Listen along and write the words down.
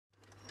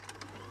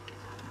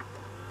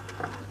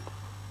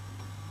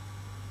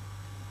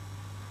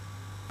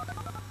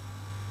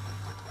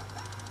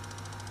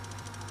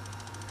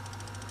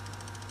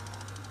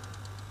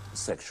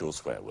sexual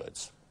swear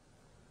words.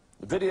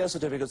 Video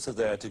certificates are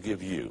there to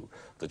give you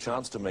the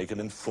chance to make an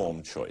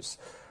informed choice.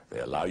 They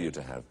allow you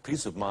to have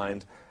peace of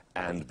mind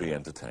and be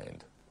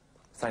entertained.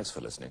 Thanks for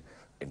listening.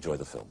 Enjoy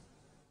the film.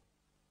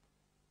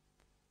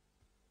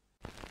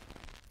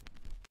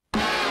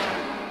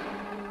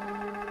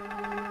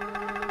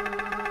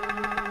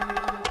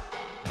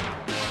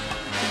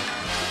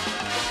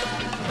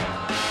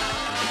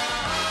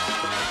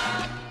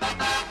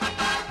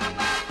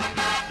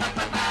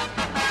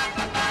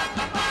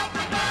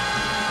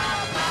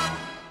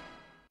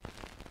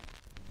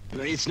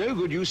 It's no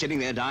good you sitting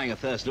there dying of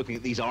thirst looking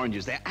at these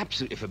oranges. They're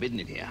absolutely forbidden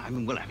in here. I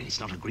mean,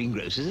 it's not a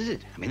greengrocer's, is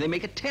it? I mean, they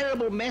make a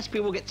terrible mess.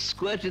 People get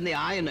squirted in the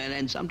eye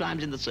and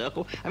sometimes in the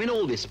circle. I mean,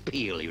 all this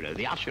peel, you know,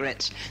 the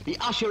usherettes. The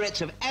usherettes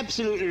have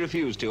absolutely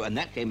refused to, and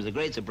that came as a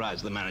great surprise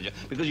to the manager,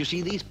 because you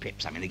see these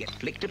pips, I mean, they get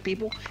flicked at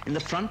people in the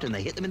front and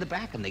they hit them in the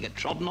back and they get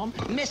trodden on.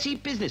 Messy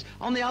business.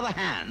 On the other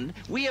hand,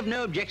 we have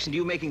no objection to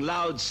you making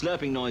loud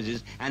slurping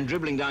noises and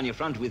dribbling down your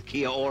front with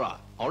Kia Ora.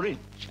 Orange?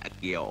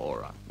 Kia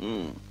Ora.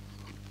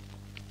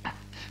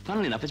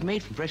 Funnily enough, it's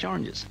made from fresh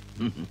oranges.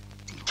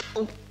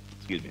 Oh,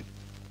 excuse me.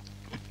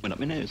 Went up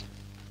my nose.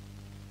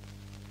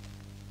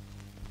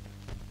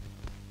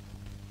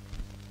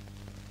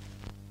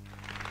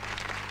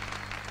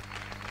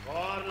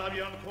 Parlavi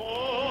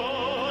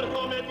ancora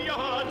come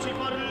piaci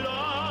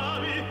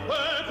parlavi,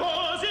 e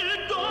così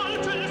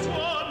dolce il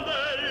suon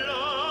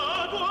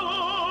della tua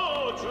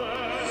voce.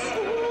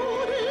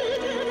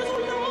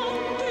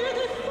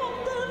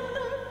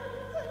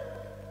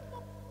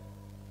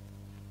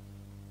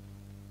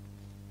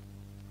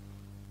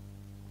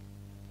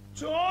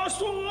 Già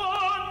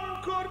suon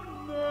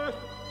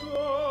cornetto,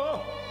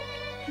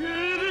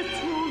 che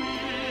tu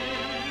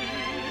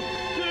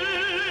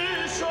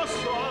lascia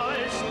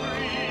sai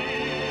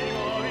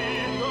strino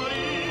in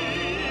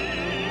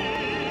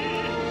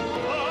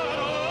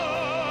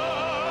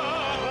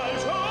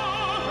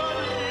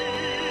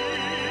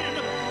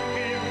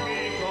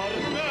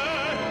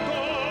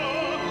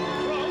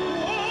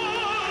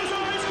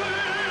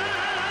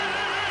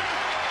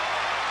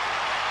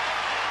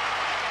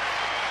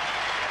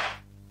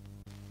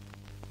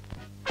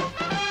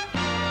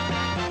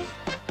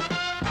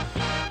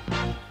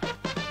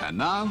And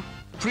now,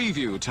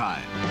 preview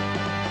time.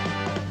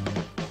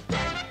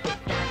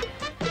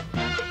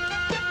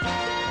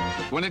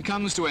 When it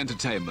comes to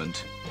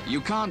entertainment,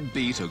 you can't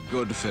beat a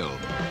good film.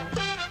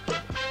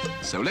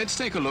 So let's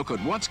take a look at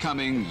what's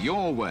coming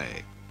your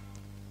way.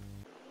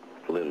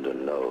 Linda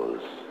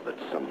knows that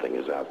something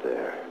is out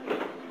there.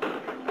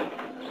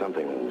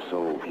 Something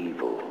so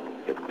evil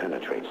it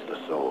penetrates the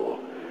soul.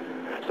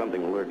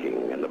 Something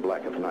lurking in the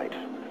black of night,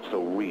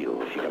 so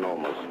real she can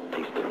almost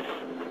taste it.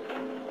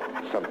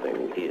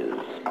 Something is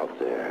out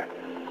there,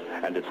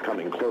 and it's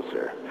coming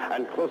closer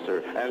and closer,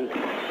 and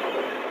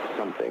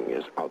something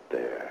is out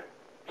there.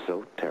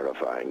 So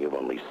terrifying you've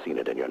only seen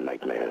it in your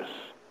nightmares.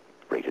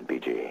 Rated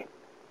PG.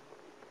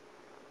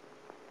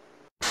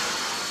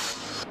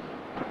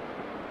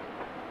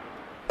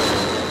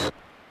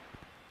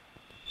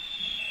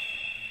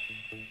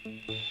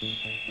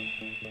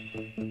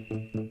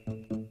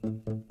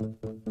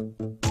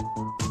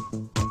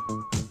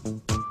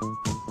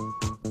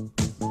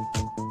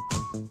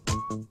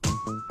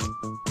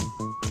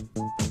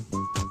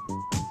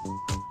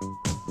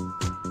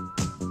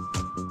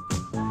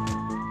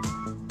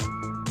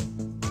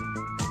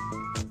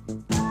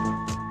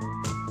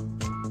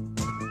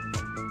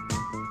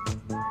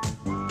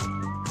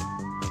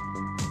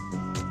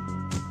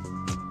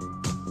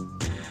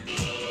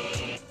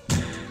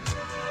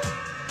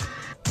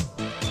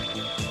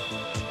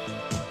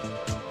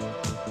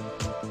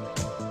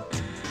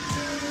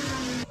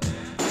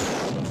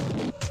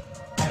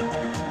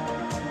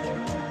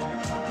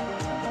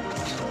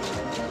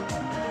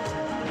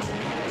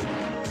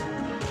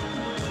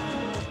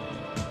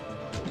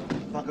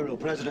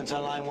 President's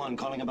on line 1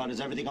 calling about is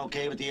everything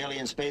okay with the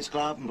alien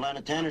spacecraft from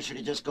Planet 10, or should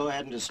he just go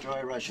ahead and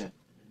destroy Russia?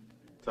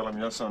 Tell him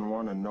yes on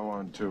 1 and no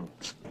on 2.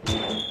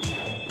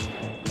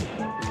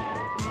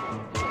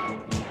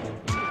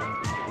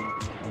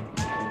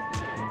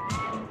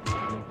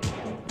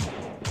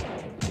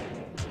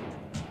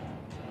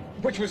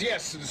 Which was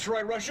yes,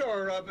 destroy Russia,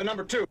 or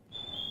number 2?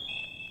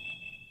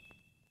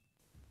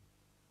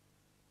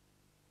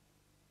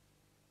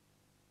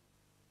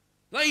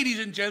 Ladies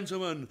and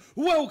gentlemen,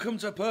 welcome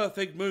to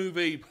Perfect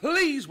Movie.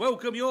 Please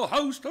welcome your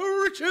host,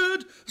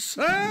 Richard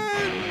Sandling.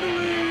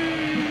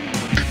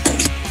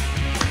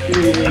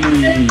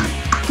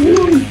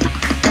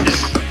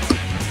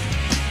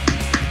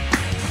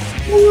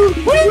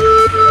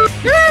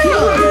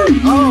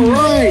 All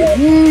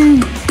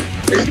right.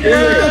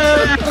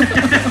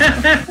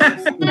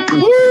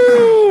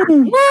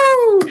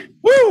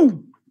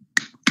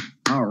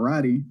 All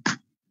righty.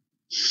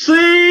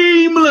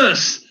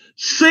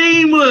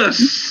 Seamless,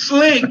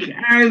 slick,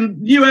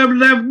 and you have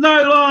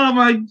no, oh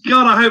my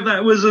God, I hope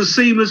that was as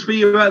seamless for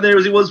you out there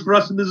as it was for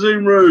us in the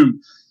Zoom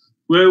room,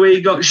 where we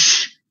got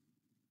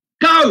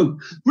Go!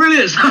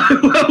 Brilliant! So,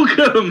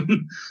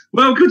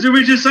 welcome to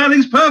Richard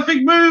Sandling's Perfect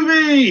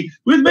Movie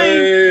with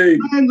me,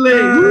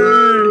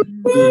 Sandling.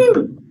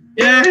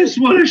 Yes,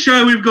 what a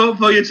show we've got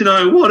for you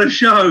tonight. What a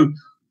show!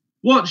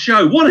 What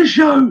a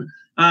show!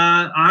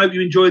 I hope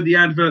you enjoyed the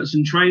adverts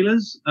and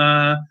trailers.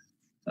 There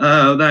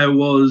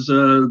was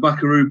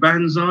Buckaroo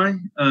Banzai,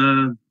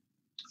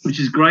 which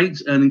is great.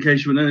 And in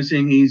case you were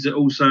noticing, he's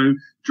also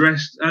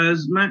dressed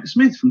as Matt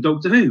Smith from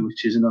Doctor Who,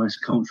 which is a nice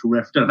cultural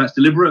reference. That's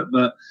deliberate,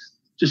 but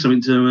just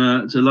something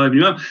to liven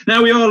you up.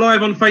 Now, we are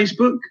live on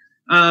Facebook.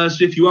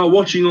 So if you are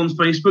watching on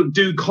Facebook,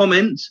 do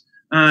comment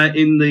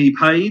in the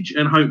page,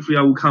 and hopefully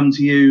I will come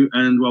to you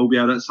and we'll be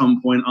able to at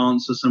some point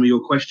answer some of your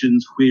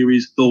questions,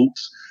 queries,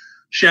 thoughts,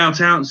 shout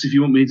outs if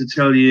you want me to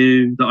tell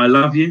you that I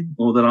love you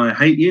or that I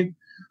hate you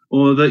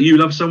or that you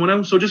love someone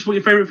else or just what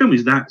your favourite film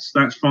is. That's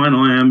fine.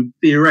 I am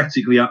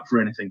theoretically up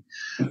for anything.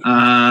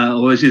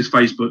 Or this is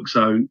Facebook,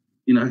 so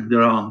you know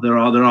there are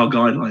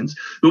guidelines.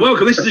 But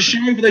welcome. This is a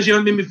show for those who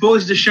haven't been before.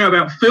 This is a show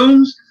about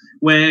films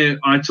where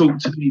I talk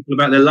to people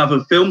about their love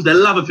of films,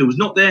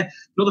 not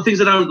the things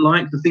they don't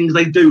like, the things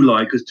they do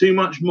like, because too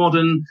much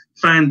modern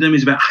fandom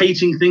is about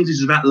hating things. This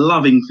is about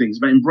loving things,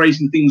 about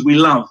embracing things we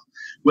love,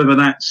 whether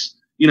that's,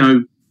 you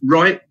know,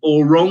 right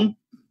or wrong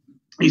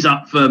is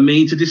up for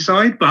me to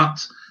decide.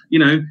 But, you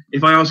know,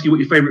 if I ask you what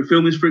your favourite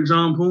film is, for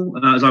example,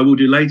 as I will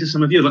do later,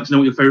 some of you, I'd like to know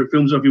what your favourite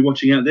films are if you're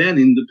watching out there, and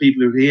in the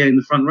people who are here in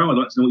the front row, I'd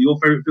like to know what your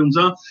favourite films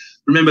are.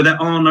 Remember,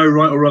 there are no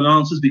right or wrong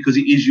answers because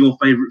it is your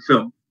favourite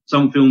film.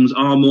 Some films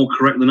are more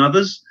correct than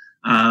others,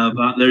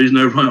 but there is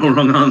no right or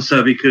wrong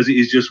answer because it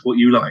is just what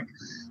you like.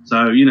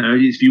 So, you know,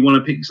 if you want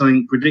to pick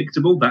something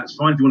predictable, that's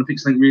fine. If you want to pick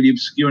something really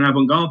obscure and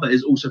avant-garde, that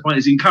is also fine.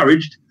 It's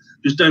encouraged.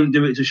 Just don't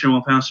do it to show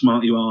off how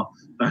smart you are.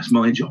 That's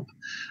my job.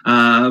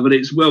 But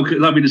it's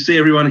lovely to see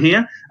everyone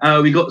here.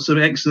 We've got some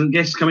excellent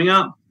guests coming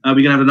up. We're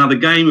going to have another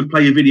game of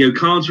Play Your Video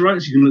Cards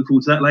Right, so you can look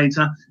forward to that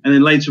later. And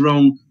then later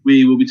on,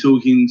 we will be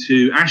talking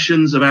to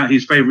Ashens about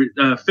his favourite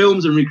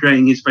films and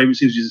recreating his favourite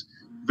scenes, which is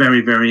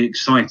very, very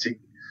exciting.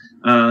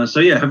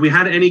 So yeah, have we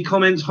had any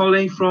comments,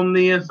 Holly, from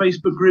the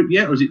Facebook group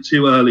yet, or is it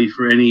too early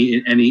for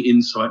any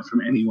insight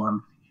from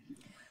anyone?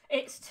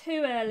 It's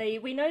too early.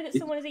 We know that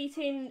someone is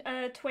eating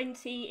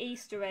 20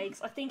 Easter eggs.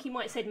 I think he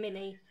might have said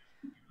mini.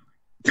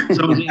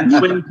 Someone's eating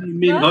 20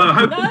 mini.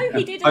 No,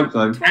 he didn't. Hope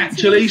so.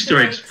 Actual Easter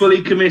eggs,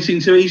 fully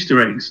committing to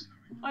Easter eggs.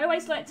 I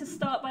always like to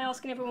start by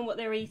asking everyone what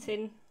they're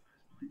eating.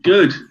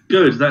 Good.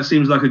 That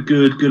seems like a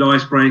good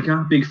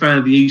icebreaker. Big fan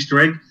of the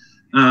Easter egg.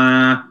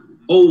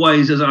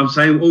 Always, as I'm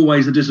saying,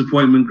 always a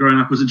disappointment growing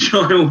up as a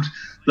child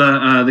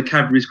that the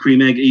Cadbury's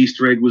cream egg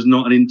Easter egg was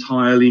not an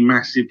entirely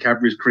massive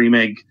Cadbury's cream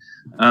egg.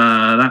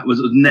 That was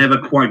never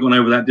quite gone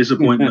over that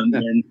disappointment.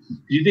 And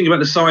you think about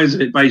the size of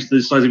it based on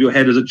the size of your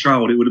head as a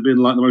child, it would have been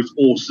like the most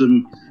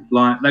awesome,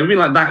 like they would be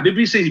like that. It'd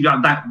be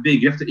like that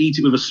big. You have to eat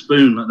it with a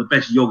spoon, like the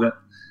best yogurt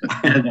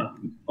ever.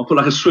 I'll put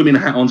like a swimming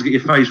hat on to get your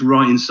face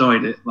right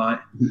inside it, like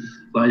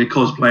you're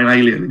cosplaying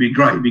Alien. It'd be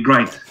great.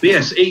 But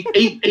yes,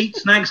 eat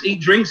snacks, eat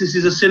drinks. This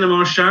is a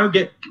cinema show.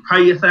 Pay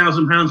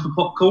 £1,000 for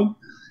popcorn.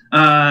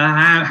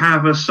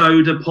 Have a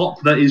soda pop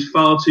that is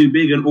far too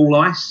big and all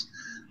ice.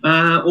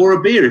 Or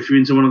a beer if you're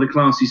into one of the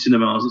classy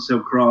cinemas that sell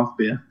craft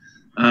beer.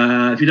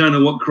 If you don't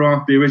know what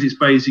craft beer is, it's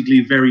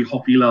basically very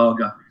hoppy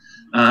lager.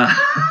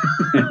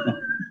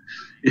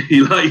 If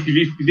you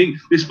think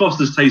this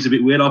Foster's tastes a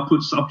bit weird, I've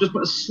just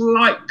put a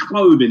slight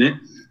clove in it.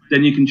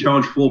 Then you can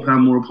charge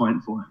 £4 more a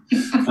pint for it.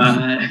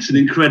 It's an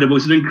incredible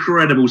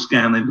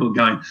scam they've got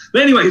going.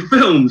 But anyway,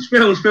 films.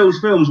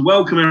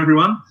 Welcome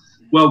everyone.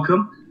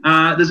 Welcome.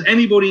 Does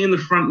anybody in the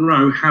front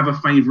row have a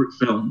favourite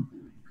film?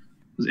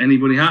 Does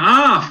anybody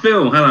have?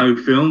 Phil. Hello,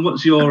 Phil.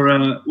 What's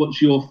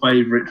your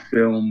favourite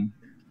film?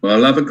 Well, I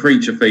love a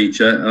creature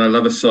feature and I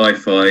love a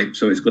sci-fi,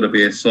 so it's got to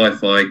be a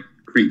sci-fi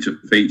creature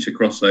feature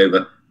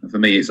crossover. And for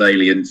me, it's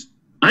Aliens.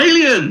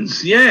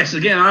 Aliens, yes.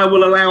 Again, I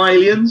will allow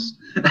Aliens.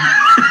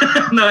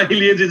 No,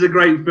 Aliens is a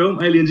great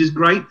film. Aliens is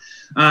great.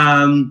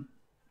 What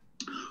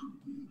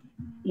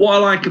I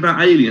like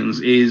about Aliens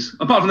is,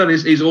 apart from that,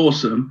 is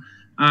awesome.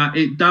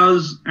 It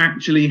does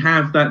actually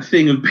have that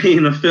thing of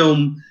being a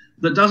film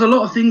that does a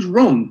lot of things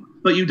wrong,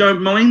 but you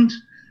don't mind.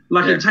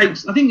 Like it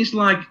takes, I think it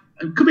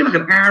could be like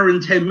an hour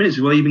and 10 minutes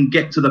before they even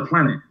get to the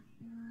planet.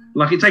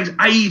 Like it takes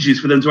ages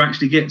for them to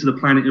actually get to the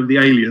planet of the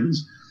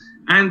aliens.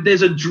 And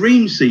there's a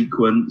dream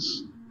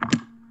sequence.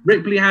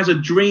 Ripley has a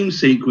dream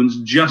sequence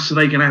just so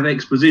they can have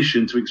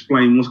exposition to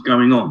explain what's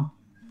going on.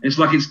 It's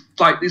like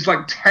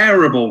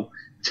terrible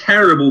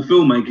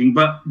filmmaking,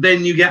 but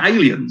then you get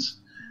aliens.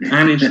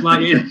 And it's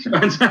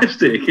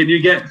fantastic. And you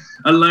get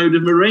a load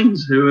of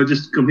Marines who are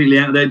just completely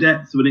out of their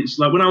depth. And it's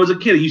like, when I was a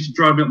kid, it used to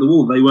drive me up the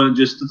wall. They weren't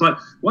just, it's like,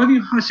 why have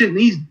you sent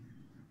these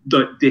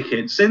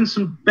dickheads? Send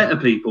some better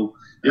people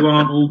who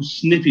aren't all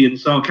snippy and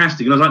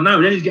sarcastic. And I was like, no,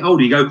 and then you get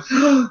older, you go,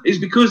 it's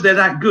because they're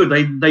that good.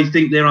 They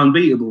think they're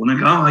unbeatable. And I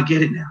go, oh, I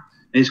get it now.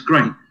 And it's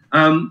great.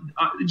 I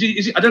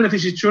don't know if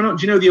this is true or not.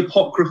 Do you know the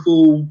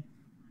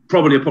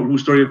probably apocryphal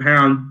story of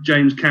how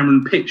James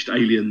Cameron pitched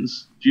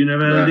Aliens? Do you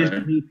know this?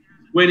 He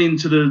went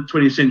into the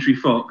 20th Century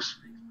Fox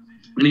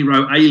and he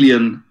wrote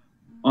Alien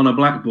on a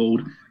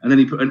blackboard, and then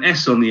he put an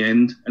S on the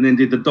end, and then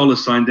did the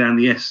 $ down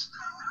the S.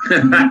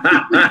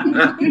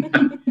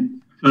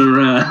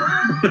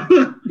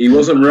 He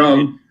wasn't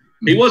wrong.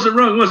 He wasn't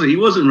wrong, was he? He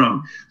wasn't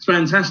wrong. It's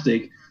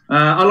fantastic.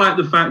 I like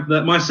the fact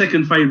that my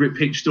second favourite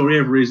pitch story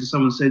ever is that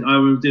someone said, I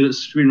did a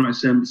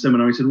screenwriting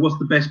seminar. He said, what's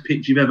the best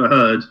pitch you've ever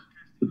heard?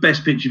 The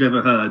best pitch you've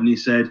ever heard. And he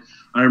said,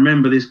 I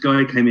remember this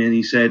guy came in and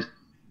he said,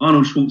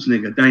 Arnold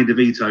Schwarzenegger, Danny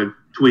DeVito,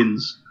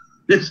 twins.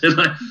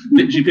 Like,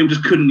 literally, people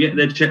just couldn't get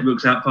their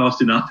checkbooks out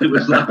fast enough. It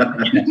was like,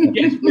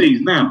 yes,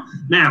 please, now.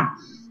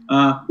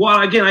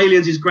 Well, again,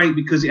 Aliens is great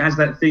because it has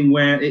that thing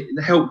where it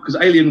helped, because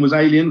Alien was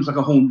like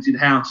a haunted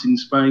house in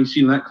space,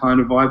 that kind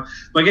of vibe.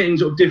 By getting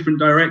sort of different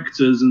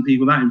directors and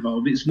people that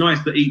involved, it's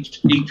nice that each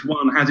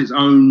one has its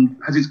own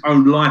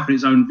life and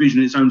its own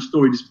vision, its own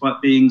story, despite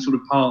being sort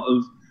of part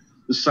of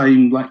the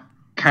same like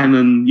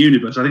canon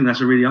universe. I think that's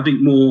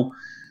it'd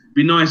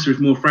be nicer if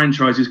more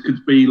franchises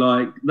could be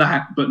like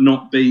that, but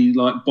not be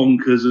like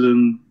bonkers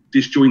and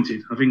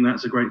disjointed. I think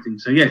that's a great thing.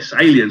 So yes,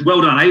 Aliens.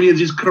 Well done. Aliens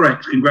is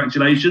correct.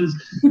 Congratulations.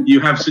 You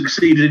have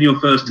succeeded in your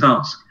first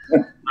task.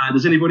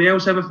 Does anybody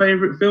else have a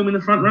favourite film in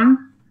the front row?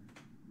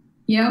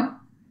 Yeah.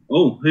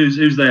 Oh, who's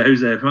there?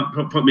 Who's there?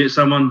 Put me at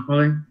someone,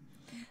 Holly.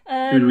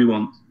 Who do we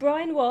want?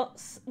 Brian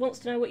Watts wants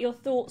to know what your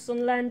thoughts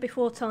on Land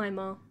Before Time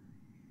are.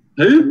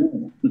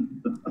 Who?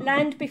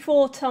 Land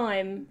Before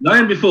Time.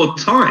 Land Before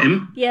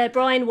Time? Yeah,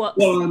 Brian Watts.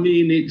 Well, I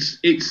mean,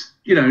 it's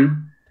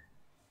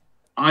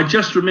I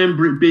just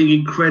remember it being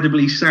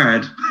incredibly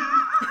sad.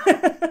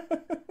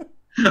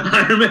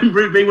 I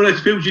remember it being one of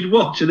those films you'd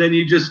watch and then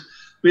you'd just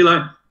be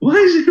like, why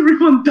is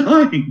everyone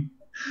dying?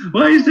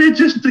 Why is there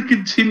just a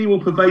continual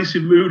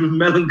pervasive mood of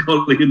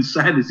melancholy and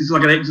sadness? It's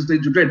like an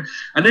existential dread.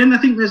 And then I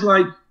think there's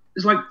like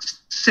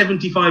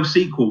 75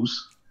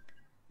 sequels.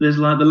 There's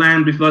like The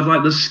Land Before,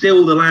 like there's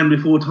still The Land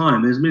Before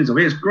Time. There's millions of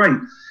it. It's great.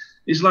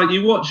 It's like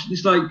you watch,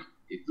 it's like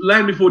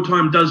Land Before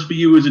Time does for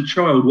you as a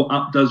child what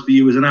Up does for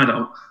you as an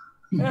adult.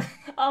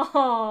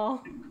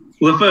 Oh.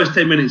 Well, the first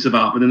 10 minutes of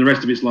Up, and then the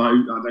rest of it's like,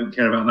 I don't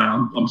care about that.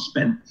 I'm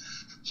spent.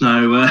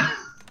 So,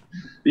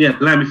 yeah,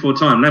 Land Before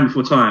Time. Land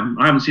Before Time.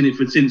 I haven't seen it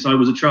since I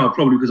was a child,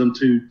 probably because I'm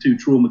too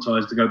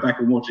traumatized to go back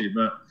and watch it.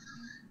 But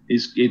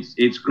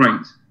it's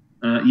great.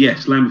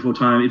 Yes, Land Before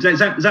Time. Is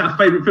that a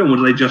favourite film, or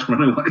do they just want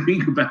to know what I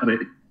think about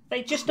it?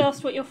 They just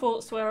asked what your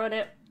thoughts were on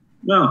it.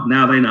 Well,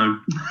 now they know.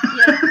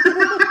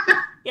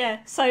 Yeah. Yeah.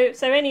 So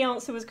any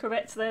answer was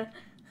correct there.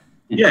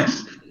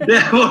 Yes.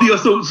 Yeah, what are your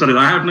thoughts on it?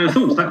 I have no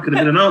thoughts. That could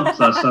have been an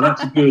answer. So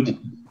that's a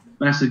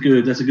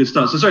good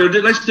start. So sorry,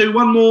 let's do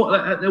one more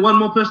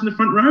person in the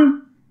front row.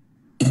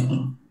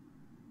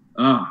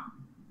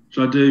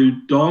 Shall I do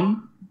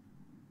Don?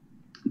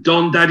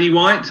 Don Daddy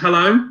White,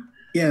 hello.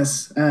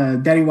 Yes,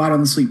 Daddy White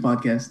on the Sleep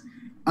Podcast.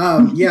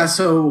 Yeah,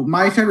 so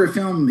my favorite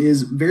film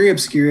is very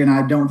obscure, and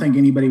I don't think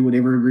anybody would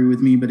ever agree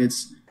with me, but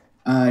it's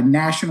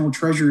National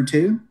Treasure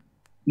 2.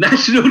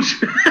 National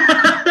Treasure.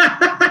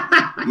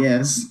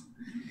 Yes.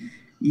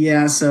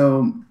 Yeah,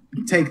 so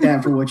take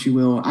that for what you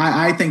will.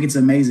 I think it's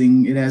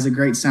amazing. It has a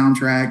great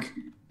soundtrack.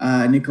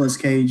 Nicolas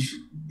Cage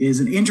is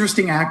an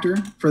interesting actor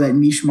for that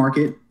niche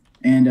market,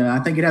 and I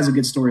think it has a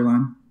good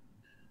storyline.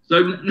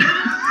 So,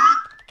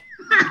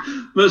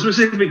 but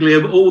specifically,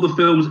 of all the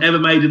films ever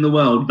made in the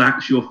world,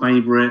 that's your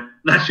favorite.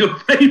 That's your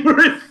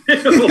favorite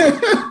film.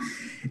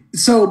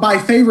 So by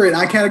favorite,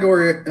 I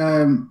category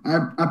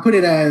I put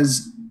it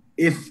as,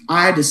 if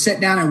I had to sit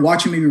down and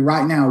watch a movie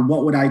right now,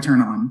 what would I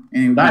turn on?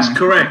 And that's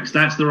correct.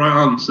 That's the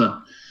right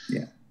answer.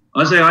 Yeah.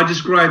 I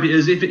describe it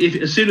as if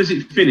as soon as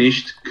it's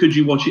finished, could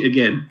you watch it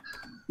again?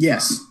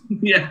 Yes.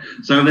 Yeah.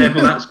 So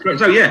therefore, that's correct.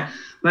 So yeah,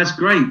 that's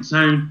great.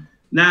 So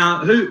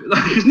now,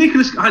 because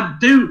Nicolas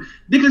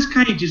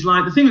Cage is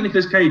like, the thing with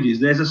Nicolas Cage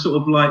is there's a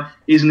sort of like,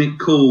 isn't it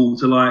cool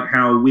to like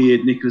how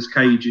weird Nicolas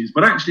Cage is?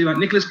 But actually, like,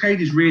 Nicolas Cage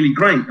is really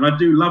great, and I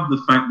do love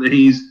the fact that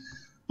he's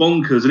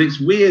bonkers, and it's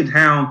weird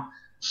how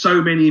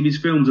so many of his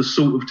films are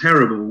sort of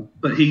terrible,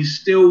 but he's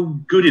still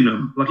good in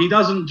them. Like, he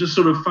doesn't just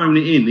sort of phone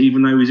it in,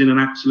 even though he's in an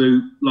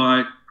absolute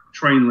like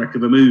train wreck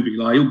of a movie.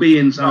 Like, he'll be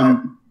in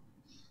some,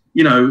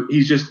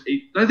 he's just.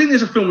 I think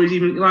there's a film where he's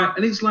even like,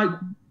 and it's like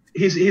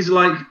his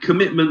like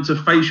commitment to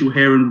facial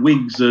hair and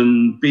wigs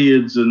and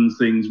beards and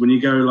things. When you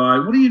go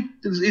like, what are you?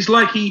 It's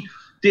like he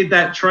did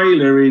that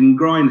trailer in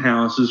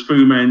Grindhouse as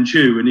Fu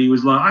Manchu, and he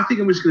was like, I think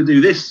I'm just going to do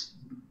this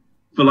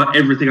for like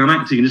everything I'm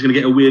acting, and just going to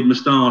get a weird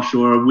moustache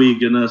or a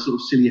wig and a sort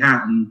of silly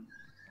hat, and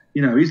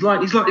he's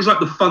like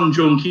the fun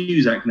John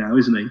Cusack now,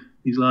 isn't he?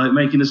 He's like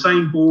making the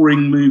same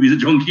boring movies that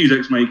John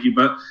Cusack's making,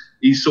 but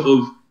he's sort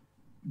of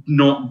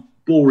not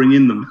boring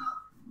in them.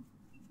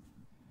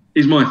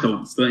 Is my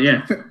thoughts, but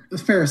yeah,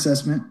 fair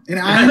assessment. And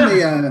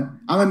I'm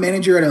a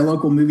manager at a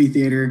local movie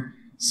theater,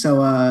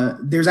 so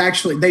there's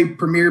actually, they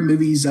premiere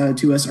movies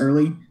to us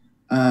early.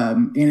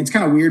 And it's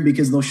kind of weird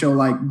because they'll show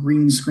like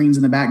green screens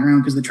in the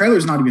background because the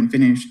trailer's not even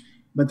finished,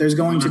 but there's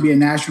going to be a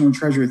National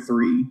Treasure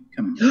 3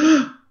 coming.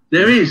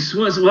 There is.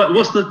 What's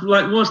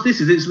this?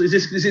 Is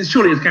this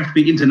surely it has to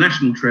be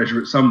international treasure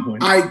at some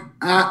point? I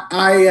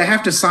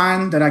have to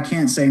sign that I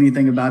can't say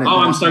anything about it. Oh,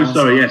 I'm so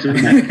sorry. Yes, in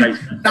that case.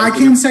 I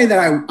can say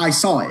that I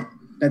saw it.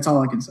 That's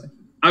all I can say.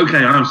 Okay,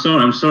 I'm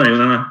sorry.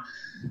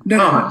 No.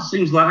 That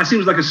seems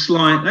like a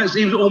slight. That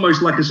seems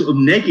almost like a sort of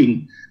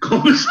negging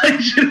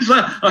conversation. It's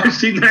like, I've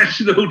seen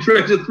National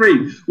Treasure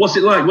 3. What's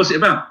it like? What's it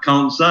about?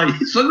 Can't say.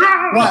 It's like,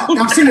 no! Well,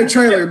 I've seen a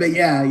trailer, but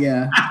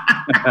yeah.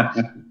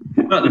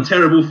 Like the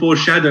terrible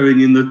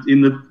foreshadowing in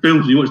the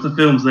films. You watch the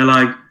films, they're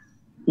like,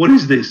 "What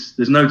is this?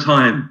 There's no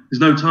time. There's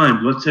no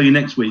time. I'll tell you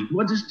next week."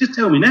 Well, just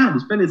tell me now.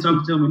 There's plenty of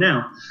time to tell me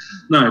now.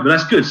 No, but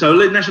that's good. So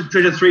National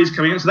Treasure 3 is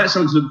coming out, so that's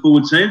something to look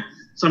forward to.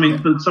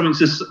 Something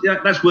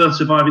that's worth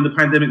surviving the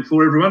pandemic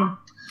for, everyone.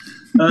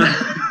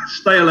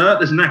 Stay alert.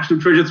 There's National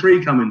Treasure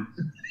 3 coming.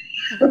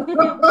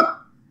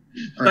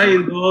 Stay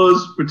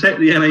indoors. Protect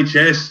the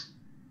NHS.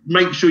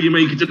 Make sure you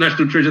make it to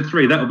National Treasure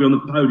 3. That'll be on the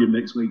podium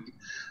next week.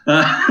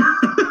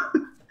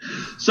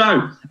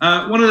 So,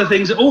 one of the other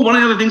things,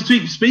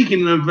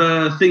 speaking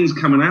of things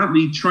coming out,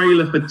 the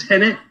trailer for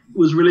Tenet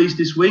was released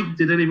this week.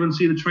 Did anyone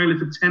see the trailer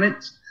for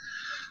Tenet?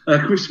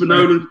 Christopher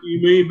Nolan's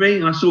new movie,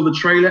 and I saw the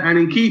trailer, and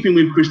in keeping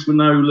with Christopher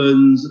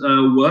Nolan's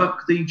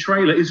work, the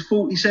trailer is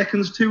 40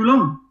 seconds too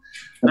long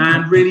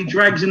and really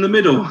drags in the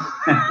middle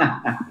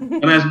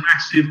and has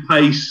massive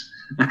pace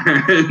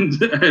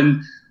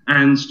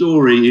and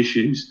story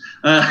issues.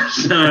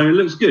 So it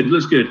looks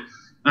good.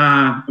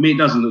 I mean, it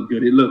doesn't look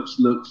good. It looks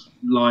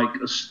like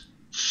a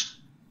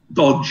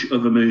dodge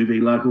of a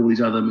movie, like all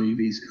these other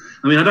movies.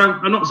 I mean,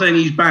 I'm not saying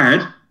he's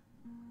bad.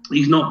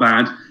 He's not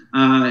bad.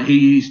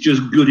 He's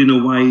just good in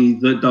a way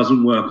that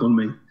doesn't work on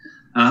me.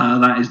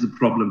 That is the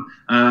problem.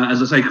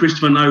 As I say,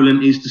 Christopher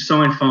Nolan is to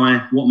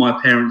sci-fi what my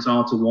parents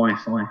are to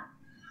Wi-Fi.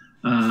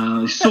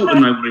 I sort of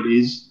know what it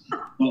is,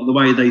 but the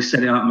way they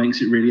set it up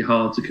makes it really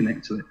hard to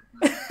connect to it.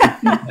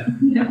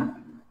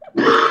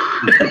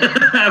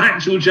 An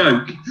actual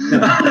joke. So,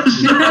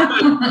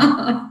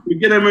 we're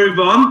going to move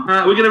on.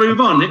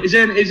 Is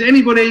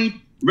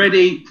anybody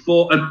ready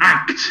for an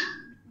act?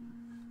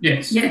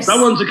 Yes.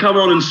 Someone to come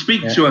on and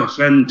speak to us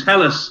and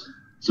tell us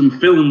some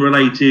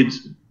film-related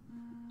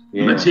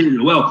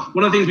material. Well,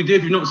 one of the things we do,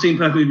 if you've not seen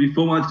Perfect Movie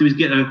before, what I like to do is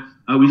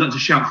we like to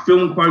shout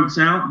film quotes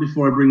out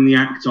before I bring the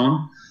act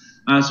on.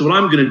 So what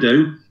I'm going to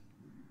do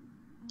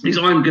is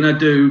I'm going to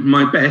do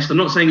my best. I'm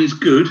not saying it's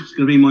good. It's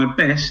going to be my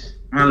best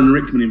Alan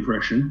Rickman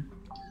impression.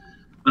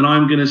 And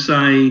I'm going to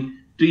say,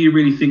 do you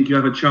really think you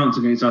have a chance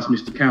against us,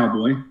 Mr.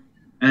 Cowboy?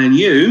 And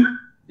you,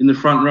 in the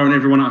front row and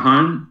everyone at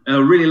home,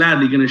 are really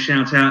loudly going to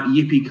shout out,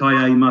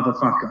 yippee-ki-yay,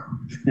 motherfucker.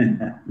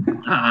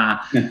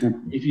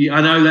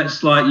 I know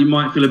that's like, you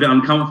might feel a bit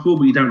uncomfortable,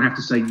 but you don't have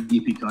to say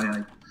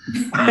yippee-ki-yay.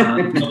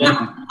 I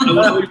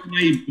want your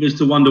neighbours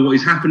to wonder what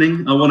is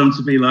happening. I want them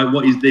to be like,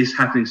 what is this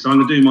happening? So I'm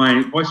going to do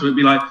my voice, so it'll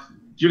be like,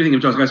 do you really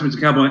think of Josh Mr.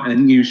 Cowboy?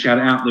 And you shout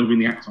it out, they'll bring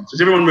the act on. So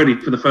is everyone ready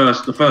for the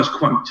first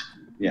quote?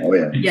 Yeah. Oh,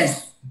 yeah.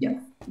 Yes. Yeah.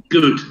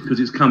 Good, because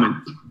it's coming.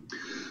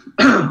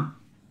 Look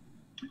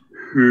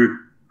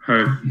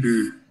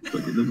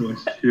at the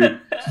voice.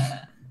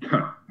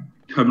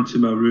 Come to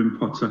my room,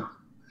 Potter.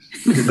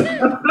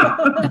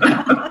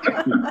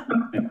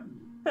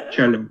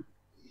 Cello.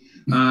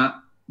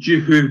 Do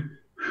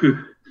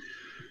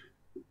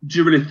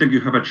you really think you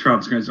have a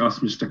chance against us,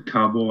 Mr.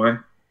 Cowboy?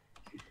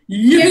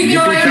 Yes.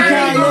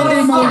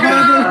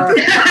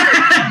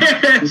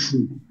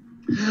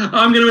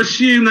 I'm going to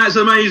assume that's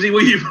amazing.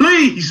 Will you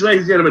please,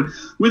 ladies and gentlemen,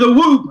 with a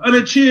whoop and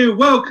a cheer,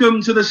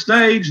 welcome to the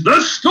stage,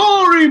 the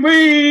Story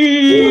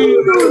Beat!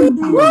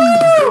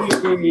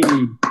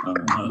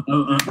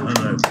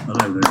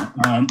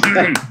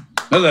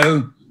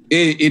 Hello.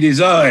 It is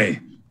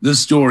I, the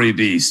Story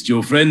Beast,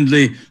 your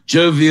friendly,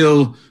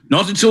 jovial,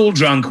 not at all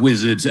drunk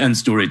wizard and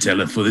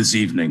storyteller for this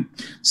evening.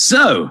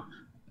 So,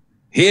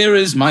 here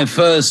is my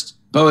first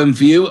poem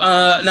for you.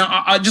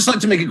 Now, I'd just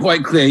like to make it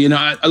quite clear,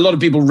 a lot of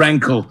people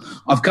rankle.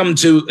 I've come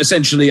to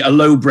essentially a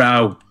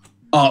lowbrow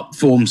art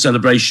form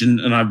celebration,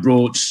 and I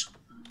brought,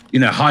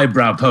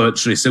 highbrow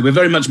poetry. So we're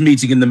very much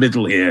meeting in the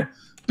middle here.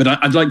 But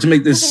I'd like to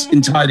make this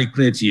entirely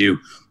clear to you.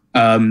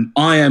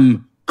 I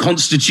am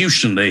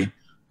constitutionally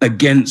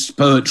against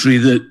poetry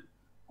that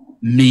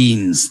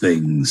means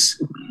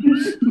things.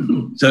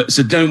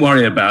 So don't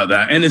worry about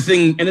that.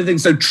 Anything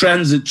so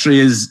transitory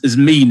as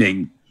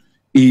meaning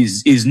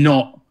is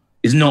not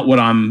what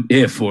I'm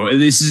here for.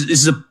 This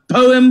is a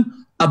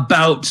poem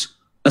about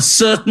a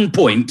certain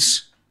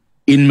point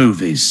in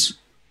movies.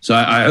 So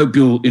I hope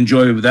you'll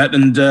enjoy that.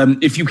 And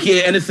if you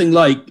hear anything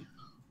like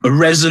a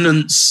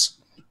resonance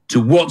to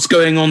what's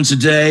going on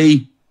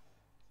today,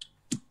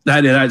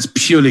 that's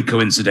purely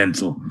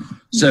coincidental.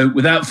 So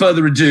without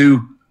further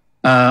ado,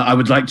 I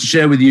would like to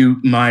share with you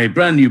my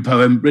brand new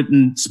poem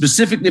written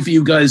specifically for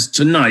you guys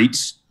tonight.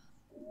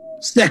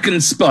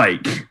 Second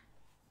Spike.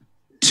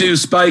 Too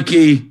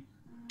spiky,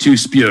 too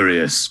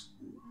spurious.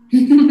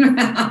 You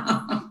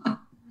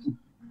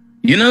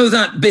know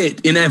that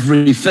bit in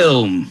every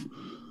film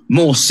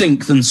more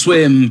sink than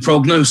swim,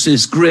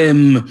 prognosis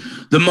grim.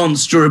 The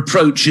monster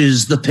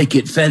approaches the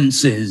picket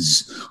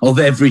fences of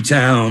every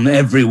town,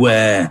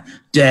 everywhere,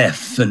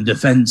 deaf and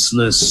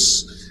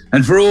defenseless.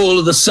 And for all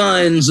of the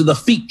signs of the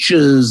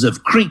features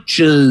of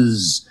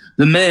creatures,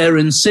 the mayor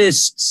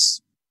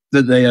insists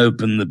that they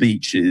open the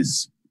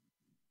beaches.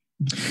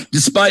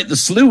 Despite the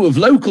slew of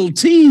local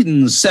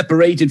teens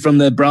separated from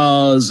their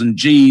bras and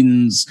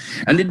jeans,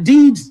 and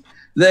indeed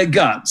their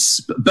guts,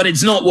 but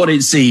it's not what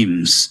it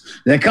seems.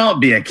 There can't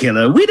be a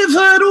killer. We'd have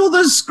heard all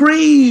the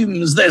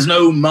screams. There's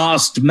no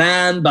masked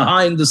man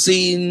behind the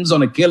scenes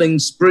on a killing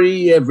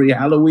spree every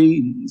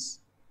Halloween's.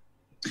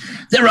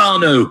 There are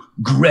no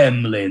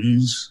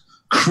gremlins,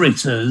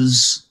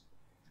 critters,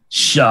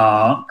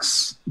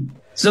 sharks.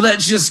 So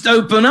let's just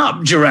open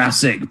up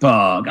Jurassic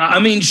Park. I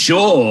mean,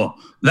 sure,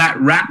 that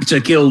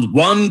raptor killed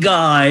one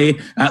guy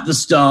at the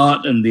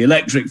start and the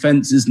electric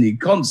fences need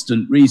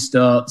constant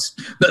restarts.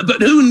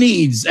 But who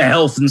needs a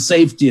health and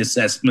safety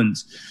assessment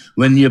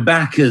when your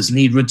backers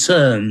need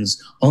returns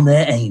on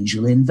their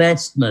angel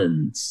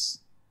investments?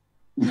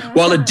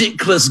 While a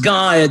dickless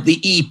guy at the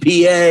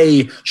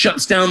EPA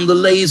shuts down the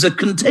laser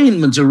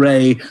containment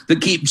array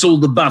that keeps all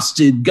the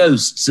busted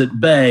ghosts at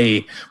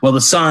bay, while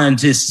the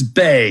scientists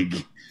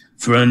beg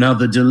for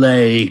another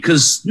delay,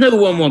 because no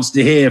one wants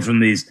to hear from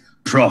these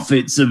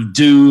prophets of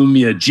doom,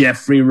 your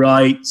Jeffrey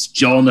Wrights,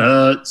 John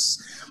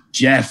Hurts,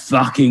 Jeff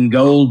fucking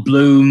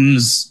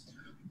Goldblums.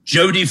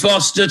 Jodie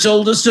Foster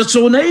told us a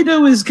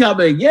tornado is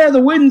coming. Yeah,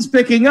 the wind's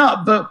picking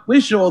up, but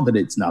we're sure that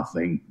it's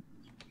nothing.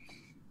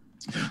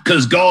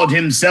 Because God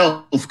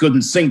himself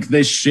couldn't sink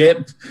this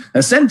ship.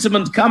 A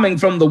sentiment coming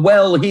from the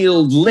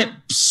well-heeled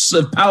lips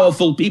of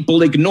powerful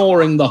people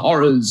ignoring the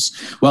horrors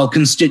while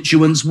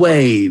constituents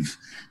wave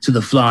to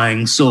the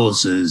flying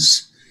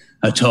saucers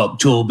atop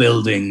tall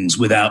buildings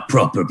without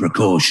proper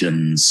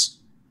precautions.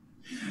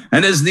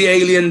 And as the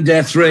alien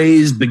death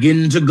rays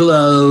begin to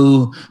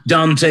glow,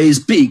 Dante's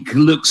Peak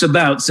looks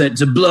about set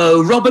to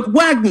blow. Robert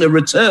Wagner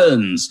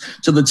returns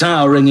to the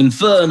towering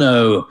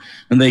inferno,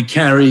 and they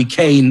carry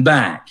Kane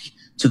back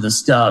to the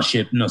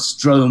starship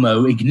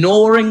Nostromo,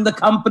 ignoring the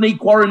company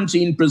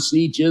quarantine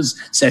procedures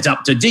set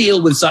up to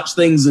deal with such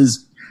things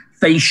as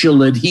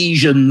facial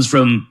adhesions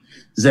from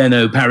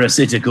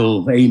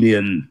xenoparasitical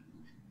alien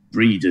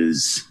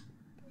breeders.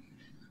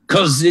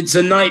 'Cause it's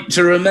a night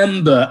to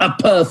remember, a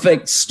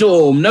perfect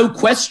storm, no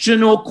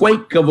question or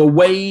quake of a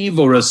wave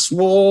or a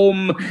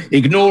swarm,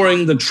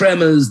 ignoring the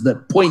tremors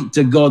that point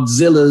to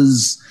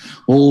Godzillas,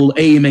 all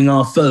aiming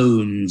our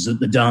phones at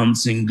the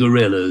dancing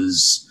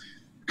gorillas.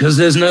 'Cause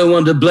there's no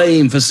one to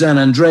blame for San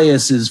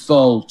Andreas's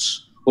fault,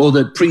 or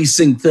that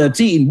Precinct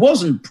 13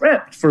 wasn't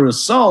prepped for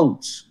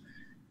assault.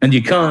 And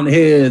you can't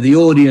hear the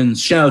audience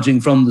shouting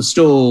from the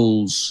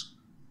stalls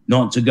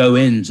not to go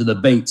into the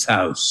Bates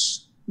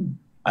house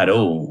at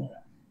all.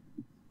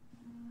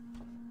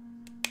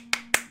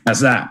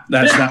 That's that.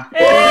 That's that.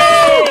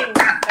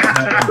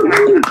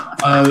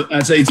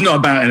 I'd say it's not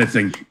about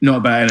anything. Not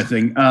about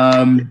anything.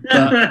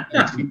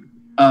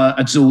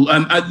 At all.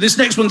 This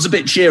next one's a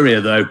bit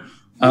cheerier, though.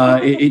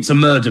 It's a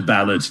murder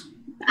ballad.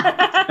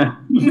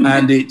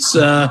 And it's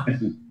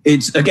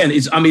again,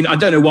 I mean, I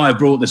don't know why I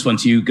brought this one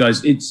to you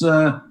guys. It's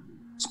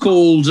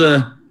called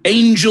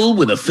Angel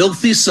with a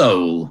Filthy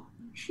Soul.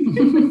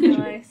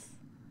 Nice.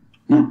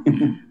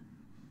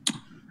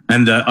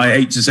 And I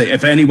hate to say,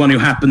 if anyone who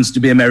happens to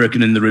be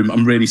American in the room,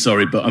 I'm really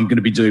sorry, but I'm going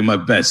to be doing my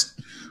best,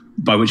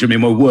 by which I mean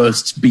my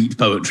worst beat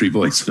poetry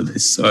voice for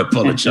this, so I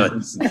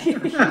apologize.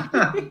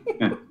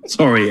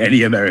 Sorry,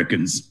 any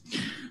Americans.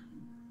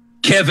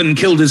 Kevin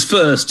killed his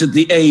first at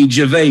the age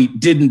of 8.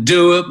 Didn't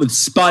do it with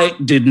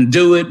spite, didn't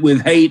do it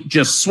with hate,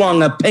 just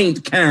swung a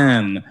paint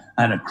can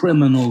at a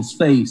criminal's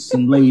face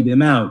and laid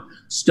him out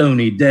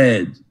stony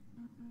dead.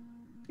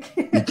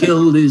 He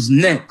killed his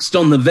next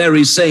on the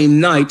very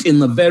same night, in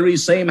the very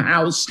same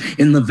house,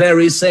 in the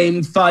very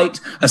same fight.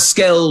 A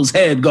Skell's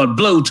head got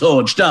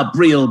blowtorched up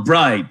real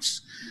bright.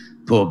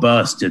 Poor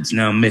bastard's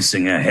now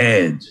missing a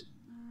head.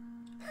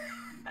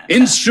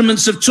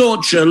 Instruments of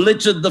torture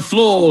littered the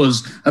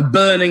floors, a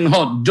burning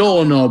hot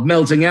doorknob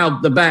melting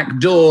out the back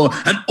door,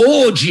 an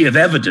orgy of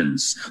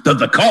evidence that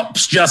the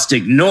cops just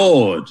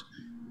ignored.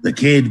 The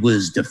kid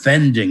was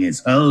defending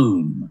his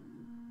home.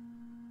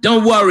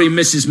 Don't worry,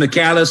 Mrs.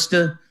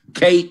 McAllister,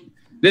 Kate,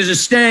 there's a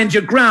stand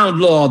your ground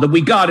law that we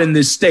got in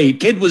this state.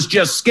 Kid was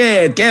just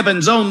scared.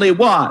 Kevin's only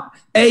what,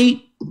 8?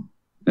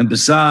 And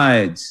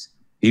besides,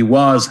 he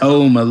was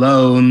home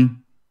alone.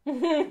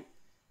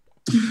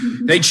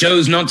 They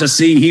chose not to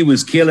see he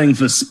was killing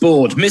for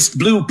sport. Missed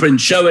blueprint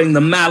showing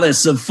the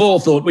malice of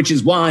forethought, which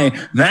is why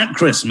that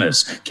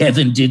Christmas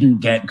Kevin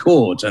didn't get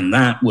caught, and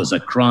that was a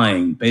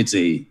crying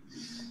pity.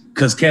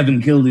 'Cause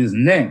Kevin killed his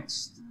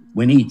next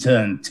when he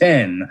turned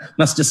 10.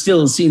 Must have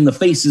still seen the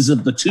faces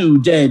of the 2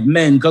 dead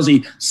men, 'cause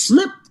he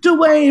slipped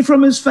away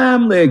from his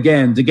family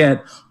again to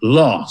get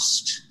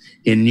lost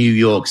in New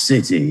York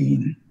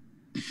City.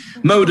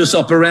 Modus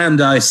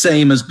operandi,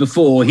 same as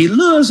before. He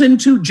lures in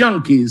two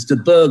junkies to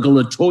burgle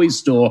a toy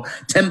store,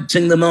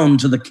 tempting them on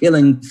to the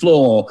killing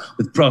floor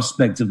with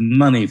prospect of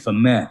money for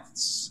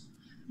meths.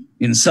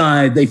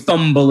 Inside, they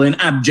fumble in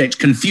abject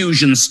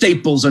confusion,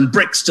 staples and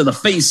bricks to the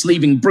face,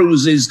 leaving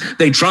bruises.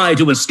 They try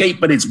to escape,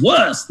 but it's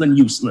worse than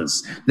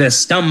useless. They're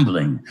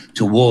stumbling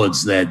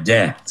towards their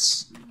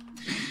deaths.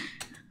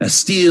 A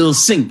steel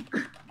sink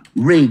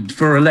rigged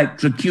for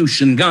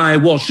electrocution. Guy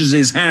washes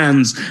his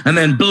hands and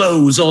then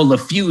blows all the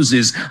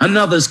fuses.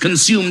 Another's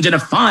consumed in a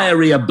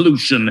fiery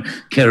ablution.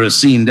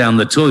 Kerosene down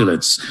the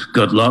toilets.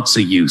 Got lots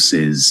of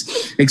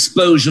uses.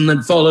 Explosion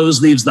that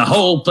follows leaves the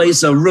whole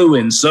place a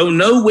ruin. So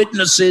no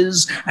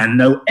witnesses and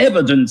no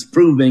evidence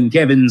proving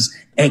Kevin's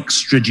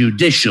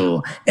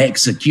extrajudicial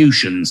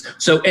executions.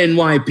 So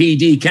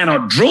NYPD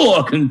cannot draw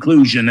a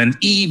conclusion. And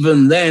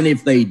even then,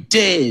 if they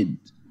did,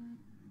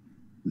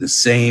 the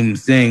same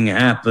thing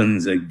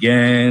happens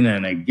again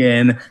and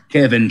again.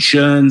 Kevin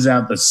churns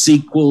out the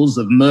sequels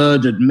of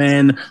Murdered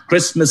Men,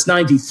 Christmas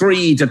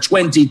 93 to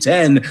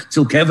 2010,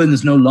 till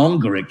Kevin's no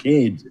longer a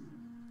kid.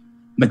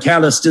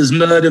 McAllister's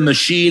murder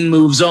machine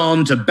moves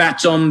on to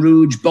Baton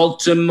Rouge,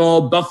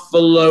 Baltimore,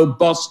 Buffalo,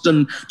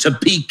 Boston,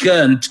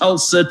 Topeka and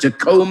Tulsa,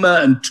 Tacoma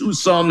and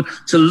Tucson,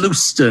 to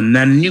Lewiston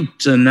and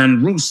Newton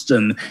and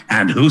Rooston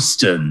and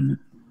Houston,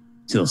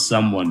 till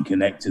someone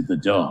connected the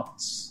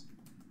dots.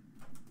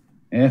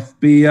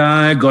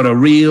 FBI got a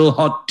real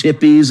hot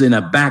tippies in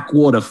a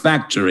backwater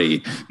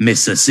factory,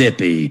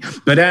 Mississippi.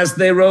 But as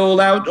they roll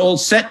out, all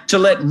set to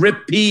let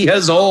rip, he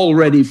has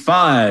already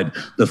fired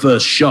the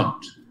first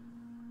shot.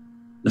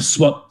 The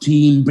SWAT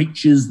team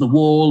breaches the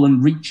wall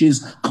and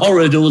reaches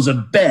corridors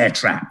of bear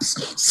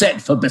traps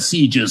set for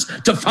besiegers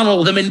to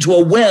funnel them into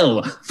a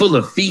well full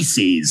of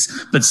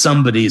feces. But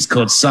somebody's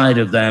caught sight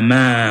of their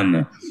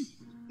man.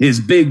 His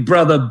big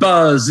brother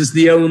Buzz is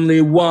the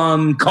only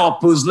one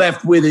cop who's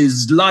left with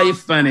his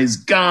life and his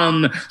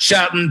gun,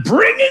 shouting,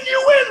 "Bringing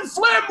you in,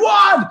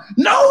 Flimwad!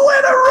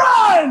 Nowhere to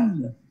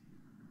run!"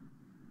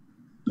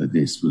 But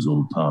this was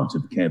all part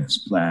of Kev's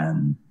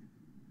plan.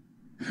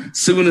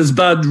 Soon as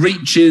Bud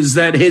reaches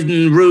that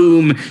hidden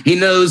room, he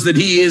knows that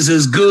he is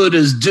as good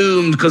as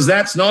doomed, because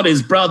that's not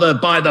his brother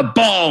by the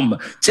bomb.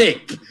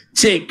 Tick,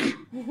 tick.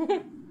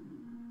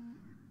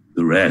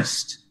 The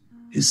rest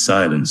is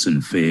silence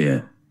and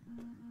fear.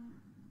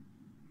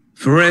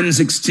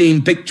 Forensics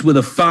team picked with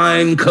a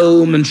fine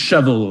comb and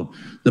shovel.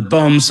 The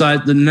bomb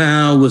site that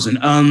now was an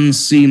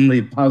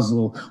unseemly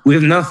puzzle,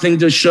 with nothing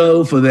to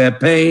show for their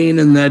pain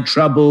and their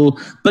trouble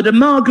but a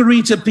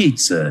margarita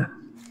pizza,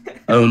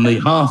 only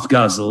half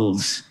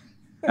guzzled,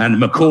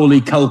 and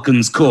Macaulay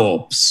Culkin's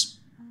corpse,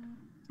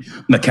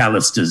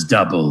 McAllister's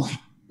double,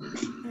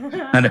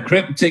 and a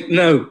cryptic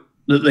note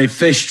that they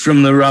fished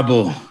from the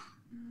rubble.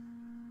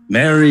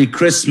 "Merry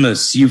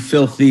Christmas, you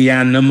filthy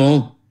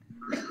animal.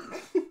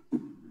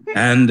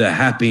 And a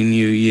Happy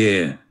New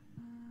Year."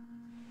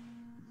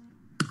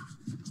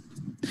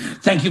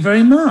 Thank you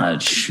very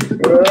much.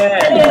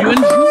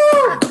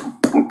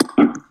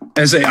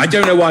 As I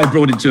don't know why I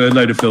brought it to a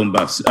load of film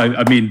buffs.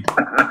 I mean,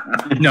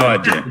 no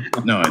idea.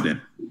 No idea.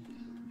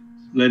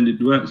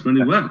 Splendid work,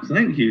 splendid work.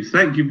 Thank you.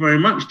 Thank you very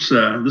much,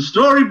 sir. The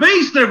Story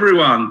Beast,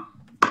 everyone.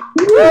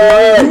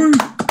 Woo!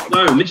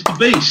 So, Mr.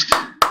 Beast.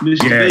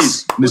 Mr. Yes,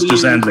 Beast. Mr.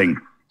 Sandling.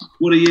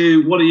 What are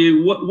you? What are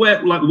you?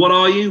 What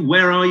are you?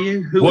 Where are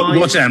you? Who are you?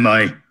 What am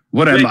I?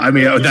 What am I? I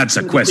mean, that's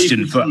a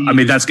question for. I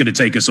mean, that's going to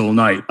take us all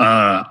night.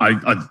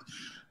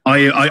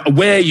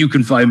 Where you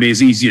can find me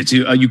is easier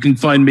to. You can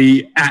find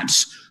me at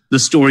The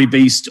Story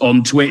Beast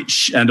on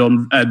Twitch and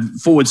on /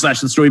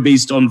 The Story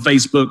Beast on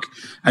Facebook,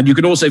 and you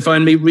can also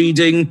find me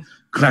reading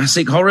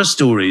classic horror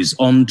stories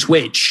on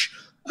Twitch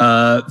 /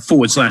 The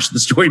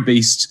Story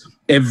Beast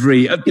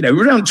every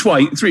around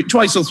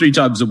twice or three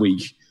times a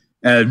week.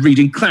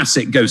 Reading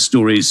classic ghost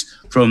stories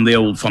from the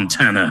old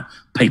Fontana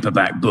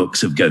paperback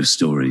books of ghost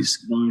stories.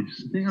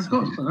 Nice. I think I've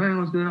got some. I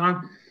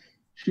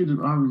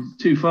was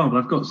too far, but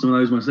I've got some of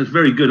those myself. They're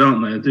very good,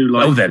 aren't they? I do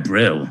like. Oh, they're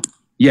brill.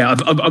 Yeah,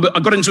 I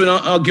got into an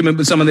argument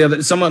with some of the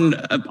other.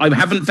 I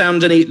haven't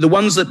found any. The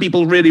ones that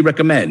people really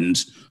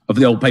recommend of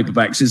the old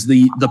paperbacks is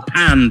the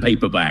pan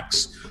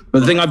paperbacks. But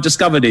the thing I've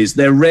discovered is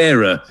they're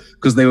rarer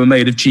because they were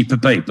made of cheaper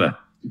paper.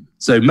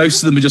 So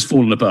most of them are just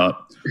falling apart.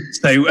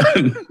 So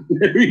one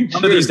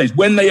of these days,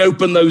 when they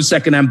open those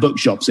secondhand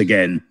bookshops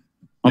again,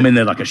 I'm in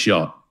there like a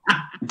shot.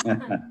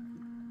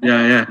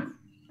 Yeah.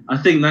 I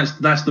think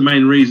that's the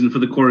main reason for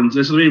the quarantine.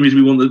 That's the main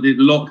reason we want it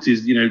locked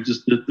is,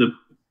 just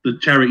the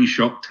charity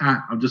shop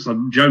tat. I'm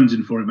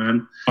jonesing for it,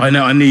 man. I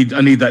know. I need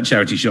that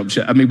charity shop.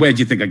 I mean, where do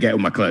you think I get all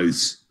my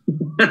clothes?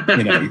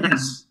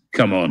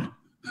 Come on.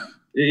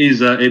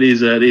 It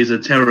is a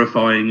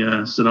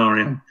terrifying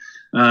scenario.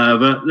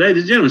 But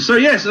ladies and gentlemen, so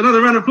yes,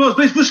 another round of applause,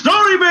 please, for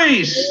Story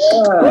Beast.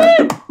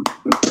 Yeah.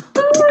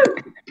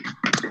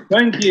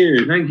 Thank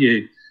you.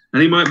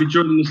 And he might be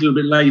joining us a little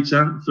bit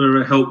later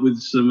for help with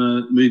some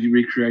movie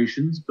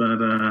recreations. But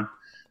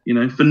you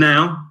know, for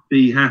now,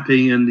 be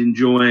happy and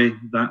enjoy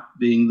that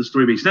being the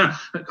story beast. Now,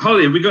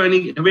 Holly, have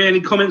we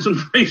any comments on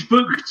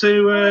Facebook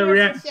to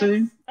react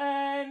to?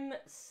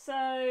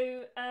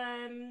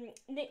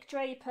 Nick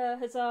Draper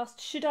has asked,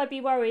 should I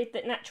be worried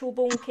that Natural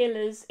Born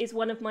Killers is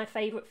one of my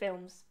favourite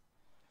films?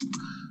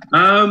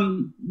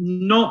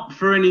 Not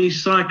for any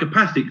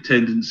psychopathic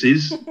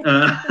tendencies.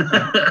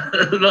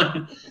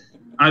 I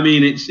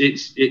mean,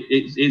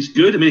 it's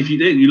good. I mean, if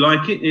you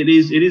like it, it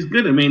is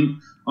good. I mean,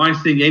 I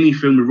think any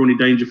film with Rodney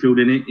Dangerfield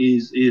in it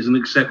is an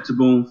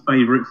acceptable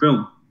favourite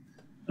film,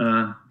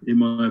 in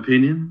my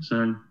opinion.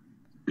 So,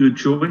 good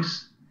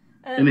choice.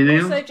 Anything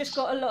else? Also, just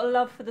got a lot of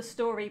love for the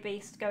story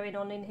beast going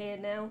on in here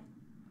now.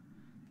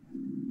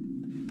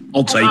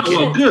 I'll take it.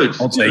 Well, good.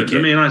 I'll take it.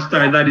 I mean, I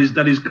say that is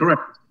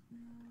correct.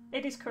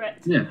 It is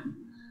correct. Yeah.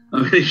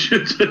 I mean, it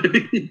should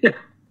do.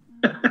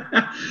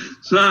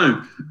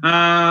 So,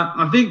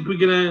 I think we're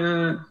going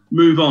to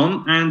move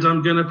on, and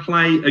I'm going to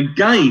play a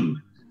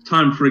game.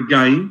 Time for a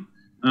game.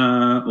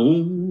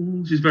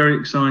 This is very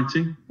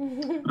exciting.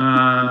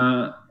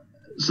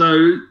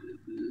 So,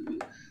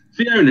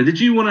 Fiona, did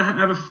you want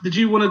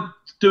to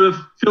do a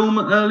film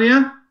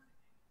earlier?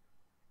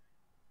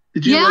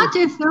 I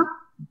do film.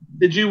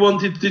 Did you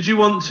want to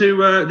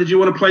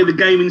play the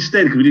game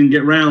instead because we didn't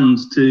get round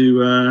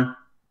to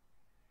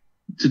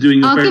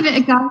doing? I'll give it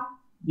a go.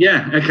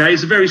 Yeah, okay.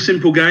 It's a very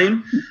simple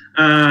game.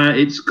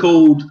 It's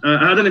called.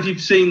 I don't know if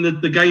you've seen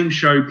the game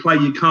show Play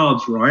Your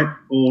Cards Right,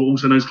 or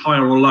also known as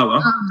Higher or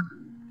Lower.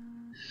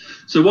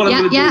 So what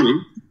I'm going to do is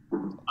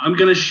I'm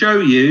going to show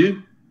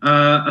you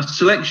a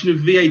selection of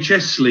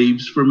VHS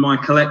sleeves from my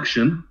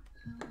collection,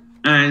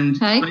 and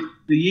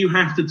you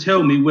have to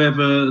tell me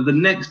whether the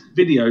next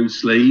video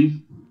sleeve,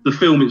 the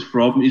film it's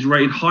from, is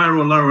rated higher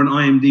or lower on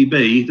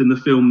IMDb than the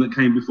film that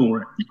came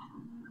before it.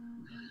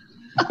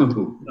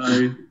 So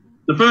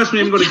the first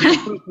one you've got to get.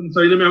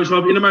 So in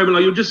a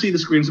moment, you'll just see the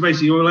screen. So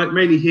basically, you'll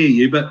mainly hear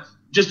you, but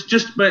just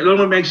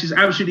to make sure it's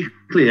absolutely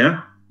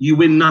clear, you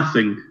win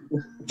nothing.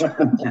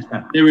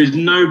 There is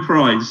no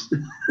prize.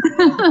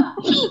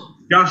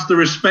 Just the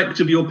respect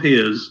of your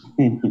peers.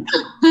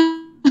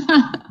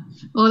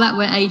 Well, that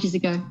went ages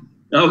ago.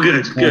 Oh,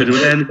 good. Well,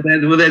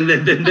 then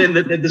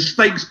the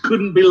stakes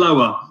couldn't be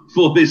lower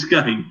for this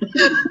game,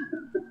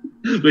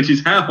 which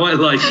is how I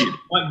like it.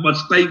 I like my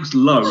stakes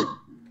low.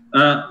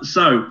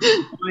 So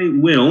I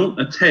will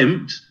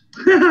attempt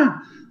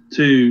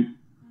to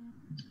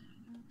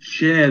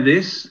share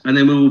this, and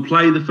then we will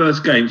play the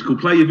first game. It's called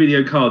Play Your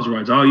Video Cards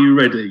Right. Are you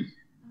ready?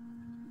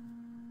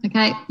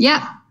 Okay.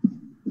 Yeah.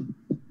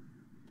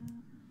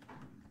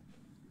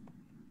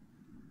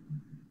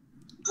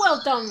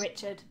 Well done,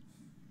 Richard.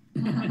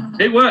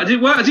 It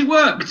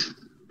worked.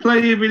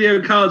 Play Your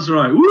Video Cards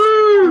Right.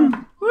 Woo!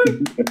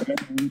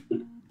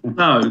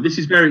 So, this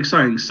is very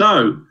exciting.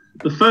 So,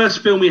 the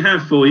first film we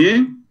have for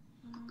you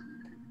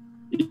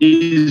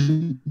is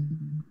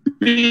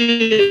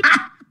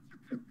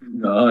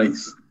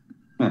Nice.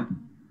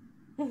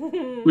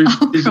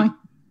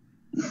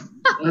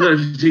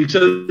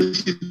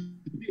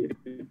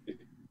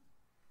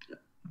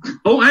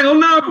 Oh, hang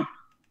on,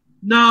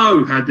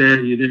 no, how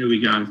dare you, there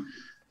we go.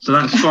 So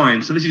that's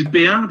fine. So this is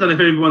Beer. I don't know if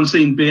everyone's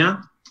seen Beer.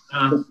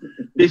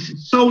 This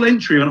is sole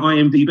entry on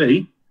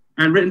IMDb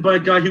and written by a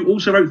guy who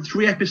also wrote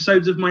 3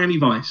 episodes of Miami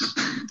Vice.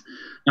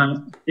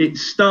 It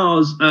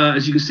stars,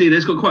 as you can see,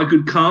 it's got quite a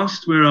good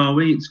cast. Where are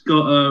we? It's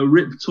got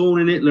Rip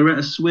Torn in it,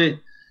 Loretta Swit.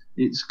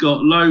 It's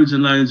got loads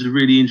and loads of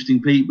really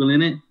interesting people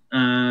in it.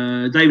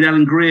 David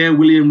Alan Grier,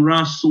 William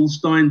Russ, Saul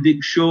Stein,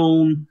 Dick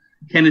Shawn,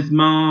 Kenneth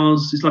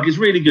Mars. It's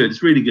really good.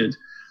 It's really good.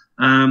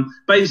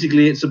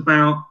 Basically, it's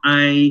about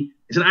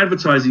it's an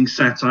advertising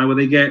satire where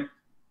they get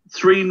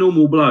 3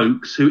 normal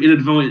blokes who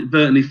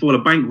inadvertently foil a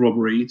bank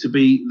robbery to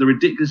be the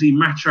ridiculously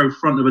macho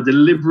front of a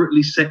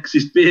deliberately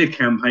sexist beer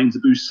campaign to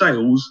boost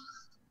sales,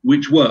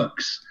 which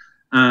works.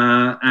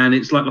 And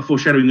it's like a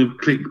foreshadowing of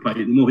clickbait.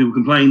 The more people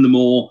complain, the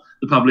more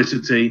the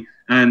publicity.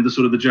 And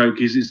the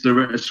joke is it's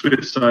the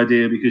Swift's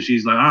idea because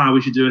she's like, we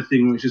should do a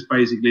thing which is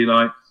basically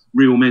like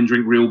real men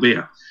drink real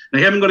beer. Now,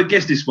 you haven't got to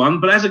guess this one,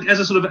 but as a guess,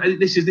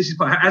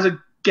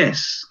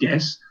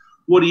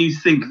 what do you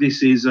think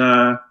this is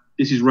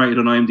rated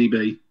on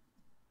IMDb?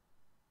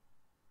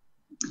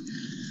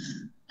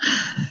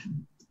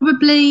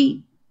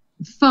 Probably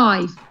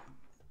 5.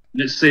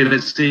 Let's see.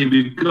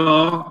 We've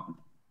got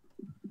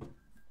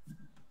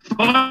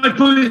 5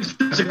 points.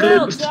 That's a good.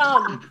 Well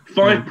done.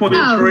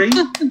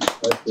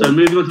 5.3. So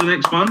moving on to the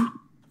next one.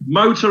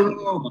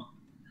 Motorama.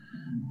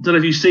 Don't know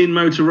if you've seen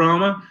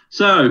Motorama.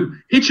 So,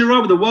 hitch a ride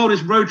with the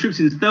wildest road trips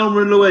in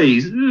Thelma and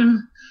Louise.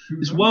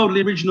 This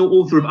wildly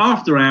original author of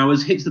After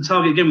Hours hits the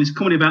target again with this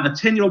comedy about a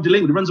 10-year-old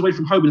delinquent who runs away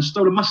from home in a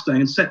stolen Mustang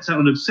and sets out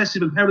on an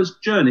obsessive and perilous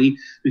journey to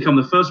become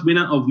the first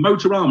winner of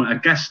Motorama, a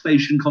gas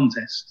station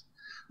contest.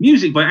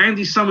 Music by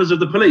Andy Summers of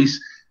The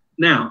Police.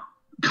 Now,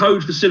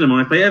 code for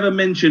cinema, if they ever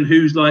mention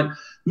who's like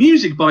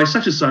music by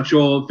such and such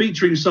or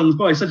featuring songs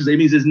by such and such, it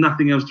means there's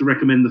nothing else to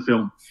recommend the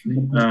film.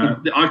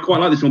 I quite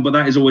like this one, but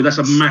that's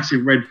a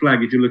massive red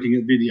flag if you're looking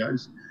at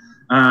videos.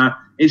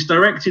 It's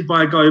directed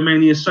by a guy who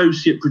mainly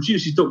associate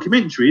produces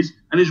documentaries,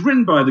 and is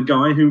written by the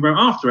guy who wrote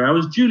After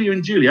Hours, Julia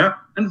and Julia,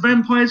 and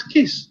Vampire's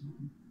Kiss.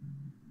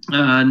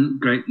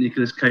 Great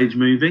Nicolas Cage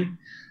movie.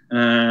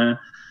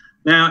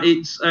 Now,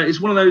 it's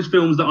one of those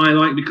films that I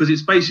like because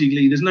it's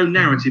basically, there's no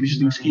narrative, it's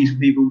just an excuse for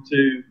people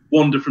to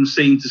wander from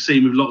scene to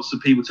scene with lots of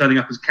people turning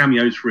up as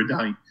cameos for a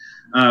day,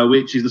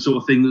 which is the sort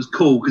of thing that's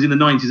cool, because in the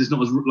 90s it's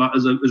not as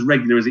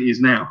regular as it is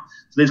now.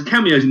 So there's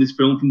cameos in this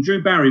film from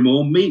Drew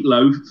Barrymore,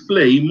 Meatloaf,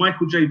 Flea,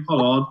 Michael J.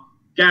 Pollard,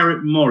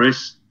 Garrett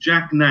Morris,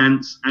 Jack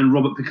Nance, and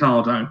Robert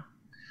Picardo.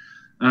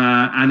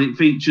 And it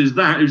features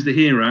that, who's the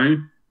hero,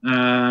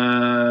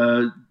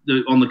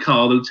 on the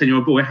car, the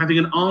 10-year-old boy, having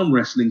an arm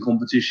wrestling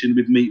competition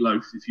with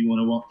Meatloaf, if you want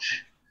to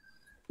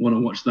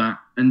watch that.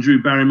 And Drew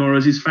Barrymore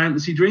as his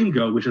fantasy dream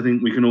girl, which I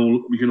think we can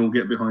all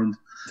get behind.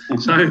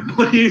 So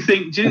what do you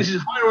think? Do you think this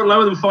is higher or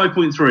lower than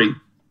 5.3?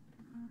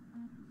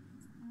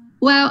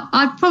 Well,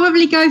 I'd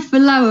probably go for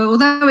lower,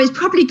 although it's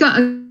probably got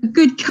a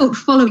good cult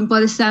following by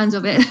the sounds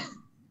of it.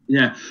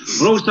 Yeah.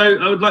 Well, also,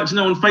 I would like to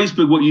know on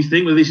Facebook what you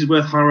think, whether this is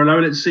worth higher or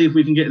lower. Let's see if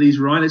we can get these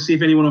right. Let's see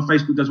if anyone on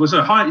Facebook does well.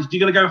 So, do you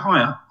going to go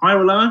higher? Higher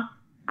or lower?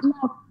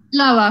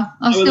 Lower.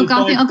 I think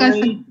I'll go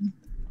for...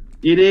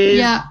 It is...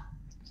 Yeah.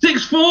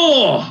 6-4!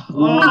 Oh,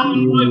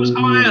 it was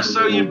higher,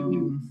 so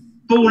you've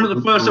fallen at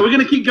the first. So we're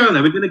going to keep going,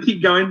 though. We're going to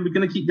keep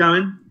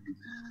going.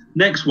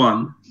 Next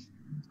one.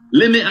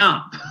 Limit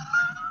Up.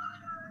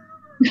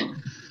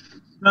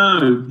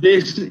 No,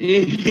 this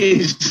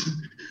is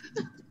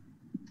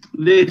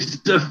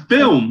a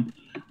film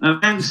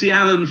of Nancy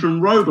Allen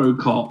from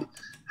RoboCop,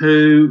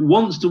 who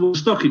wants to work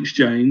stock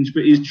exchange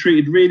but is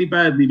treated really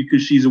badly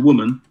because she's a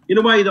woman, in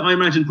a way that I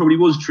imagine probably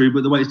was true,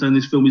 but the way it's done in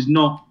this film is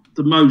not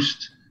the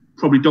most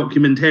probably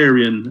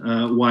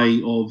documentarian way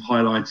of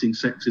highlighting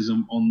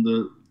sexism on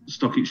the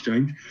stock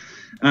exchange.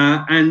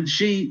 And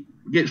she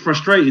gets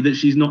frustrated that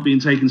she's not being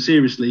taken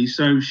seriously,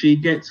 so she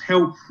gets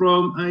help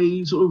from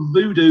a sort of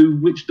voodoo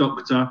witch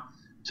doctor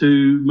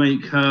to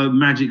make her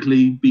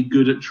magically be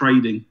good at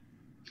trading.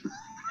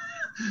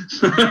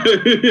 So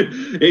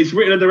it's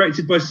written and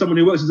directed by someone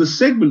who works as a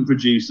segment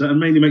producer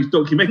and mainly makes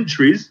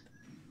documentaries,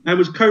 and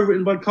was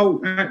co-written by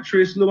cult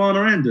actress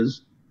Luana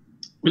Anders.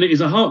 And it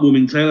is a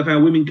heartwarming tale of how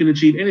women can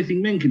achieve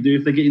anything men can do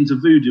if they get into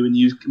voodoo and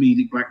use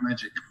comedic black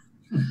magic.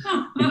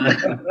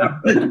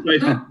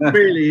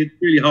 really,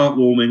 really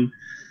heartwarming.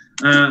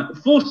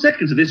 4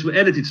 seconds of this were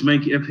edited to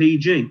make it a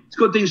PG. It's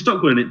got Dean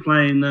Stockwell in it,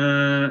 playing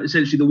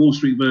essentially the Wall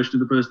Street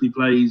version of the person he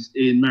plays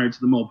in Married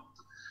to the Mob,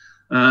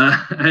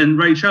 and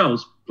Ray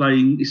Charles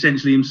playing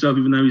essentially himself,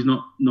 even though he's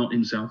not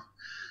himself.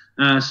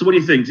 So what do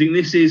you think? Do you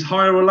think this is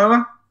higher or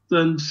lower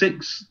than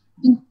 6?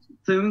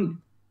 No,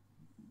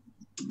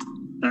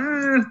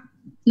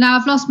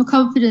 I've lost my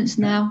confidence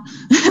now.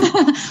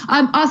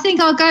 I think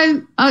I'll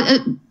go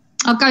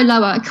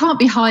lower. It can't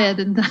be higher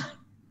than that.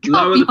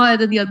 Higher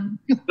than the other.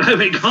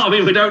 It can't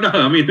be. We don't know.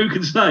 I mean, who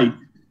can say?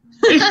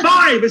 It's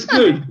 5. It's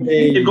good.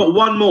 You've got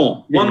one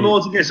more. One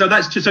more to get. So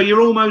that's just, so you're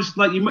almost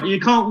like you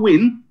can't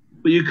win,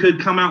 but you could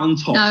come out on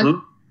top. No. So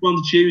the one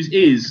to choose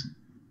is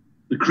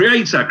the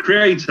creator.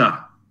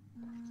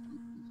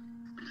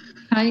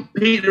 Okay.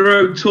 Peter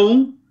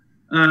O'Toole,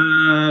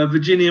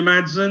 Virginia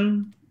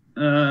Madsen,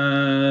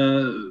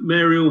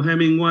 Mariel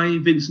Hemingway,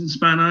 Vincent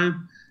Spano,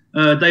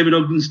 David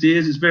Ogden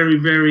Stiers. It's very,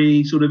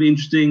 very sort of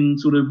interesting,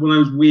 sort of one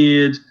of those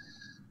weird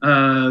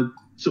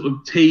sort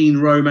of teen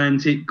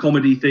romantic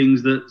comedy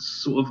things that's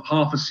sort of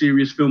half a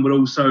serious film but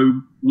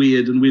also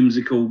weird and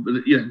whimsical.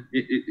 But yeah,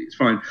 it's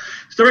fine.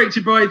 It's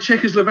directed by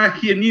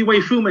Czechoslovakian New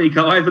Wave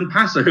filmmaker Ivan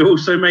Passer, who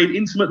also made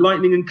Intimate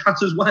Lightning and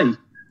Cutter's Way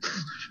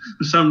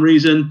for some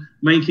reason,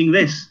 making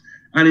this,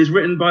 and is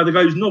written by the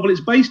guy whose novel it's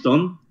based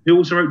on, who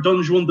also wrote Don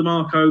Juan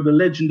DeMarco, The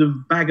Legend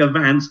of Bagger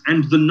Vance,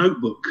 and The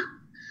Notebook.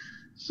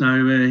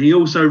 So he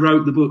also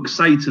wrote the book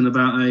Satan,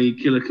 about a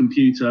killer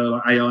computer,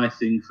 like AI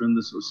thing from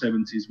the sort of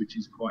 70s, which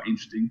is quite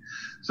interesting.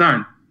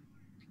 So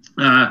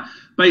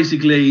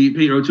basically,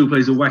 Peter O'Toole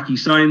plays a wacky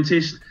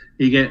scientist.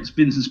 He gets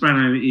Vincent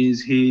Spano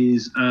is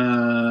his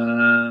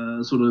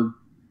sort of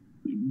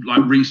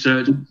like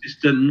research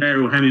assistant.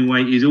 Mariel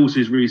Hemingway is also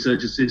his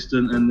research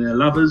assistant, and they're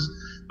lovers.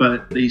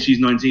 But she's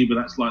 19,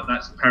 but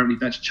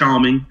that's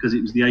charming because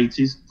it was the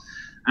 80s.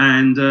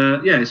 And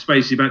yeah, it's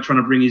basically about trying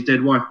to bring his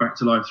dead wife back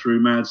to life through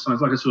mad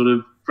science, like a sort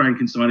of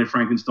Frankenstein. If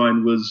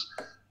Frankenstein was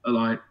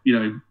like, you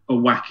know, a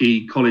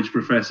wacky college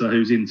professor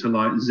who's into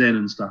like Zen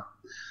and stuff.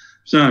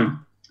 So,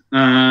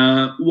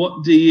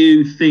 what do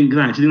you think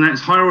that? Do you think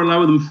that's higher or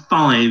lower than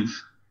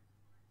 5?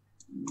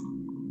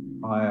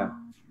 Higher.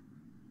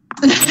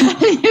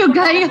 You're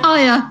going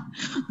higher.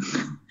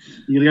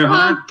 You're gonna go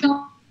higher?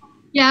 God.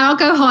 Yeah, I'll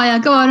go higher.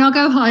 Go on, I'll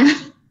go higher.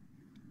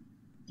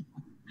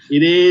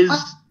 It is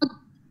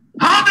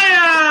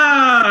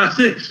higher!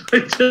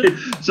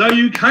 6.2. So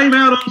you came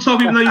out on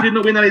top, even though you did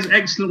not win. That is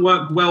excellent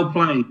work. Well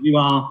played.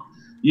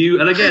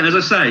 And again, as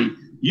I say,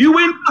 you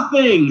win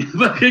nothing.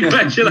 But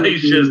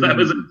congratulations. That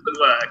was excellent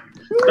work.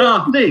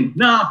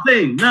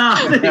 Nothing.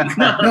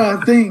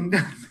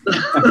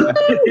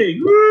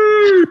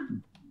 Woo!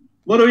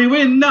 What do we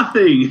win?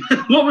 Nothing.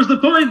 What was the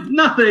point?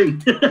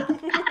 Nothing.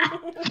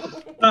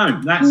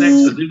 No, that's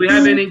excellent.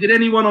 Did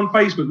anyone on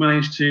Facebook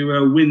manage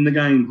to win the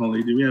game,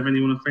 Holly? Did we have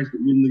anyone on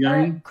Facebook win the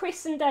game?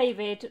 Chris and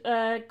David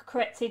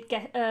corrected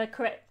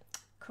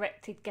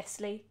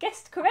Guessly.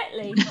 Guessed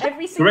correctly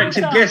every single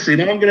Corrected time.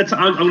 guessing. I'm going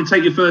to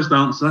take your first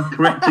answer.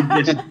 Corrected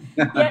guessing.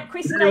 Yeah,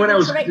 Chris and Anyone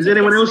David else? corrected Is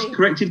anyone else Guessly.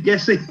 corrected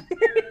guessing?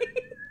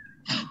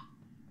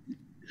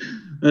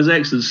 That's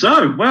excellent.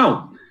 So,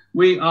 well,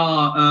 we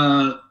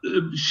are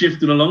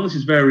shifting along. This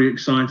is very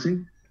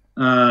exciting.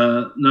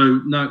 No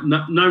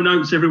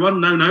notes, everyone.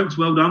 No notes.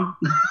 Well done.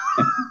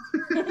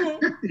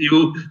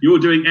 You're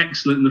doing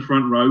excellent in the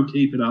front row.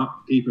 Keep it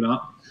up. Keep it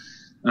up.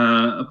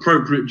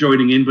 Appropriate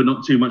joining in, but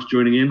not too much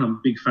joining in. I'm a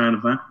big fan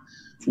of that.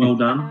 Well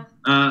done.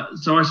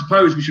 So I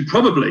suppose we should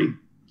probably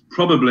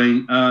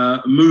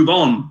move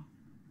on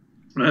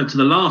to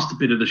the last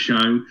bit of the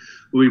show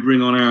where we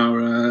bring on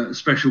our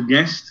special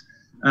guest.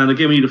 And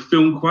again, we need a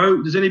film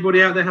quote. Does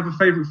anybody out there have a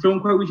favourite film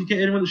quote we could get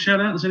anyone to shout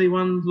out? Does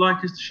anyone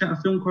like us to shout a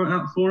film quote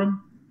out for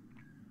them?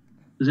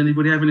 Does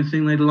anybody have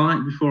anything they'd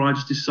like before I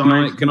just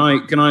decide? Can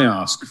I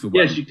ask for one?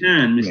 Yes, you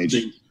can, Mr.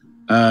 D.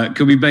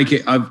 Can we make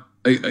it?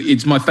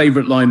 It's my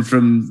favourite line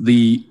from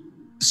the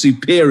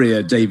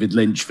superior David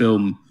Lynch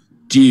film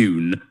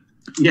Dune.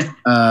 Yeah.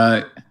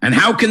 And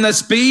how can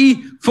this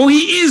be? For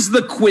he is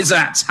the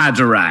Kwisatz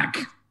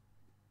Haderach.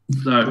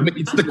 No.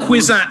 It's the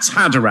Kwisatz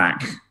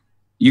Haderach.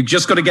 You've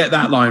just got to get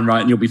that line right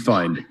and you'll be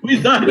fine. No,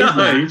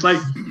 it's like...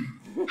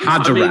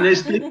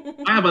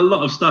 Haderach. I have a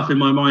lot of stuff in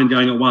my mind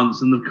going at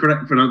once, and the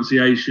correct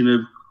pronunciation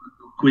of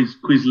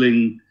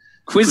Quisling...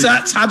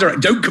 Kwisatz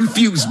Haderach. Don't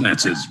confuse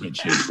matters,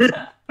 Richard.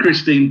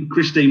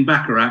 Christine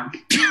Bacharach.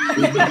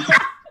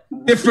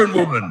 Different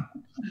woman.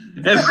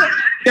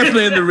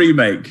 Definitely in the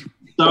remake.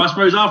 So I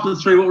suppose after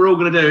 3, what we're all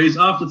going to do is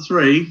after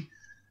 3,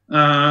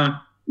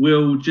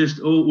 we'll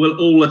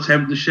all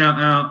attempt to shout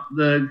out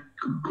the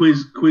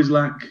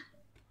Kwisatz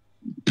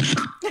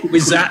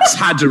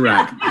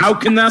Haderach. How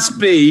can that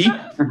be?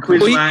 The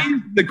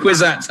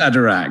Kwisatz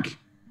Haderach.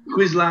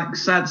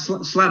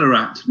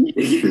 Sladerat.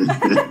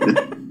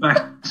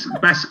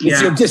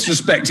 Basquiat. You're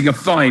disrespecting a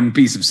fine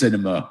piece of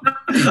cinema.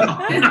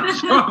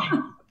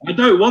 I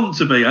don't want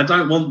to be. I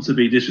don't want to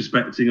be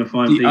disrespecting a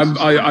fine piece.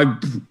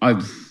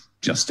 I'm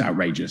just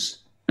outrageous.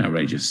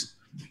 Outrageous.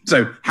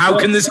 So how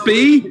can this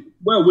be?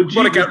 Well, would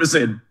you want to count us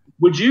in?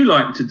 Would you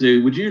like to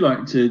do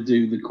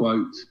the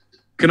quote?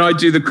 Can I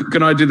do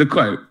the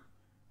quote?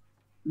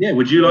 Yeah.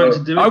 Would you like to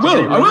do it? I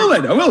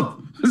will.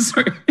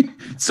 Sorry.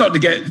 Starting to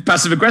get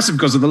passive aggressive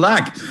because of the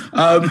lag.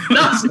 Only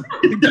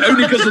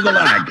because of the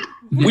lag.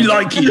 We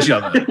like each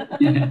other.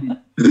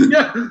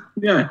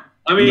 Yeah.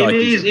 I mean, it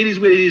is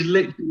weird. It is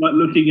like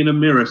looking in a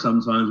mirror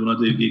sometimes when I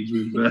do gigs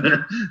with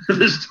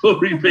the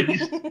story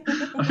piece.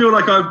 I feel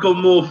like I've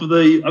gone more for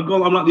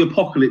I'm like the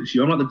apocalypse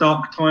you. I'm like the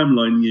dark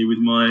timeline you with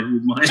my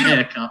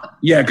haircut.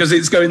 Yeah, because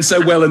it's going so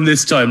well in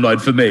this timeline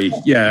for me.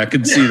 Yeah, I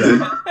can see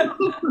that.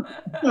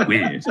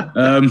 Weird.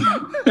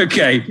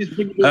 Okay.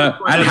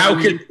 And how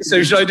can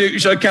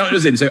should I count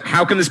us in? So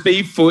how can this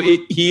be? For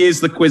he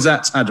is the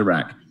Kwisatz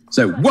Haderach.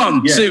 So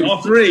 1, 2,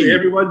 3.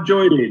 Everyone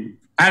join in.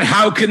 And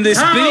how can this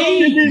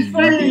be?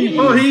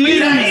 For he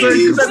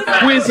is the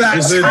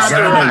Kwisatz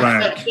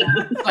Haderach.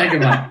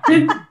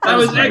 That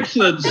was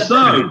excellent.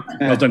 So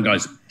well done,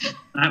 guys.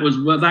 That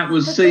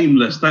was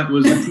seamless. That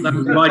was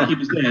like he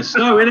was there.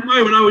 So in a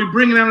moment, are we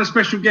bringing out a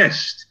special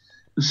guest?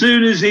 As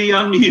soon as he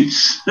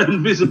unmutes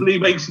and visibly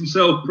makes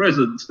himself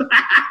present,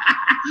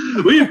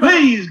 will you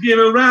please give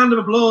a round of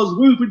applause,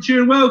 whoop and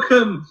cheer, and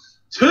welcome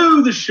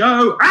to the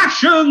show,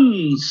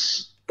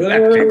 Ashens.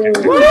 There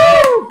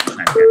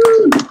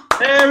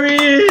he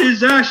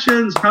is,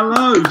 Ashens.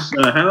 Hello,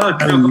 sir.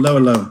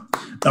 Hello.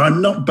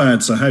 I'm not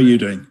bad, sir. How are you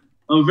doing?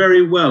 I'm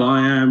very well.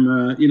 I am,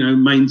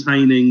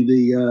 maintaining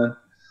the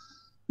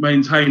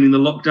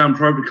lockdown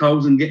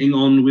protocols and getting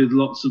on with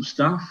lots of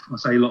stuff. I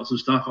say lots of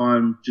stuff.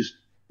 I'm just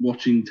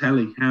watching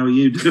telly. How are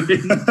you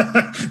doing?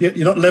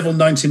 You're not level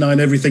 99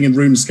 everything in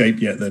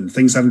RuneScape yet, then?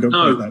 Things haven't got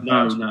quite that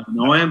bad.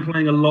 No. I am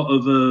playing a lot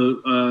of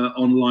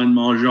online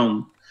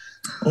mahjong.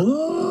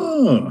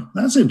 Oh,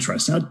 that's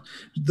interesting.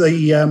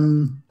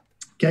 The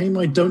game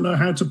I don't know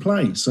how to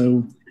play,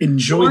 so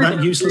enjoy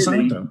that useless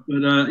item.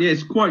 But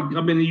it's quite.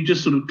 I mean, you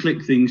just sort of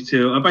click things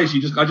till. I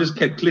just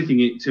kept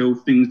clicking it till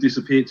things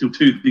disappeared, till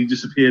 2 things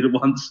disappeared at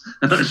once,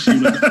 and I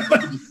assumed I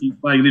just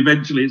keep playing. And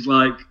eventually, it's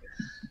like,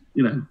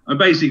 I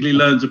basically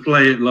learned to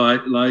play it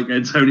like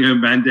Antonio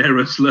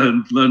Banderas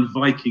learned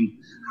Viking.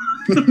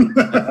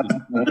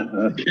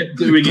 Kept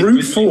doing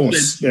brute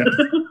force. Yeah.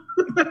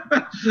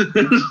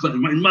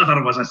 My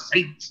mother was a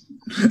saint.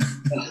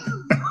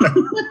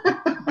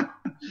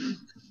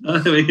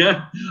 There we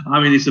go.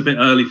 I mean, it's a bit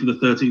early for the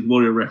 13th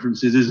Warrior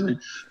references, isn't it?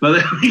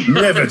 But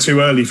never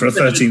too early for a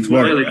 13th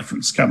Warrior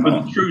reference. Come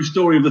on. The true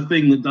story of the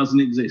thing that doesn't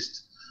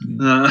exist.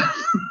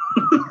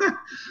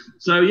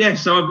 So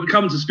I've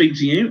come to speak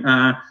to you.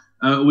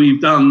 We've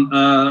done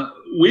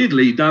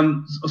weirdly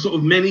done sort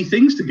of many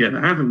things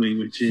together, haven't we?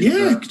 Which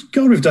is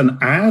God, we've done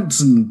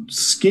ads and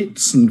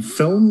skits and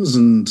films,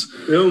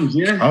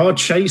 car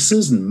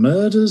chases and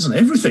murders and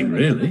everything,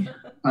 really.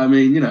 I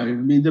mean,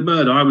 the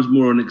murder, I was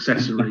more an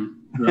accessory.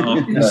 But,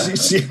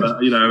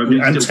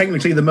 and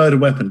technically the murder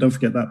weapon, don't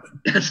forget that.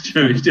 That's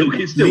true. It's still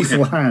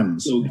lethal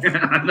hands.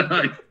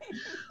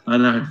 I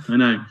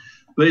know.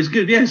 But it's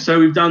good, yeah. So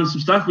we've done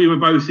some stuff. We were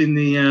both in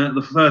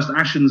the first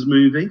Ashens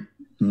movie.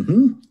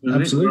 Mm-hmm.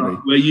 Absolutely.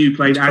 Where you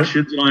played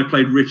Ashens and I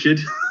played Richard.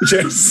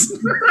 Yes.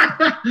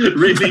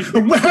 Really?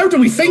 How do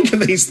we think of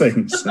these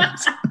things?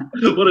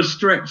 What a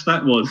stretch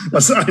that was.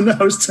 I know,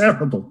 it's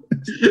terrible.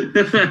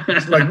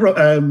 It's like,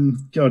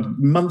 God,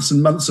 months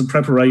and months of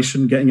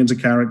preparation, getting into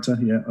character.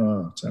 Yeah,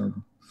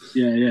 terrible.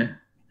 Yeah,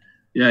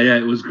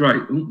 it was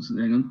great.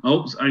 Hang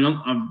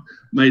on. I've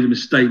made a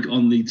mistake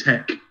on the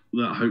tech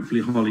that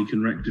hopefully Holly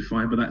can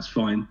rectify, but that's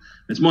fine.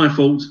 It's my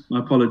fault. I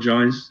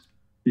apologise.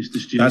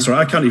 That's right.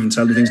 I can't even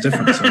tell anything's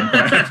different. So.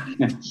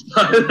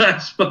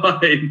 That's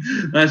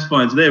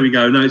fine. So there we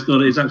go. No, it's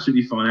not. It's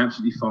absolutely fine.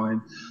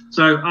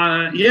 So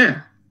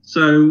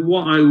So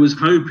what I was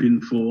hoping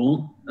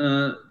for,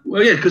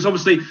 because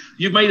obviously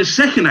you've made a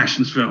second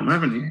Ashens film,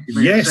 haven't you?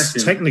 Yes,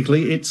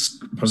 technically I was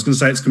going to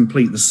say it's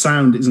complete. The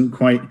sound isn't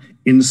quite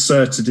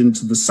inserted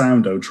into the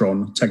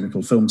Soundotron,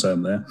 technical film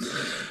term there.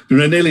 But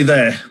we're nearly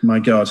there. My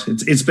God,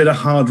 it's been a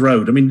hard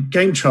road. I mean,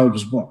 Game Child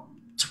was what,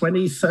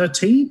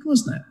 2013,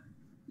 wasn't it?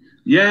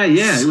 Yeah,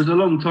 it was a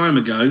long time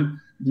ago.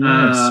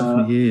 Yeah,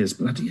 7 years,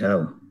 bloody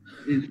hell.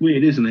 It's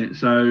weird, isn't it?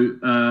 So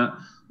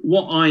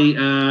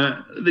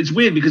it's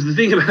weird because the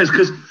thing about it is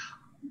because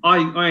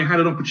I had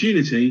an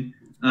opportunity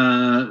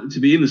to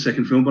be in the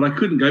second film, but I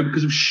couldn't go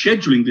because of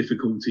scheduling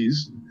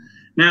difficulties.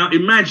 Now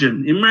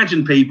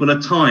imagine people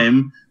a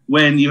time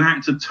when you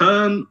had to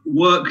turn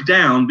work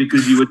down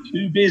because you were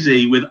too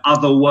busy with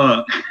other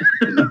work.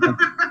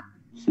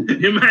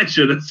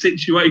 Imagine a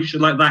situation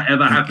like that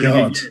ever happening.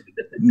 God.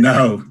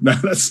 No,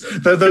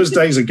 those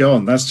days are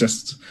gone. That's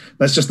just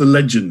the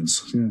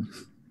legends. Yeah.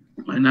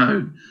 I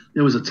know.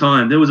 There was a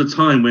time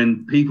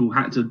when people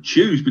had to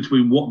choose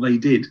between what they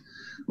did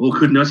or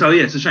couldn't. So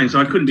yeah, it's a shame. So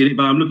I couldn't be in it,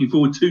 but I'm looking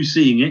forward to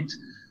seeing it.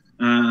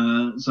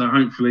 So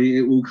hopefully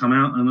it will come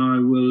out, and I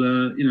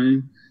will,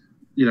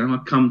 I'll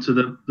come to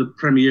the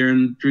premiere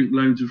and drink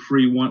loads of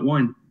free white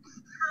wine.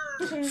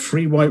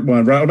 Free white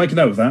wine, right? I'll make a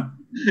note of that.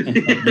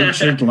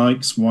 Richard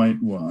likes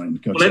white wine.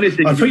 Gotcha.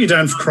 Well, I put you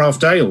down for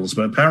craft ales,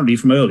 but apparently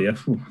from earlier,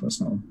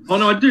 that's not. Oh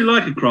no, I do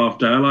like a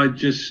craft ale. I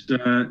just,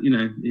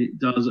 it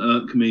does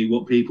irk me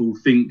what people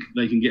think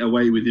they can get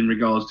away with in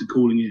regards to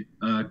calling it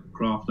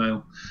craft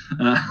ale.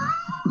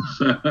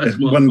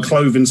 One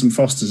clove in some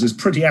Fosters is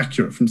pretty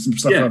accurate from some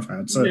stuff I've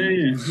had. So.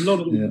 Yeah. A lot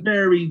of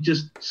very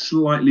just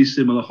slightly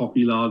similar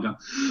hoppy lager.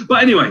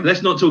 But anyway,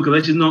 let's not talk.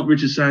 This is not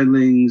Richard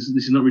Sandling's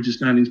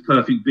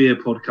Perfect Beer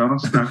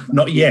podcast.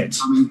 Not yet.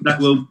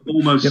 That will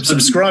almost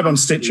subscribe on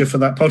Stitcher for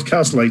that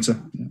podcast later.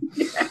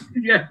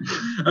 Yeah.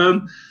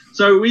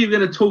 So we're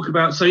going to talk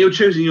about. So you're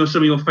choosing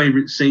some of your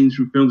favourite scenes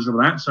from films and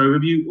like that. So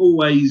have you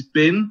always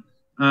been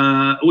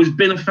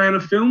a fan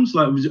of films?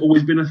 Like, has it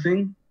always been a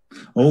thing?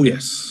 Oh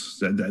yes.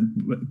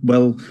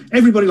 Well,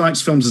 everybody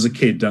likes films as a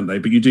kid, don't they?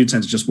 But you do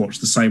tend to just watch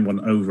the same one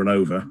over and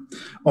over.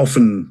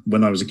 Often,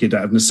 when I was a kid,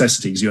 out of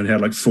necessities, you only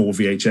had like 4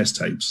 VHS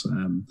tapes,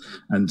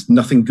 and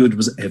nothing good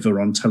was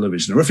ever on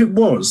television. Or if it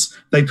was,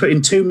 they put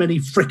in too many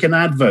frickin'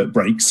 advert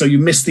breaks, so you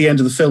missed the end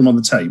of the film on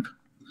the tape.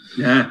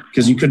 Yeah,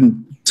 because you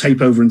couldn't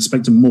tape over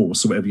Inspector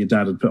Morse or whatever your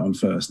dad had put on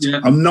first.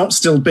 Yeah. I'm not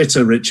still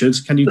bitter, Richard.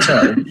 Can you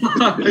tell?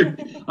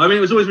 I mean, it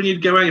was always when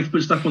you'd go out and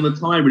put stuff on the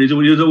timer, it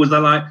was always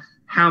that like,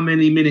 how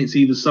many minutes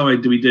either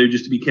side do we do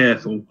just to be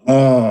careful?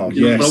 Oh,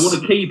 yes. But I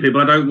want to keep it,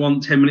 but I don't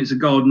want 10 minutes of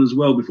garden as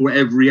well before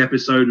every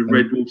episode of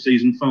Red Dwarf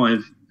Season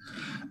 5.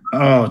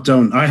 Oh,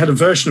 don't. I had a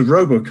version of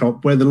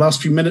RoboCop where the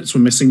last few minutes were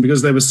missing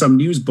because there was some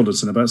news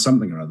bulletin about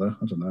something or other.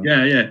 I don't know.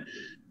 Yeah.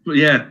 But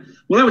yeah.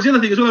 Well, that was the other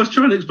thing as well. I was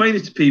trying to explain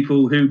this to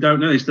people who don't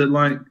know this, that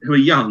like, who are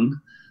young,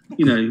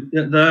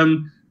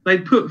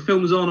 they'd put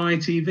films on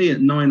ITV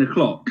at 9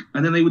 o'clock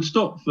and then they would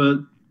stop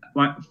for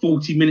like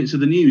 40 minutes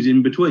of the news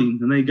in between.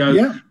 And they go,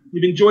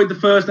 you've enjoyed the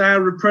first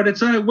hour of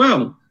Predator?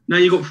 Well, now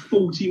you've got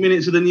 40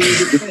 minutes of the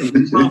news at 10.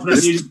 It's half of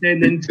that news at 10,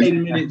 then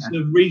 10 minutes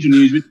of regional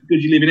news, which,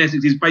 because you live in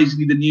Essex, is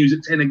basically the news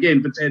at 10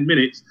 again for 10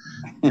 minutes.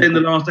 Then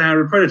the last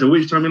hour of Predator,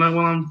 which time you're like,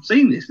 well, I'm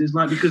seeing this. It's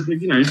like, because,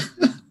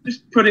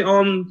 just put it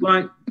on,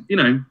 like,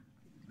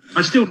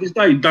 I still to this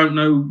day don't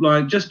know,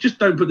 like, just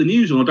don't put the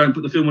news on or don't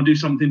put the film on, do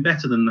something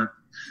better than that.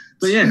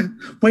 But yeah.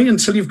 Wait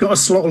until you've got a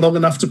slot long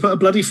enough to put a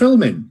bloody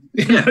film in.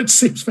 It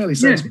seems fairly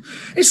sensible.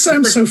 It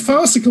sounds so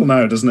farcical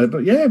now, doesn't it?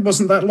 But yeah, it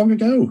wasn't that long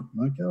ago.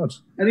 My God.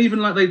 And even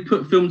like they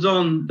put films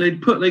on, they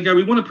go,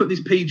 we want to put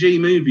this PG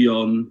movie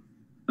on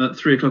at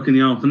 3 o'clock in the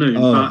afternoon.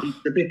 But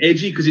it's a bit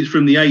edgy because it's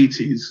from the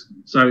 80s.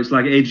 So it's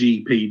like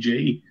edgy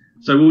PG.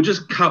 So we'll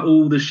just cut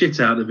all the shit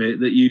out of it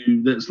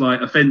that's like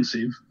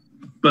offensive.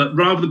 But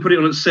rather than put it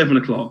on at 7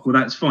 o'clock, well,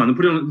 that's fine.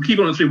 Keep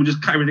it on at 3, we'll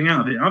just cut everything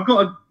out of it. I've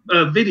got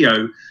a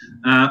video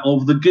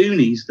of The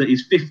Goonies that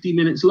is 50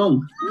 minutes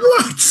long.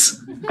 What?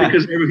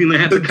 because everything they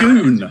had The to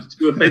goon. cut was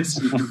too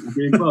offensive.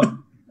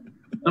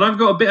 And I've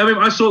got a bit. I mean,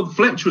 I saw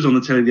Fletch was on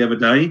the telly the other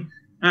day,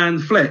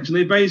 and Fletch, and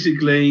they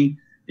basically.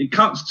 It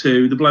cuts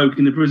to the bloke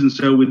in the prison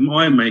cell with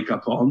eye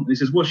makeup on. He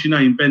says, "What's your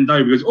name?" Bend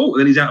over. He goes, "Oh,"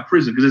 then he's out of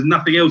prison because there's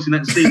nothing else in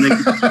that scene.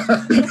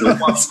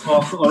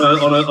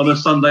 on a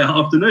Sunday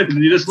afternoon,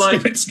 and you're just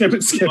like, skip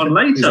it. On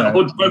later,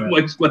 or don't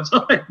waste my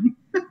time.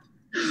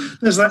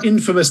 There's that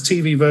infamous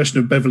TV version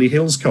of Beverly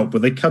Hills Cop where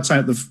they cut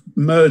out the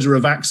murder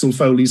of Axel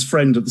Foley's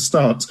friend at the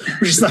start,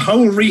 which is the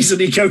whole reason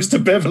he goes to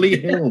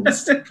Beverly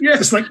Hills. Yeah.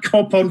 It's like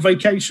Cop on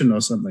Vacation or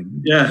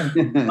something. Yeah,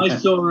 I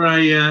saw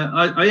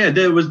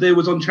there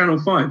was on Channel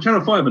 5.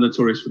 Channel 5 are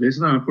notorious for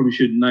this. I know I probably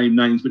shouldn't name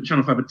names, but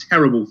Channel 5 are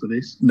terrible for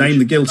this. Name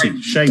the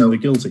guilty, shame the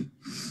guilty.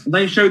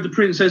 They showed The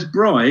Princess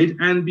Bride,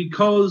 and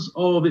because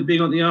of it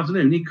being on the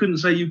afternoon, he couldn't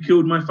say "You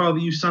killed my father,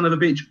 you son of a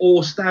bitch,"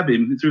 or stab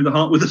him through the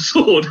heart with a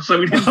sword. So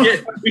we didn't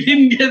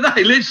get that.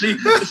 He literally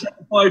was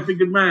a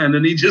five-fingered man,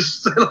 and he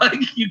just said,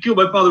 like, "You killed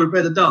my father, had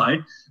better die."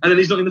 And then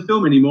he's not in the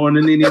film anymore, and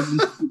then he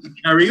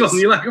carry on.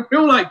 You're like, I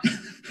feel like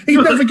he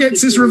never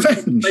gets his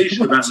revenge.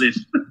 About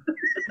this.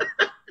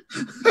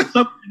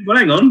 So, well,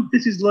 hang on.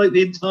 This is like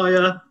the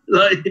entire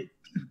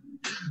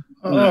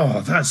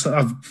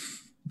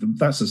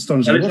that's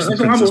astonishing. I'm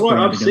all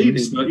right. I've seen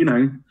it, but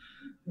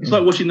it's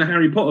like watching the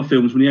Harry Potter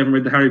films when you haven't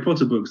read the Harry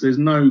Potter books. There's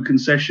no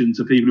concession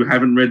to people who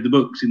haven't read the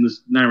books in the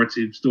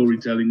narrative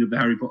storytelling of the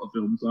Harry Potter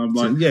films. I'm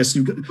like, so, yes,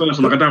 you've got, first,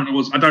 I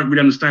don't really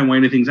understand why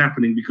anything's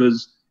happening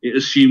because it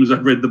assumes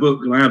I've read the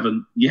book and I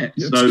haven't yet.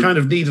 It's So kind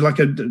of needed like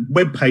a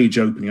web page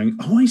opening.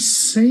 Oh, I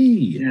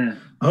see. Yeah.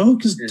 Oh,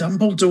 because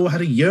Dumbledore had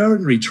a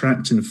urinary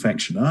tract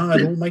infection.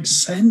 It all makes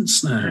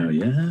sense now.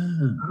 Yeah.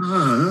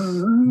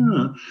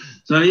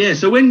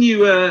 So when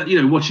you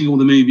watching all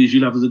the movies you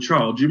loved as a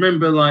child, do you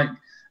remember, like,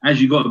 as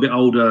you got a bit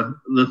older,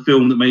 the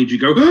film that made you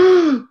go,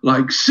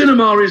 like,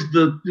 cinema is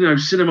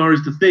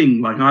the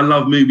thing. Like, I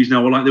love movies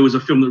now. Or like, there was a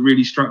film that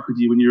really struck with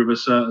you when you were of a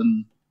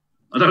certain.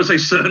 I don't say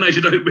certain age.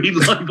 I don't mean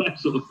like that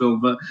sort of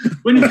film, but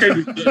when you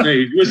came to a certain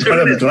age,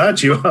 I'm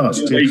glad you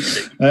asked.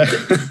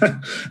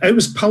 It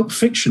was Pulp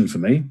Fiction for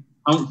me.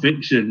 Pulp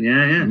Fiction,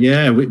 yeah.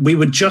 Yeah, we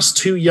were just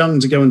too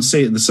young to go and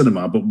see it at the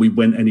cinema, but we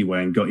went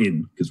anyway and got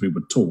in because we were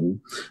tall.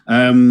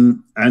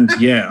 And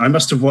yeah, I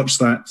must have watched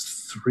that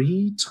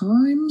 3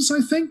 times,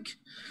 I think.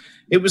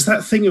 It was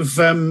that thing of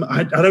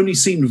I'd only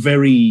seen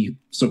very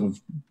sort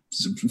of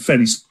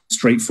fairly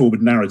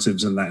straightforward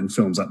narratives and that in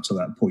films up to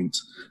that point.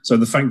 So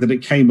the fact that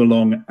it came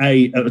along,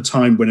 A, at a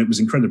time when it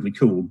was incredibly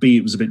cool, B,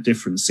 it was a bit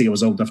different, C, I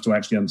was old enough to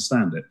actually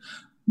understand it,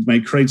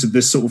 created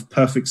this sort of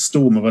perfect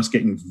storm of us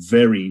getting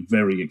very,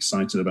 very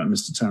excited about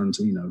Mr.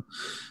 Tarantino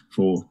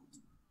for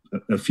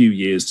a few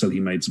years till he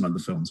made some other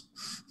films.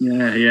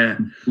 Yeah.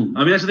 I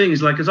mean, that's the thing,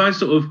 is like, because I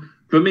sort of,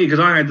 for me,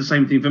 because I had the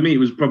same thing, for me, it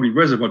was probably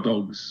Reservoir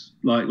Dogs.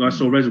 Like, I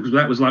saw Reservoir, because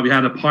that was like, we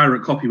had a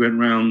pirate copy went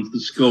round the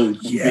school.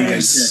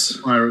 Yes.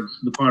 VHS,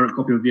 the pirate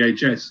copy of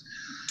VHS.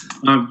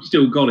 I've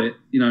still got it.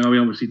 I mean,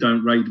 obviously,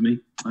 don't raid me.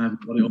 I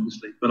haven't got it,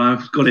 obviously, but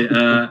I've got it.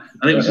 I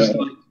think it was just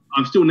like,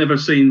 I've still never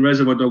seen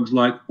Reservoir Dogs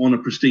like on a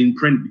pristine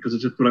print because I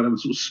just feel like that would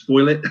sort of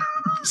spoil it.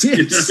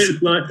 Yes.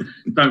 It's like,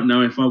 don't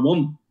know if I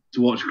want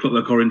to watch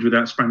Clockwork Orange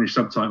without Spanish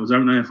subtitles.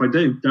 Don't know if I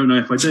do. You're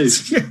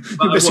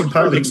missing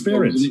part of the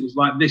experience. And it was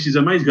like, this is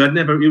amazing.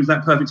 It was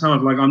that perfect time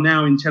of like, I'm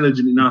now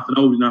intelligent enough and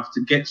old enough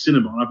to get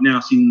cinema. I've now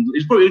seen,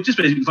 it's just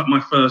basically like my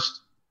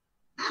first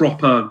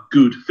proper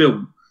good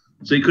film.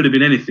 So it could have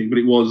been anything, but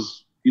it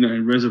was,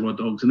 Reservoir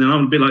Dogs. And then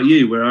I'm a bit like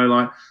you, where I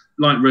like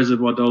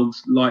Reservoir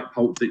Dogs, like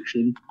Pulp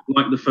Fiction,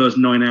 like the first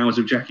 9 hours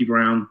of Jackie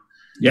Brown.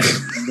 Yeah.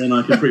 And then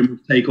I can pretty much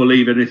take or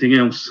leave anything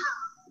else,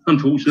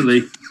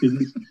 unfortunately.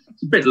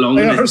 It's a bit long.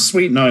 They are a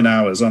sweet 9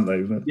 hours, aren't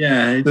they? But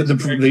yeah.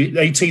 The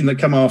 18 that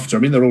come after, I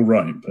mean, they're all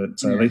right,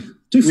 but they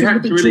do we feel a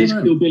had bit to release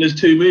drawn Kill out. Bill as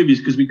 2 movies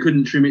because we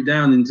couldn't trim it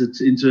down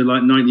into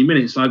like 90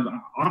 minutes. Like,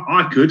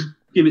 I could.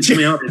 Give it to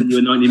me, I'll do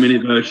a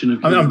 90-minute version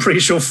of. I'm pretty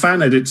sure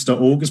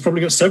fanedits.org has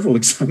probably got several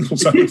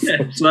examples.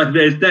 Like,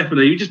 there's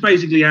definitely, you just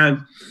basically have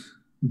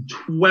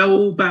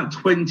about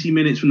 20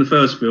 minutes from the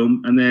first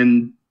film and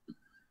then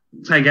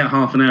take out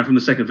half an hour from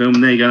the second film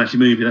and there you go, that's your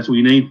movie. That's all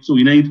you need. That's all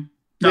you need.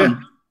 Done. Yeah,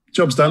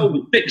 job's done.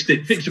 Oh, fixed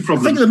your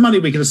problem. Think of the money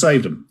we could have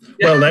saved them.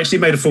 Yeah. Well, they actually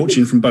made a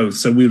fortune from both,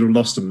 so we would have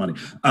lost them money.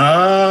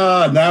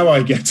 Now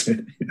I get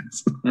it.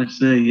 Yes. Let's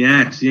see.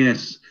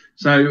 Yes.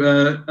 So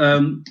we're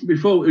going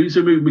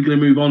to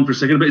move on for a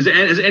second. But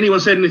has anyone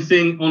said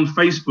anything on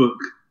Facebook,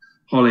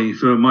 Holly,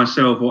 for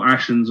myself or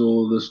Ashens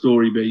or the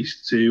Story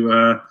Beast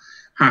to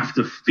have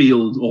to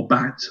field or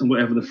bat, or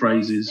whatever the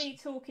phrase is? Mostly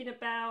talking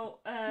about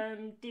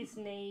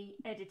Disney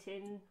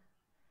editing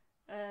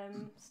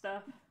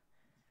stuff.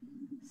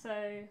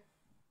 So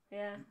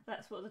yeah,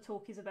 that's what the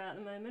talk is about at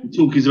the moment. The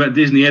talk is about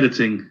Disney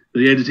editing,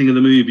 the editing of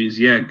the movies.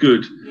 Yeah,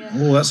 good. Yeah.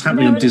 Oh, that's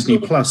happening on Disney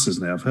Plus,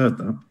 isn't it? I've heard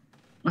that.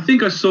 I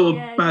think I saw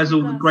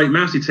Basil the Great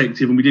Mouse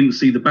Detective, and we didn't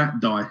see the bat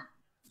die.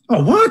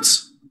 Oh,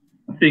 what?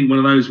 I think one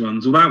of those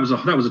ones. Well,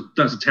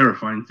 that's a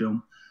terrifying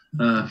film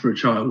for a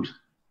child.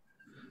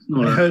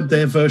 I heard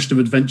their version of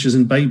Adventures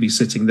in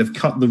Babysitting. They've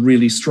cut the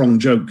really strong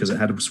joke because it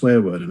had a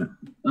swear word in it.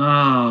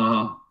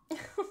 Ah,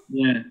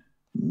 yeah.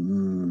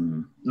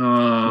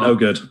 No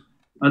good.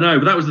 I know,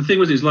 but that was the thing,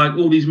 was it's like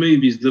all these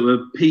movies that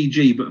were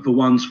PG, but for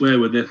one swear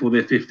word, therefore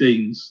they're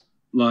 15s.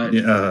 Like,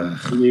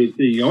 weird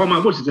thing. Oh, I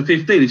might watch it to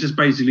 15. It's just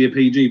basically a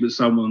PG, but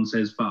someone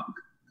says fuck.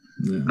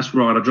 Yeah. That's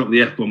right. I dropped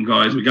the F-bomb,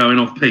 guys. We're going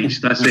off piece.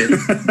 That's it.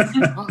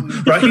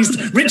 Right,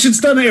 Richard's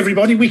done it,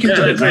 everybody. We can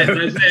do it.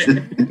 That's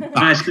it.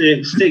 That's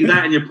it. Stick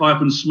that in your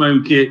pipe and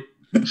smoke it.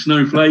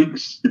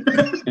 Snowflakes.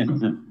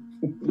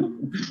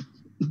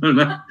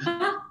 No.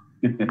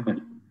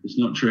 It's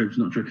not true. It's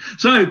not true.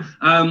 So,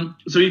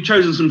 so you've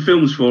chosen some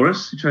films for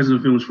us.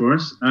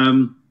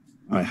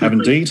 I have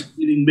indeed.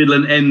 Beginning, middle,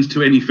 and end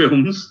to any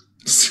films.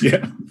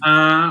 Yeah.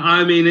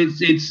 I mean, it's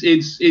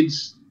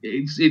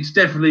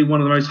definitely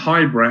one of the most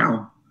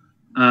highbrow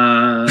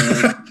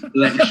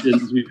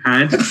elections we've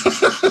had.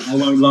 I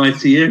won't lie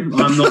to you.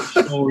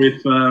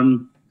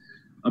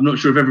 I'm not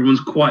sure if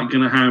everyone's quite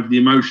going to have the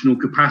emotional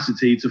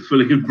capacity to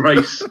fully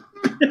embrace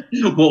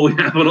what we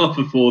have on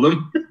offer for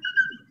them.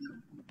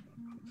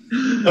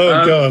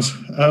 Oh God!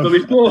 But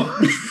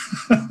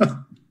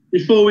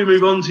before we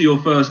move on to your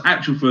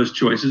actual first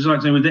choice, I'd like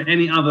to know, were there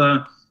any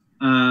other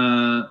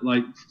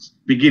like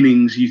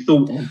beginnings you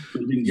thought of?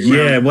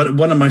 Yeah,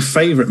 one of my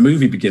favourite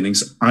movie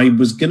beginnings I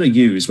was going to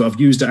use, but I've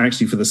used it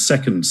actually for the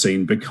second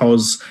scene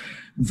because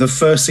the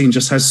first scene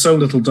just has so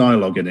little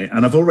dialogue in it,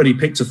 and I've already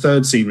picked a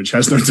third scene which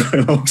has no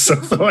dialogue, so I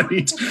thought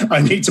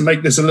I need to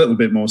make this a little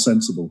bit more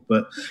sensible.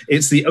 But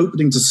it's the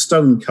opening to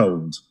Stone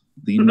Cold,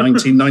 the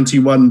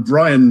 1991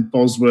 Brian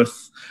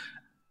Bosworth,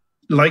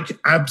 like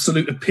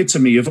absolute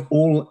epitome of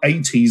all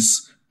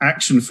 80s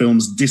action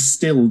films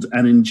distilled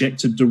and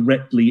injected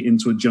directly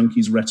into a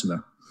junkie's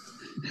retina.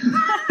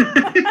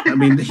 I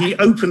mean, he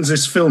opens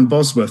this film,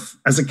 Bosworth,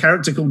 as a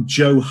character called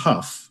Joe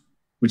Huff,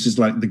 which is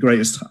like the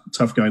greatest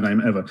tough guy name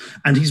ever.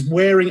 And he's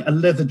wearing a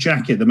leather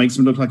jacket that makes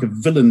him look like a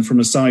villain from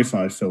a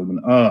sci-fi film.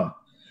 And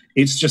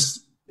it's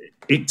just,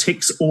 it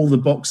ticks all the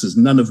boxes,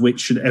 none of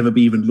which should ever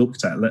be even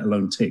looked at, let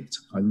alone ticked.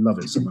 I love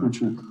it so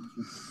much. I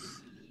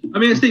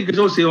mean, I think because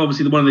obviously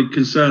one of the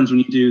concerns when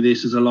you do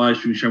this as a live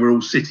stream show, we're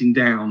all sitting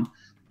down,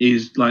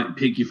 is like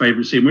pick your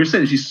favourite scene. We're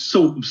essentially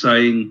sort of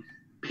saying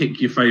pick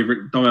your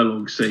favourite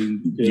dialogue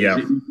scene. Yeah.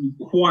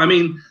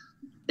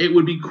 It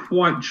would be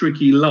quite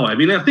tricky live. I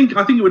mean, I think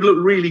it would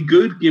look really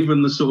good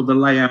given the sort of the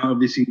layout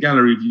of this in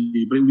gallery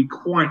view, but it would be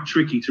quite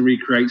tricky to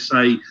recreate,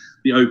 say,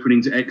 the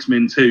opening to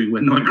X-Men 2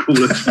 when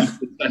Nightcrawler tries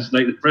to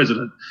assassinate the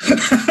president.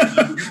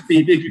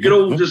 If you could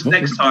all just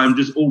next time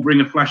just all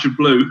bring a flash of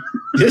blue.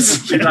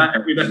 Yes. Take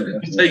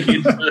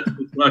it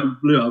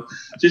blue up.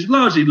 So it's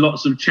largely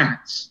lots of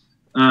chats.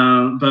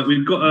 But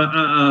we've got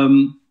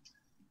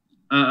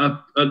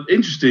an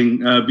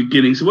interesting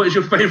beginning. So what is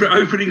your favourite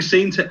opening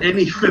scene to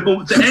any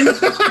film,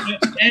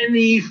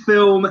 any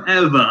film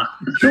ever?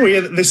 Sure,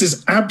 yeah, this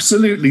is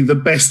absolutely the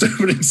best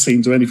opening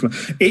scene to any film.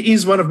 It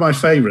is one of my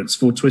favourites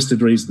for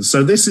twisted reasons.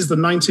 So this is the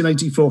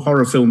 1984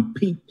 horror film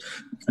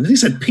and he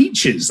said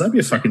Peaches. That'd be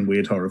a fucking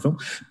weird horror film.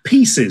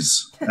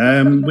 Pieces,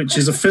 which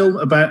is a film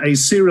about a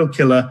serial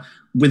killer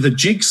with a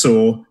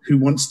jigsaw who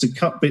wants to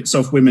cut bits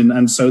off women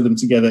and sew them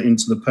together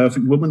into the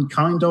perfect woman,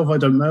 kind of. I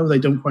don't know. They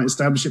don't quite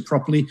establish it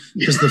properly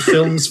because the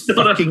film's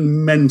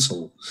fucking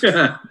mental.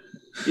 Yeah.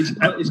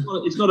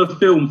 It's not a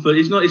film for.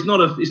 It's not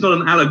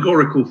an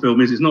allegorical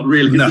film, is it? It's not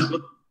really. No.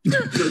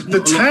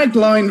 The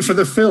tagline for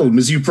the film,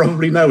 as you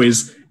probably know,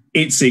 is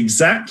 "It's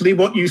exactly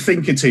what you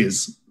think it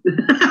is."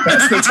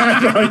 That's the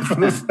tagline for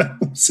the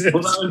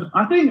film. Well,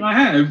 I think I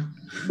have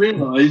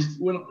realised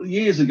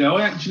years ago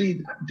I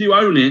actually do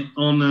own it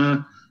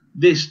on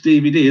this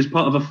DVD as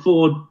part of a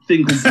Ford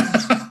thing called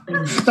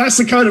That's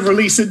the kind of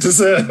release it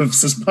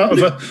deserves as part of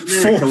a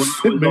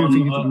fourth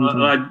movie.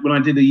 When I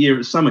did a year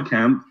at summer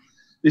camp.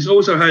 This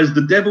also has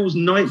The Devil's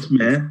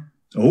Nightmare,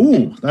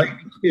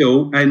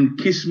 Kill, and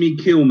Kiss Me,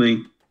 Kill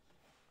Me.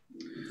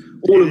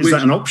 All of is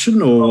that an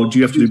option, or do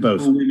you have to do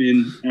both?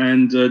 Women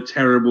and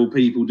terrible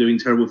people doing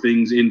terrible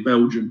things in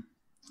Belgium.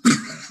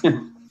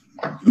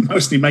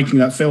 Mostly making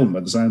that film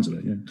by the sounds of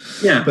it, yeah.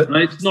 Yeah, but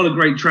it's not a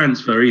great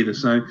transfer either.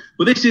 So,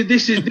 but this is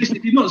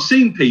if you've not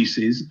seen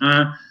Pieces,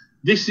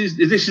 this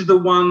is the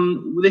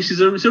one.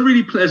 It's a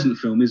really pleasant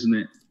film, isn't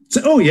it?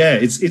 Oh yeah,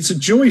 it's a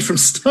joy from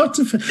start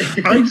to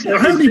finish.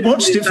 I only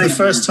watched it for the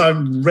first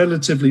time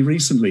relatively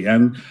recently,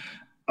 and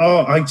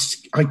I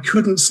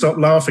couldn't stop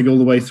laughing all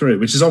the way through,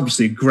 which is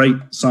obviously a great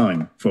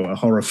sign for a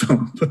horror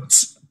film, but.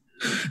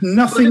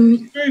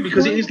 Nothing. Well, true,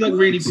 because it is like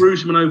really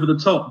gruesome and over the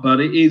top,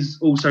 but it is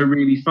also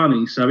really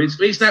funny. So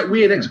it's that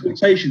weird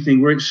exploitation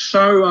thing where it's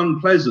so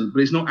unpleasant, but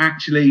it's not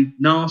actually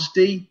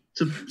nasty.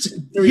 It's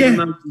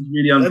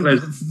really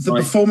unpleasant. The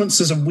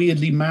performances are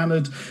weirdly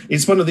mannered.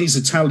 It's one of these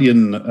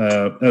Italian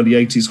early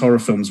 80s horror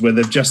films where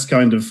they've just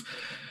kind of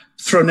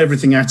thrown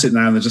everything at it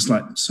now, and they're just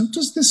like, so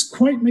does this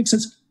quite make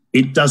sense?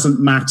 It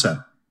doesn't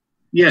matter.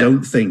 Yeah.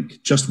 Don't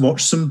think. Just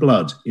watch some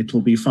blood.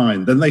 It'll be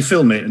fine. Then they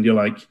film it, and you're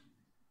like,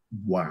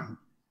 wow.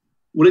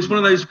 Well, it's one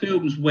of those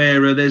films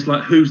where there's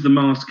like, who's the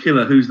masked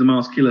killer? Who's the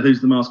masked killer?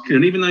 Who's the masked killer?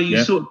 And even though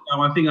you sort of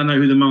know, I think I know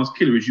who the masked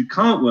killer is, you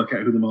can't work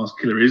out who the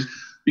masked killer is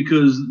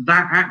because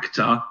that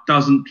actor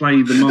doesn't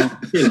play the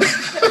masked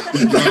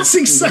killer. That's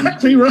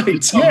exactly right.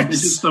 It's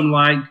Yes. just some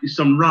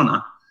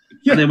runner.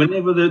 Yeah. And then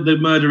whenever the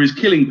murderer is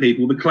killing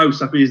people, the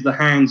close-up is the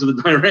hands of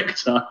the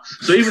director.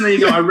 So even though you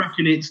go, I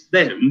reckon it's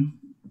them,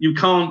 you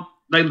can't.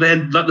 Like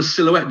the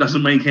silhouette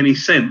doesn't make any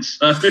sense.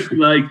 Like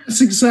that's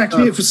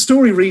exactly it. For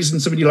story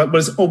reasons, I mean, you're like, well,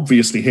 it's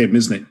obviously him,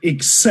 isn't it?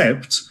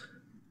 Except,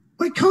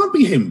 well, it can't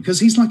be him because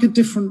he's like a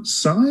different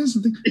size.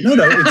 No,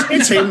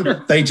 it's him.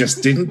 They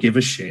just didn't give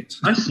a shit.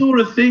 I saw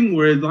a thing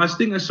where I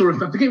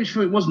forget which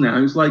film it was now.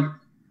 It was like,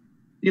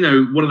 you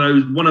know,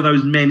 one of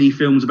those many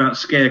films about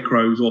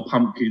scarecrows or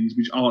pumpkins,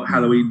 which aren't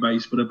Halloween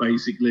based, but are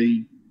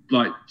basically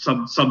like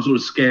some sort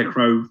of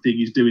scarecrow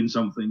thing is doing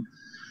something.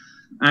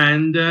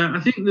 And I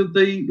think that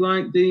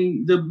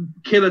the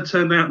killer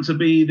turned out to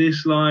be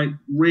this like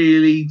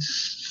really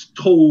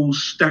tall,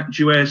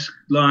 statuesque,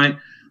 like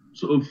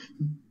sort of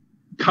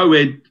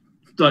co-ed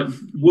like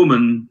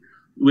woman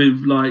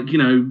with like, you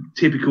know,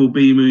 typical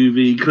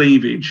B-movie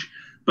cleavage,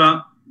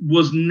 but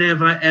was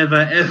never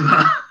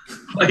ever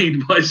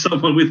played by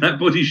someone with that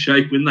body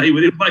shape when they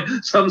were like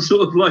some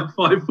sort of like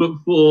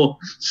 5'4"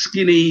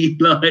 skinny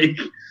like.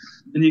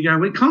 And you go,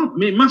 well, it can't. I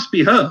mean, it must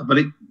be her, but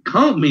it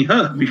can't be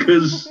her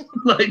because,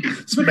 like,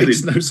 it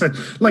makes no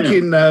sense. Like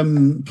in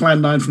Plan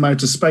 9 from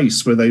Outer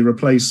Space, where they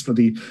replaced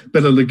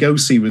Bela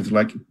Lugosi with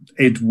like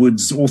Ed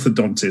Wood's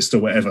orthodontist or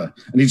whatever,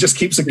 and he just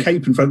keeps a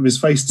cape in front of his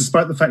face,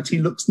 despite the fact he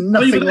looks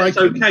nothing like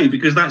him. Okay,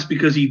 because that's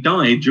because he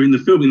died during the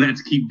filming. They had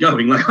to keep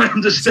going. Like, I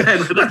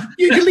understand.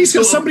 You can at least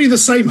get somebody the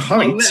same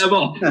height. I'll let him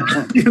off.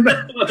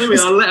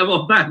 I'll let him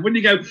off that. When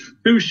you go,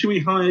 who should we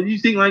hire? You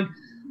think like.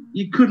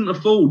 You couldn't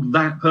afford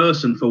that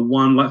person for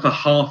another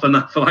half a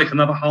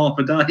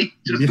day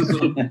just to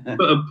sort of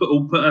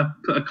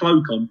put a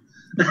cloak on.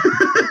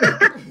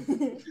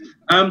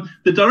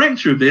 The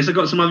director of this, I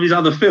got some of his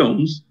other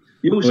films.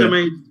 He also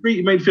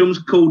made films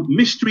called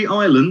Mystery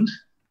Island,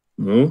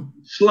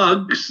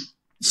 Slugs.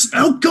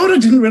 Oh God, I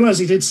didn't realise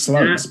he did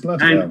Slugs. Yeah,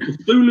 and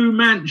Cthulhu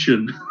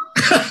Mansion.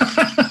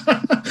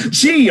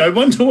 Gee, I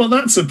wonder what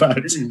that's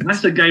about.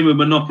 That's a game of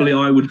Monopoly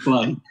I would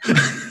play.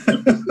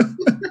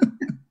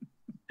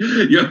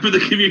 You open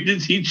the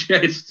community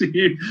chest,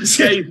 you gaze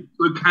into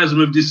a chasm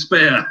of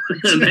despair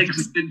and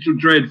existential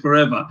dread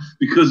forever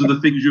because of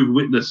the things you've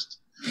witnessed.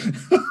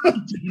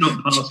 Do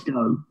not pass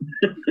go.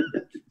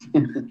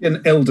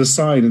 An elder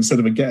sign instead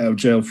of a get out of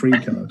jail free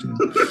card. You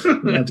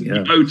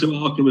go to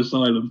Arkham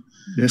Asylum.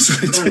 Yes,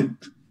 I did.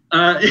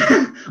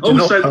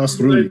 Also,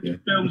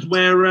 films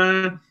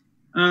where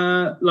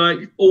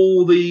like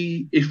all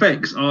the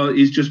effects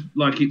is just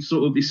like it's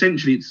sort of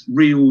essentially it's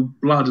real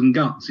blood and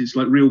guts. It's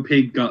like real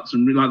pig guts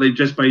and like they've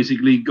just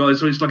basically got.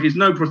 So it's like it's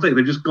no prosthetic.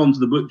 They've just gone to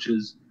the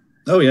butchers.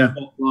 Oh yeah,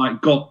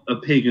 got a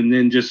pig and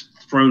then just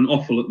thrown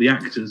offal at the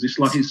actors. It's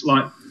like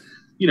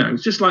you know,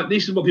 it's just like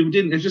this is what people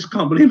did. I just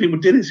can't believe people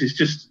did this. It's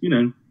just, you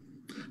know.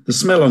 The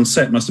smell on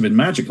set must have been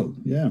magical.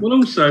 Yeah. Well,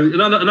 also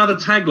another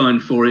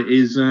tagline for it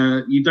is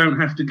you don't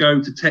have to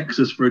go to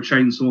Texas for a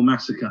chainsaw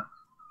massacre.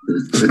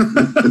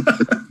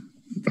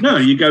 No,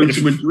 you go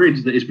to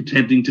Madrid that is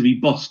pretending to be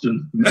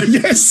Boston.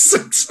 Yes,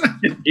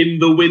 exactly. In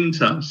the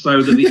winter,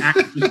 so that the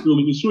actor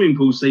filming a swimming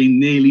pool scene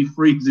nearly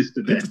freezes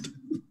to death.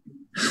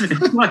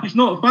 It's like it's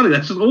not funny.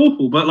 That's just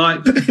awful. But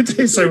like it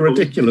is so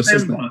ridiculous,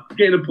 isn't it?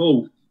 Get in a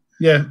pool.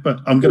 Yeah, but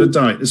I'm going to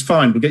die. It's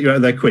fine. We'll get you out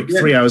of there quick. Yeah.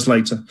 3 hours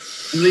later.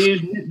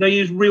 And they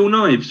use real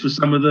knives for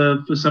some of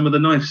the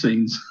knife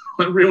scenes,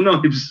 like real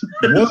knives.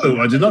 Whoa!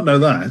 I did not know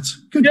that.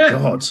 Good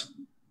God.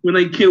 When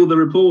they kill the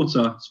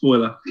reporter,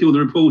 spoiler, kill the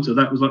reporter,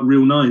 that was like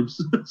real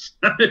knives.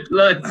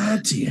 Like,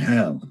 bloody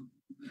hell.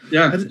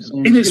 Yeah.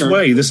 In its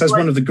way, this has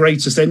one of the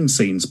greatest end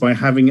scenes by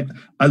having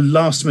a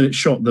last-minute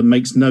shot that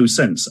makes no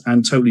sense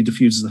and totally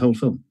diffuses the whole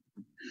film.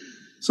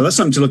 So that's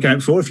something to look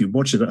out for if you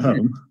watch it at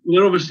home. Well,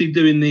 they're obviously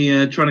doing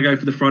the trying to go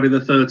for the Friday the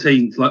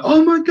 13th, like,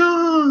 oh my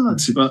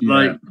God! But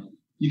like,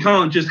 you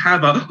can't just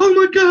have a oh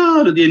my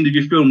God at the end of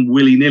your film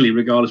willy-nilly,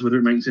 regardless whether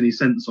it makes any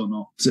sense or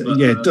not.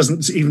 But, it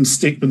doesn't even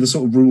stick with the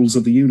sort of rules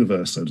of the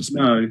universe, so to speak.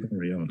 No.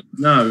 Very odd.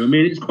 No, I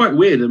mean, it's quite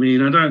weird. I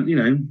mean, I don't, you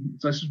know,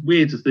 it's just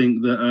weird to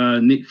think that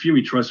Nick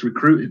Fury tries to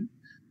recruit him.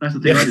 That's the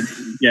thing I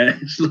didn't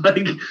get. It's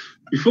like,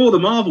 before the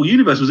Marvel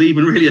Universe was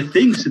even really a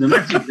thing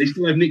cinematically, they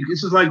still have Nick.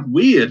 This is like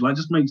weird, like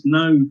just makes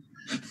no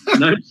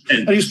sense.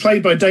 And he was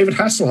played by David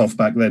Hasselhoff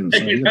back then. So,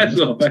 David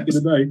Hasselhoff back in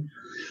the day.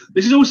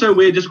 This is also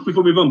weird, just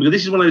before we move on, because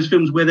this is one of those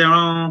films where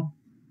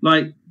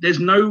there's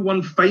no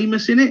one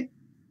famous in it.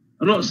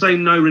 I'm not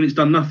saying no when it's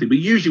done nothing, but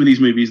usually with these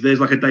movies, there's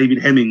like a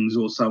David Hemmings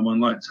or someone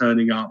like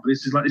turning up.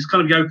 This is like, it's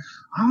kind of go,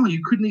 oh,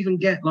 you couldn't even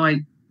get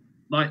like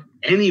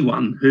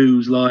anyone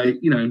who's like,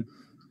 you know,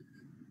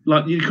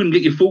 like you couldn't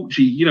get your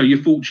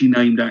Fulci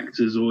named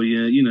actors or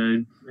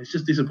it's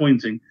just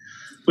disappointing.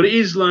 But it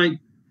is like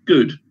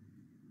good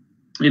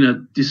in a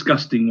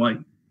disgusting way.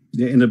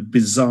 in a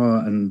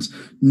bizarre and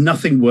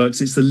nothing works.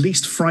 It's the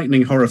least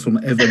frightening horror film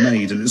ever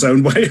made in its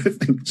own way, I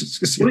think.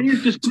 Well, it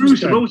is just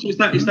gruesome. Also, it's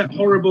that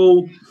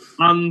horrible,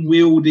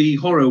 unwieldy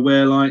horror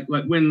where, like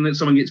when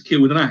someone gets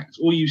killed with an axe,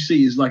 all you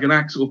see is like an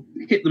axe sort of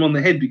hit them on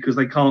the head because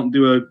they can't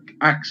do a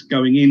axe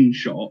going in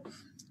shot.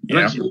 And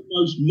that's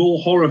almost more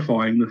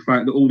horrifying, the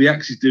fact that all the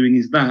axe is doing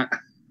is that.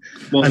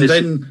 And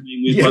then,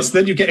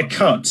 then you get a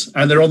cut,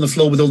 and they're on the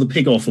floor with all the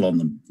pig offal on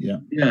them. Yeah.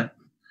 Yeah.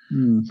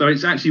 So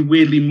it's actually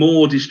weirdly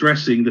more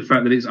distressing, the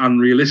fact that it's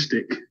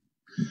unrealistic.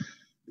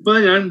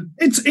 But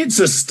it's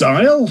a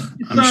style.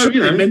 I'm sure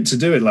they meant to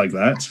do it like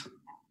that.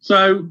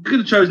 So could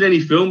have chosen any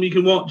film. You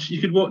could watch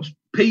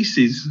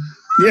Pieces.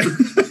 Yeah.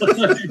 And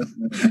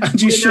I'm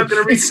going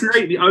to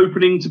recreate the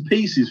opening to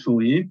Pieces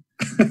for you.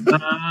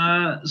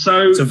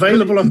 So it's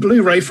available on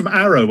Blu-ray from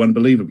Arrow,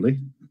 unbelievably.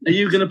 Are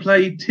you going to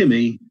play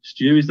Timmy,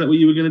 Stu? Is that what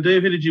you were going to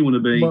do? Who did you want to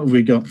be? What have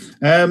we got?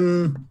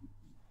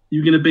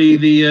 You're going to be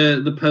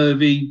the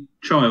pervy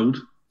child.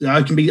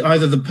 I can be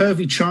either the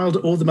pervy child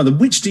or the mother.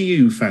 Which do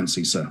you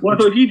fancy, sir? Well, I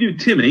thought if you do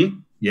Timmy,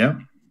 yeah,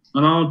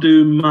 and I'll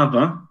do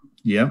mother,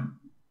 yeah,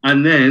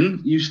 and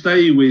then you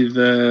stay with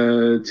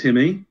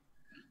Timmy,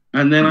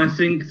 and then I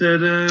think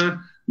that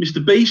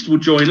Mr. Beast will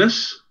join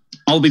us.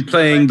 I'll be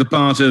playing the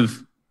part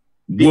of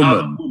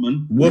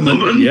woman.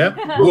 Woman, yeah,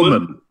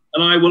 woman.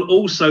 And I will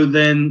also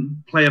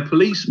then play a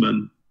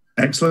policeman.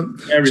 Excellent.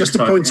 Just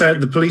to point out,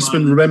 the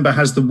policeman, remember,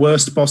 has the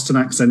worst Boston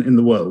accent in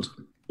the world.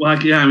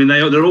 Well, yeah, I mean,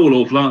 they're all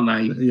awful, aren't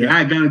they?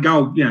 Yeah,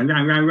 go. Yeah,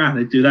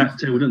 they do that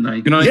too, don't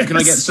they? Can I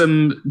get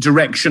some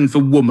direction for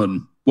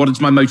woman? What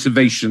is my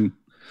motivation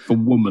for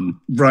woman?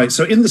 Right.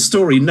 So in the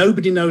story,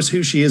 nobody knows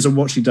who she is or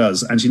what she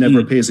does, and she never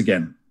appears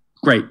again.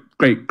 Great.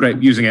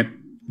 Using it.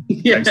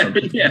 Yeah.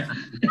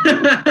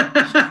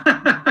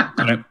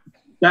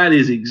 That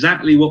is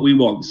exactly what we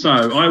want. So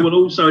I will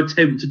also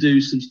attempt to do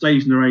some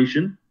stage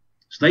narration.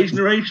 Stage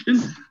narration?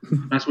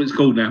 That's what it's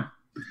called now.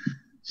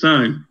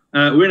 So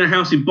we're in a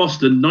house in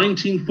Boston,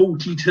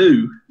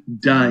 1942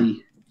 day.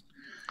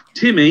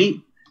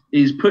 Timmy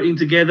is putting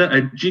together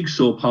a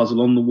jigsaw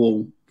puzzle on the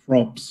wall.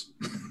 Props.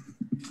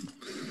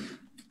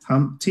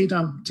 Humpty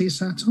Dumpty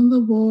sat on the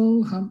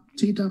wall.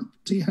 Humpty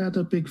Dumpty had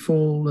a big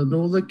fall, and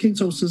all the king's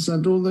horses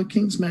and all the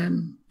king's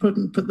men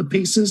couldn't put the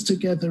pieces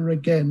together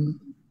again.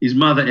 His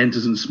mother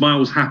enters and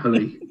smiles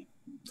happily.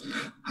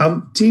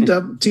 Humpty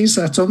Dumpty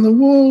sat on the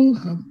wall.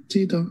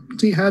 Humpty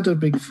Dumpty had a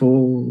big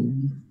fall.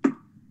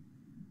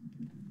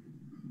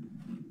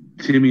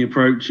 Timmy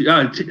approaches.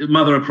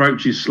 Mother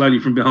approaches slowly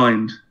from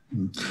behind.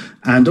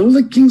 And all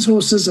the king's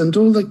horses and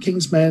all the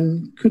king's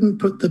men couldn't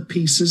put the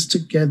pieces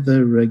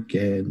together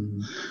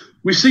again.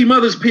 We see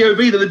Mother's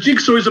POV that the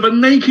jigsaw is of a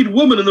naked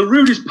woman and the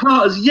rudest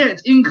part is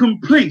yet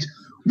incomplete.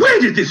 Where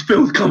did this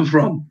filth come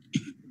from?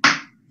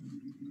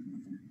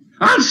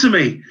 Answer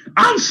me!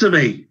 Answer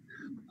me!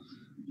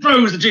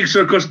 Throws the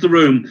jigsaw across the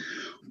room.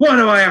 What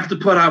do I have to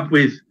put up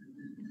with?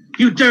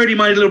 You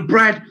dirty-minded little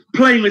brat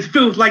playing with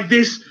filth like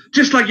this,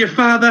 just like your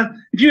father.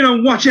 If you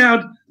don't watch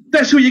out,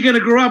 that's who you're going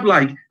to grow up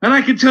like. And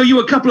I can tell you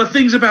a couple of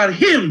things about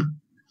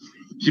him.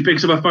 She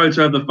picks up a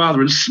photo of the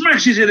father and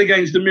smashes it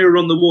against the mirror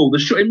on the wall. The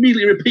shot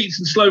immediately repeats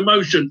in slow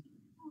motion.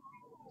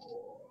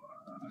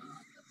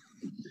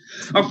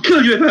 I'll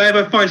kill you if I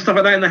ever find stuff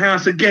like that in the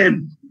house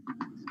again.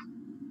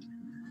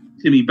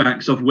 Timmy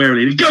backs off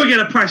warily. Go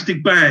get a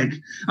plastic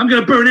bag. I'm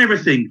going to burn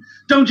everything.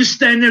 Don't just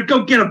stand there.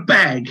 Go get a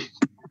bag.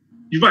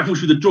 He rifles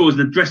through the drawers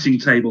and the dressing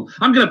table.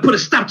 I'm going to put a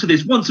stop to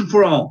this once and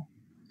for all.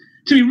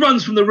 Timmy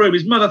runs from the room.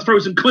 His mother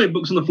throws some comic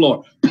books on the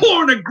floor.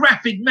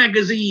 Pornographic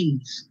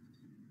magazines.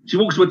 She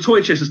walks to a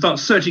toy chest and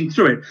starts searching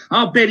through it.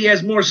 I'll bet he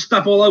has more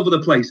stuff all over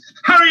the place.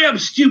 Hurry up,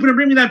 stupid, and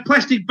bring me that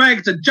plastic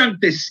bag to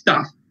junk this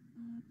stuff.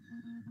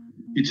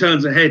 She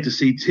turns her head to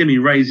see Timmy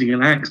raising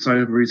an axe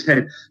over his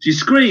head. She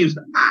screams,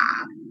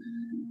 ah!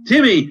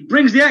 Timmy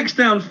brings the axe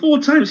down 4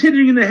 times,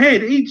 hitting her in the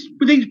head.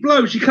 With each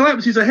blow, she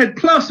collapses, her head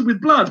plastered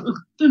with blood.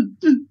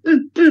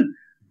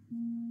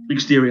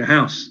 Exterior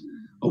house.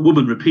 A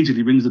woman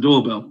repeatedly rings the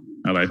doorbell.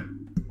 Hello.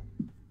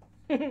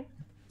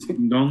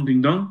 Ding dong,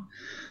 ding dong.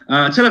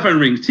 Telephone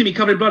rings. Timmy,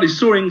 covered in blood, is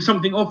sawing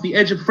something off the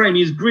edge of frame.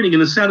 He is grinning,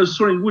 and the sound of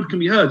sawing wood can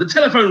be heard. The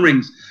telephone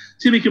rings.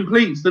 Timmy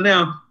completes the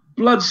now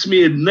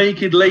blood-smeared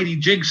naked lady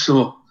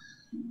jigsaw.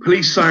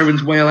 Police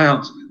sirens wail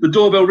out. The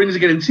doorbell rings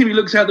again, and Timmy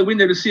looks out the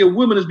window to see a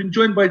woman has been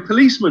joined by a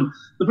policeman.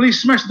 The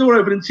police smash the door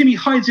open, and Timmy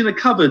hides in a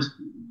cupboard.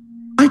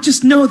 I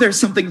just know there's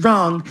something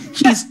wrong.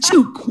 He's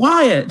too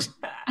quiet.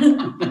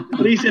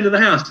 Police enter the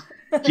house.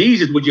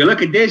 Jesus, would you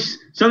look at this?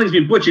 Something's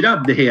been butchered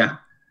up here.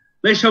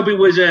 Let's hope it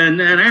was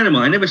an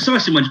animal. I never saw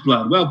so much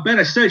blood. Well,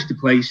 better search the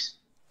place.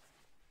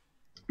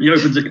 He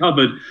opens a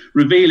cupboard,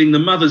 revealing the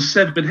mother's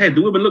severed head.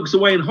 The woman looks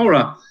away in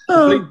horror. The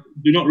police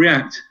do not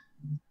react.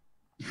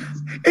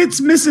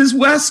 It's Mrs.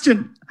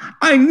 Weston.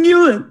 I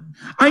knew it.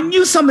 I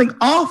knew something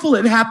awful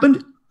had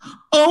happened.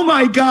 Oh,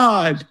 my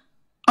God.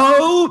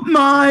 Oh,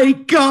 my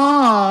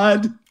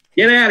God.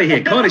 Get out of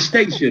here. Call a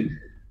station.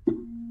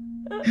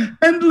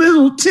 And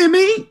little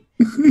Timmy?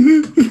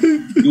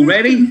 You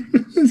ready?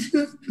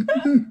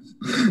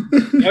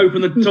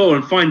 Open the door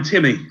and find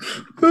Timmy.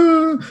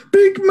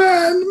 Big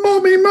man,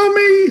 mommy.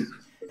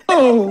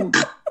 Oh,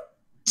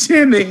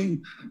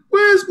 Timmy.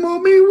 Where's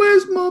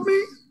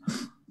mommy?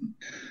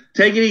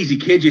 Take it easy,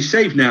 kid. You're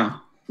safe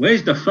now.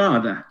 Where's the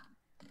father?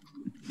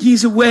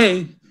 He's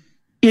away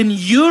in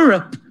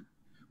Europe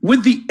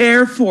with the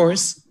Air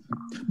Force.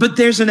 But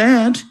there's an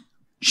aunt.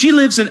 She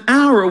lives an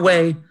hour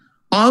away.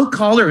 I'll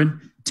call her and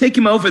take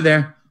him over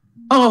there.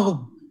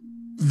 Oh,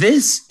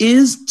 this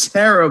is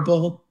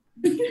terrible.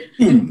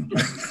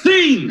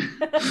 Scene!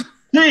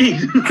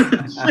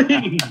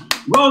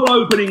 Roll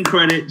opening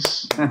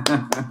credits.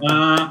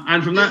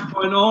 And from that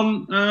point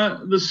on,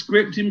 the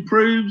script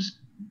improves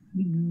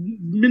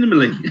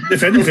minimally.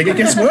 If anything, it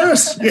gets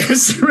worse.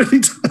 Yes, it really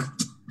does.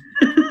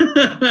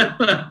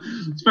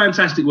 It's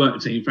fantastic work,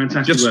 team.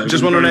 Fantastic work.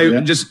 Just want to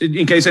know, just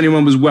in case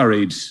anyone was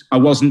worried, I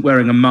wasn't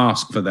wearing a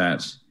mask for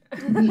that.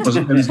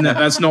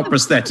 That's not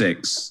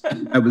prosthetics.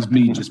 That was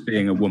me just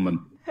being a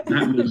woman.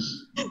 That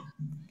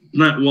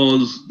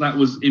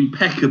was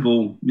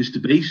impeccable,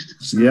 Mr.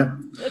 Beast. Yeah.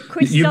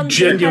 You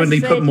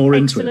genuinely put more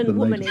into it than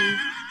they did.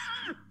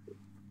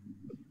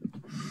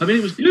 I mean,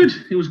 it was good.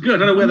 It was good. I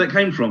don't know where that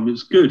came from. It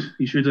was good.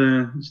 You should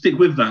stick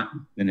with that.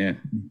 Yeah.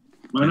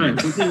 I know.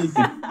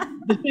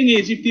 The thing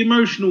is, if the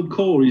emotional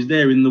core is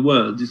there in the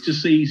words, it's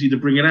just so easy to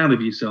bring it out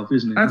of yourself,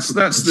 isn't it?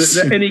 That's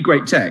any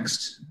great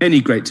text. Any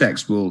great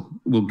text will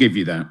give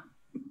you that.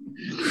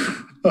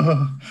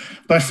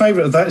 My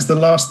favourite of that is the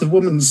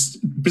woman's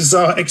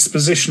bizarre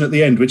exposition at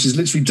the end, which is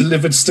literally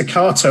delivered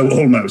staccato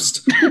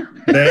almost.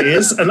 There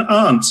is an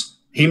aunt.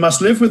 He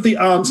must live with the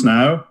aunt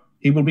now.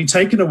 He will be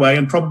taken away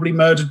and probably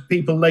murdered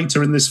people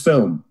later in this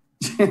film.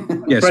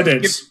 Yes.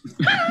 Credits.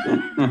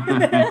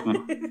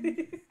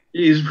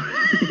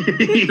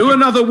 To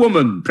another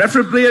woman,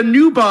 preferably a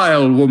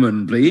nubile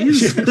woman,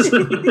 please.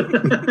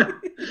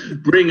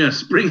 Bring.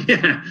 So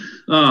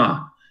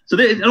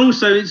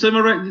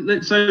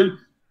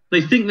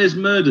they think there's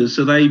murders,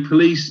 so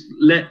police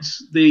let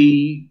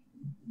the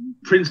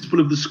principal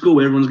of the school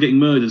where everyone's getting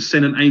murdered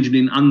send an agent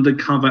in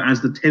undercover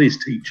as the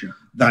tennis teacher.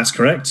 That's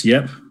correct.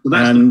 Yep. So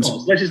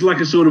that's just like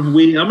a sort of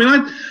weird. I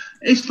mean,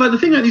 it's like the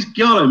thing about these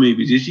Giallo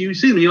movies is you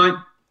see them, you're like,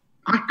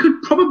 I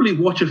could probably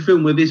watch a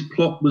film where this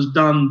plot was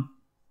done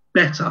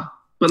better,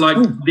 but like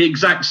the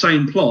exact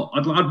same plot.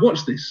 I'd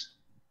watch this.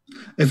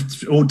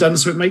 If all done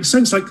so it makes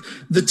sense. Like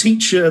the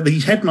teacher, the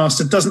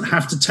headmaster doesn't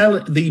have to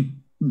tell the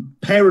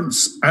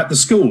parents at the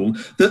school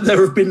that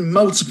there have been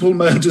multiple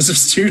murders of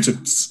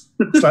students.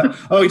 It's like,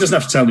 he doesn't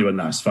have to tell anyone.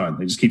 No, it's fine.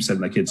 They just keep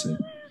sending their kids here.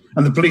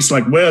 And the police are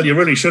like, well, you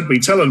really should be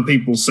telling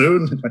people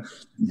soon. Like,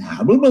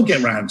 nah, we'll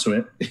get round to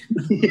it.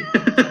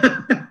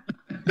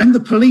 And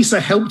the police are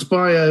helped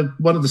by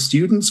one of the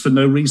students for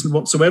no reason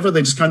whatsoever.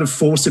 They just kind of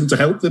force him to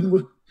help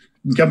them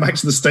and come back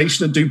to the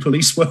station and do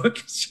police work.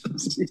 It's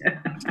just,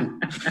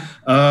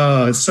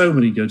 so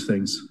many good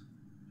things.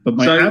 But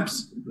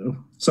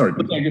sorry.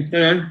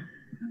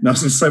 No, I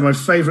was going to say my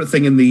favourite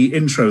thing in the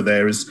intro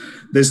there is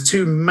there's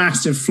two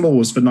massive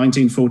flaws for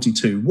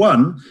 1942.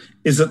 One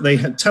is that they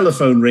had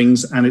telephone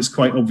rings and it's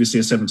quite obviously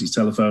a 70s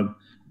telephone.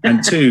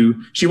 And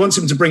two, she wants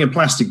him to bring a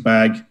plastic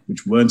bag,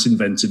 which weren't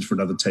invented for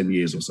another 10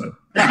 years or so.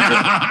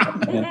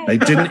 They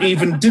didn't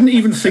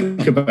even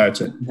think about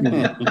it.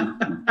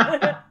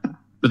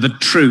 But the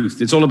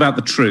truth, it's all about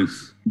the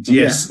truth.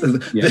 Yes,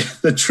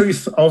 the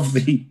truth of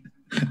the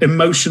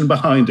emotion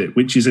behind it,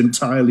 which is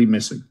entirely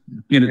missing.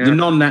 The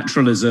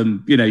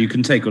non-naturalism, you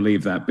can take or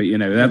leave that, but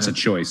that's a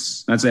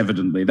choice. That's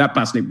evidently that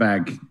plastic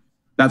bag.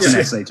 That's an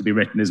essay to be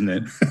written, isn't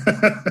it?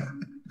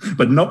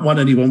 But not one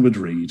anyone would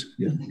read.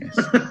 Yeah. Yes.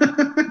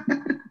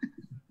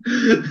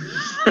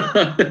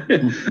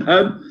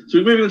 So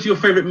we're moving on to your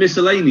favourite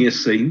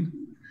miscellaneous scene.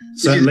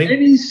 Certainly.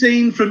 Any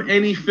scene from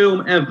any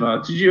film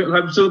ever?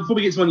 So before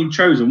we get to one you've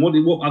chosen, what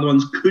other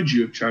ones could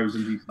you have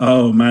chosen?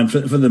 Oh man, for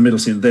the middle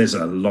scene, there's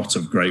a lot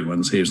of great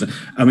ones here.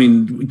 I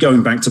mean,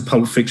 going back to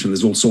Pulp Fiction,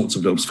 there's all sorts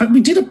of films. In fact, we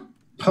did a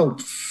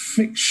Pulp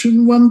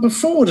Fiction one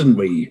before, didn't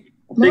we?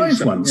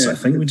 Live once, I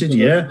think we did.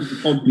 Yeah.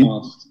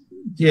 Podcast.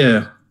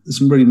 Yeah. There's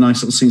some really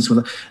nice little scenes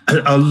with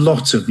that. A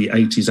lot of the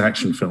 80s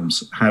action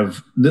films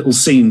have little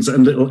scenes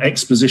and little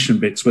exposition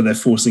bits where they're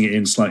forcing it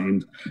in slightly,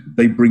 and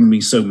they bring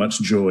me so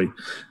much joy.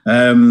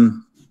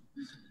 I'm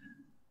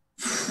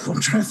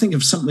trying to think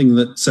of something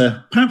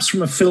that perhaps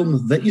from a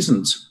film that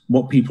isn't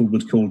what people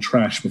would call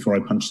trash before I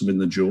punch them in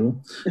the jaw.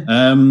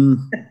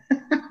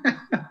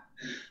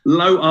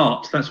 Low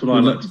art, that's what I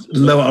like.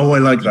 I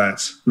like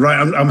that.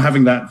 Right, I'm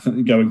having that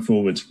going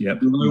forward. Yep.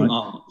 Low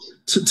art.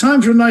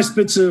 Time for a nice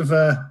bit of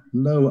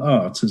low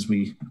art as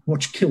we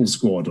watch Kill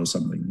Squad or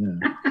something. Yeah.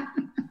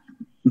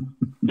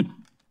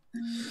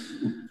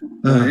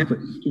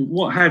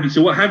 What have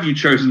you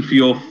chosen for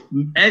your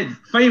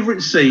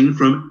favourite scene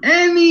from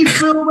any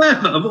film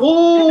ever of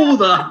all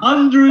the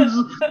hundreds,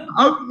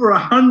 over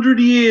 100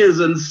 years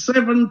and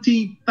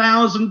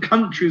 70,000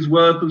 countries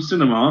worth of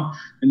cinema?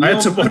 I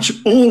had to watch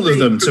all of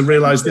them to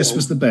realise this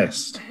was the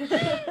best.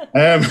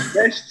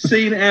 Best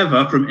scene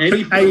ever from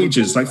any film.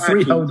 Ages, like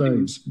 3 whole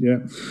days. Yeah.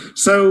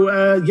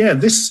 So,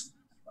 this,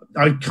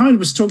 I kind of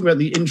was talking about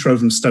the intro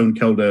from Stone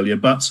Cold earlier,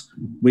 but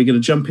we're going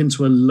to jump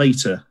into a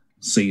later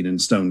scene in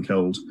Stone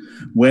Cold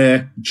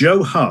where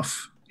Joe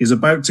Huff is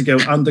about to go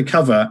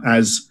undercover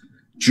as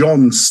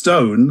John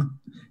Stone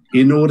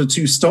in order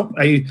to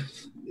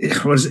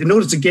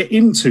get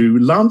into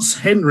Lance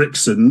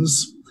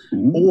Henriksen's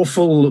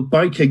awful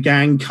biker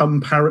gang come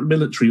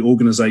paramilitary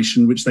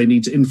organization, which they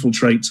need to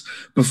infiltrate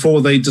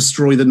before they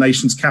destroy the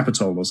nation's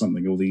capital or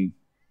something, or the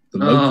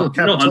local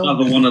capital. Not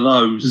another one of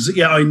those.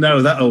 Yeah, I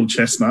know, that old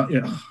chestnut.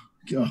 Yeah, oh,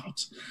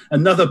 God.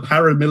 Another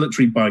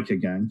paramilitary biker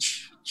gang.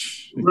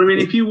 Well, I mean,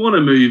 if you want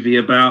a movie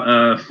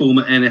about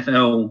former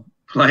NFL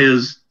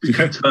players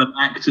turned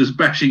actors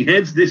bashing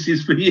heads, this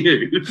is for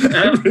you.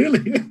 It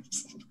really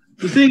is.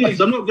 The thing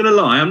is, I'm not going to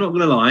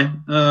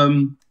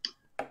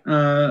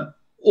lie.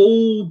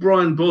 All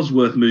Brian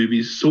Bosworth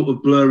movies sort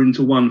of blur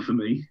into one for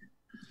me.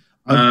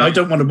 I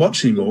don't want to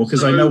watch anymore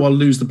because I know I'll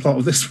lose the plot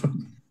of this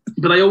one.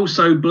 But they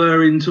also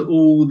blur into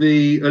all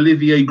the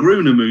Olivier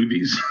Gruner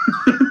movies.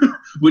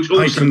 Which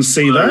also I can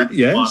see that,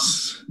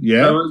 yes.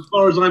 Yeah. So as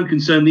far as I'm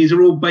concerned, these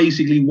are all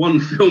basically one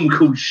film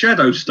called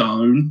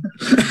Shadowstone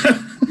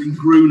in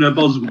Gruner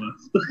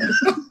Bosworth.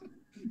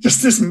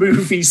 Just this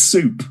movie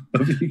soup.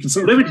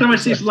 Every time I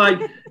see it's like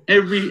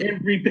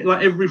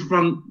every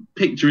front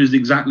picture is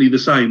exactly the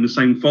same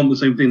font, the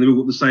same thing. They've all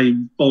got the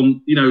same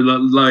font,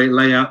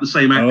 layout, the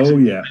same actors, the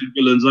same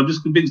villains. I'm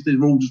just convinced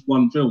they're all just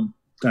one film.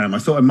 Damn, I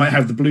thought I might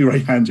have the Blu-ray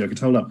handy I could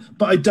hold up,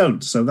 but I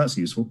don't, so that's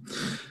useful.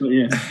 But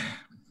yeah,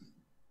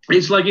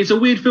 it's a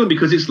weird film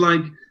because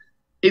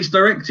it's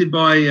directed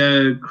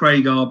by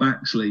Craig R.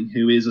 Baxley,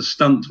 who is a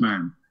stunt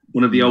man.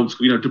 One of the old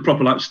school,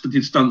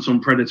 did stunts on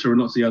Predator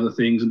and lots of the other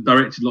things, and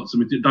directed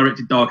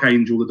Dark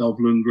Angel, the Dolph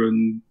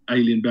Lundgren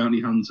Alien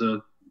Bounty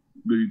Hunter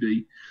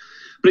movie.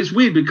 But it's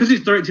weird because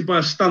it's directed by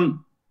a stunt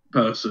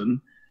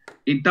person.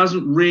 It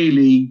doesn't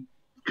really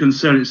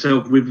concern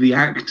itself with the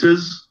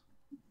actors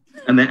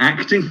and their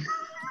acting.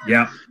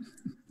 Yeah.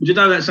 Which I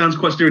know that sounds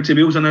quite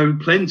stereotypical. I know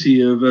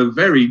plenty of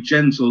very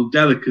gentle,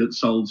 delicate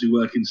souls who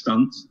work in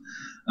stunts.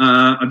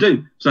 I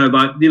do. So,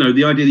 but the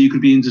idea that you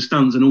could be into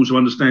stunts and also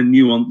understand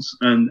nuance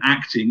and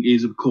acting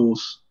is, of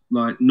course,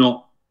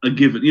 not a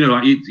given.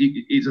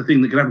 It's a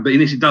thing that can happen. But in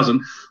this, it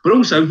doesn't. But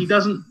also, he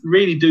doesn't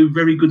really do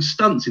very good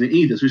stunts in it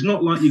either. So it's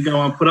not like you go,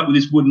 I'll put up with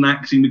this wooden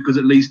acting because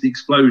at least the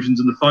explosions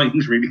and the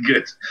fighting's really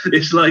good.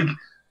 It's like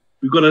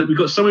we've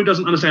got someone who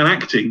doesn't understand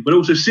acting, but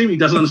also seemingly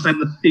doesn't understand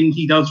the thing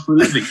he does for a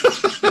living.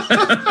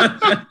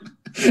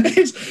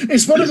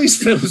 It's one of these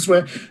films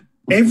where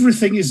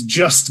everything is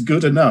just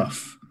good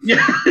enough.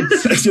 Yeah.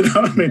 You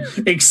know what I mean?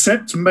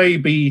 Except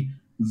maybe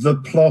the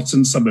plot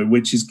and something,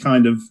 which is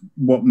kind of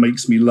what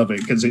makes me love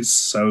it, because it's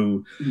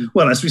so,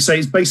 well, as we say,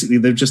 it's basically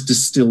they've just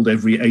distilled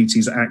every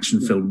 80s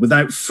action film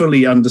without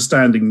fully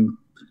understanding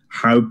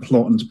how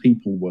plot and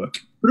people work.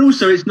 But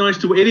also, it is nice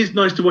to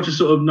watch a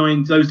sort of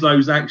those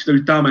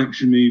dumb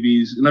action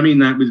movies, and I mean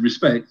that with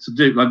respect.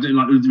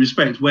 With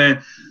respect,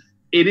 where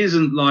it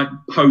isn't like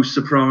post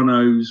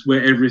Sopranos,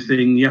 where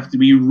you have to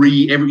be you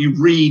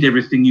read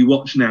everything you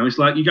watch now. It's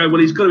like you go,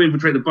 well, he's got to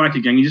infiltrate the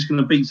biker gang. He's just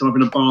going to beat someone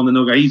up in a bar, and then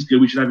they'll go, he's good.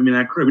 We should have him in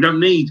our crew. We don't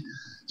need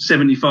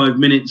 75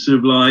 minutes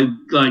of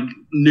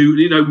new.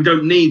 We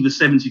don't need the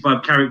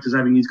 75 characters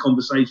having these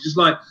conversations. Just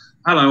like,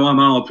 hello, I'm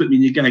Al, put me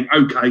in your gang.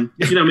 Okay.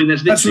 You know what I mean?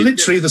 That's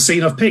literally the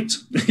scene I've picked.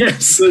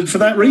 Yes, for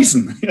that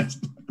reason. Yes.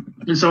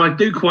 And so I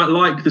do quite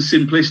like the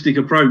simplistic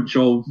approach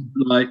of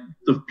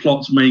the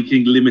plot's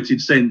making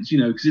limited sense,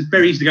 because it's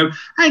very easy to go,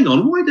 hang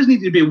on, why doesn't it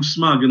need to be all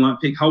smug and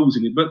pick holes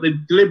in it? But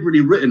they've deliberately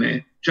written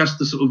it just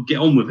to sort of get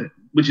on with it,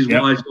 which is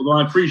why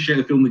I appreciate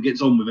a film that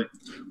gets on with it.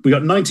 We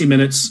got 90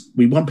 minutes.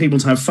 We want people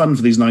to have fun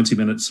for these 90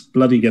 minutes.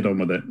 Bloody get on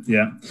with it.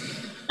 Yeah.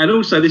 And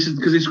also, this is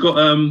because it's got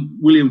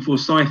William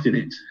Forsythe in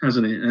it,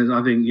 hasn't it? As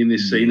I think in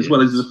this scene, as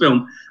well as the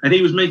film. And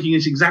he was making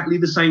this exactly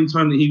the same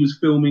time that he was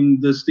filming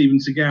the Steven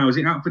Seagal. Is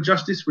it Out for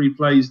Justice, where he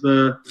plays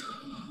the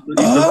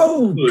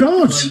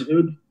God!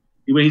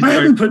 I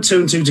haven't put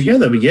two and two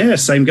together, but yeah,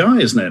 same guy,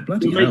 isn't it?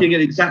 Bloody hell. Making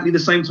it exactly the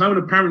same time,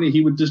 and apparently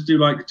he would just do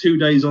 2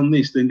 days on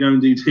this, then go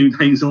and do 2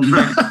 days on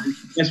that.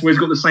 That's where he's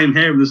got the same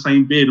hair and the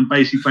same beard, and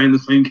basically playing the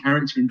same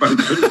character in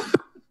both films.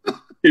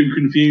 Too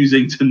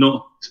confusing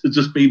to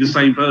just be the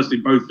same person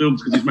in both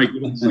films because he's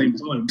making it at the same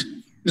time.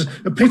 It's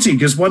a pity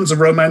because one's a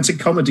romantic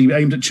comedy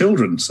aimed at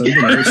children. So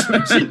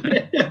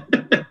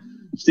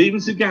Steven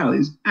Seagal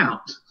is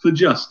out for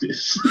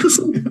justice.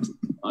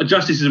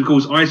 Justice is, of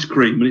course, ice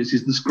cream, and it's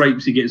the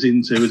scrapes he gets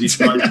into as he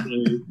tries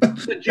to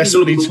jingle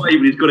all the way,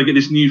 but he's got to get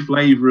this new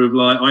flavour of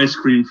ice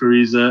cream for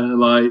his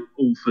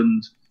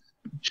orphaned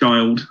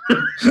child.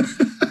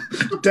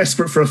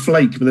 Desperate for a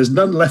flake, but there's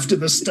none left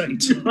in the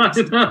state. I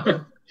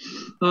know.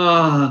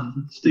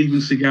 Steven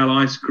Seagal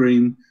ice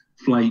cream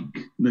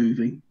flake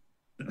movie.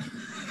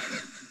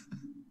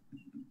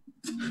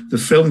 The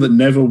film that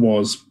never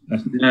was.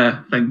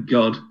 Yeah, thank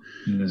God.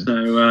 Yeah.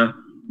 So,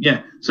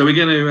 Yeah, so we're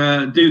going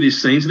to do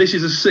this scene. So this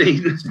is a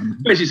scene.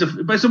 Basically,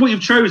 so what you've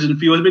chosen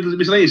for your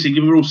miscellaneous scene,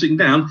 given we're all sitting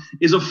down,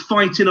 is a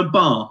fight in a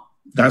bar.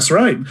 That's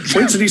right.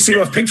 Wait till you see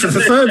what I've picked for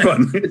the third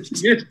one.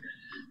 Good.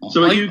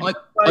 So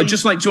I'd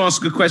just like to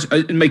ask a question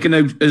and make a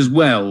note as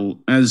well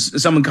as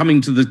someone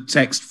coming to the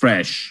text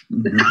fresh.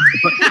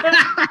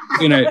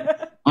 You know,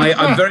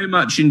 I very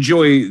much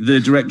enjoy the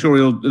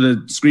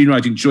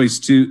screenwriting choice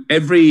to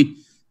every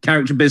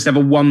character best have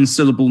a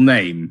one-syllable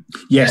name.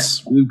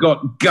 Yes. We've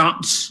got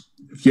Gut,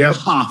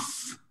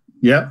 Huff,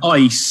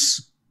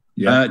 Ice.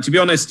 To be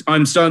honest,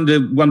 I'm starting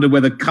to wonder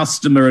whether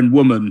customer and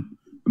woman,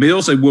 I mean,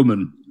 also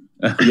woman.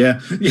 Yeah.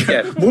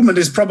 Woman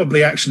is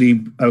probably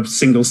actually a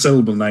single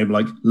syllable name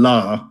like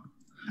La,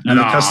 and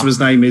the customer's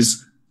name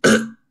is.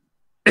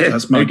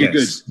 That's my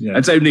guess. Good. Yeah.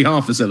 That's only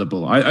half a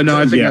syllable. I know.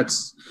 I think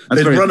that's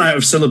they've run out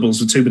of syllables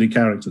with too many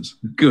characters.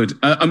 Good.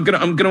 I'm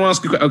gonna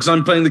ask because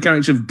I'm playing the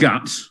character of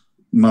Gut.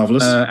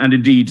 Marvelous, and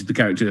indeed the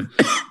character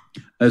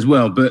as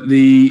well. But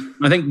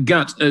I think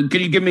Gut. Can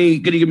you give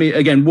me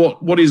again?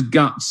 What is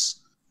Guts?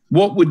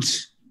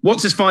 What's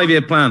his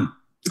 5-year plan?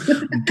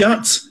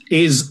 Gut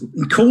is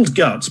called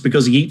Gut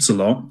because he eats a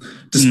lot,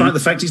 despite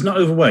the fact he's not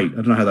overweight. I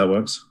don't know how that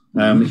works.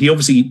 He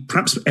obviously,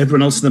 perhaps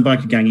everyone else in the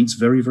biker gang eats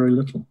very, very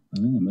little.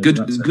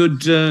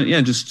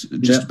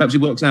 Just perhaps he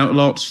works out a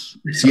lot.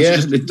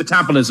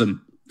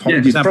 Metabolism.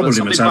 Probably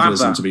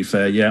metabolism, to be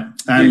fair,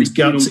 And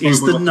Gut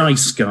is the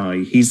nice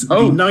guy. He's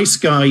the nice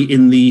guy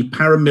in the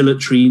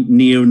paramilitary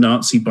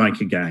neo-Nazi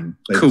biker gang.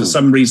 For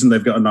some reason,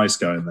 they've got a nice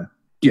guy in there.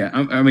 Yeah,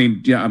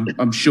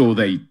 I'm sure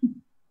they...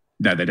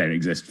 No, they don't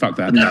exist. Fuck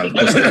that. No.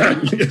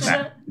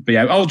 But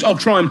yeah, I'll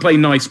try and play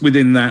nice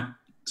within that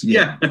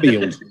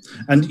field.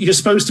 And you're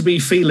supposed to be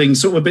feeling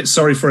sort of a bit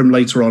sorry for him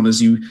later on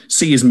as you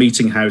see his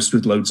meeting house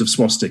with loads of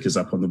swastikas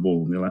up on the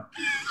wall. And you're like,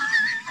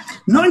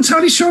 not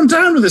entirely sure I'm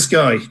down with this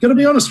guy. Got to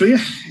be honest with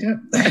you.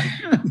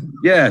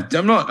 Yeah,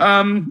 I'm not.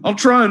 I'll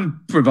try and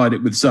provide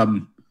it with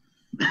some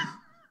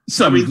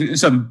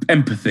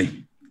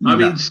empathy.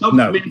 It's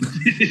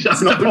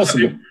not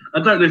possible. I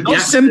don't know if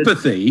not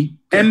sympathy,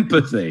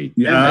 empathy.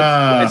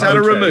 Yeah, it's out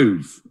of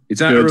remove. It's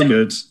out of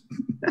good.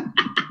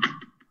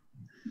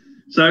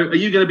 So, are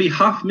you going to be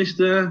Huff,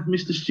 Mr.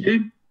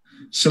 Stew?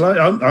 Shall I?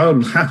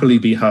 I'll happily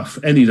be Huff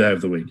any day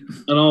of the week.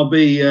 And I'll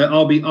be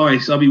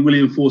Ice. I'll be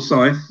William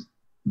Forsyth.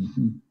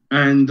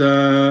 And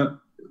I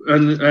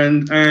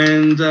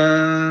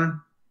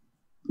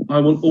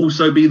will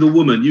also be the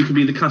woman. You can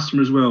be the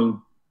customer as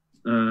well,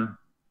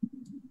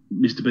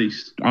 Mr.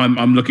 Beast.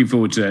 I'm looking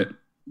forward to it.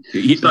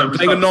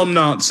 Playing a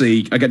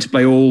non-Nazi, I get to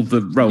play all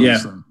the roles. Yeah.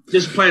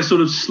 Just play a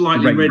sort of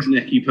slightly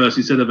rednecky person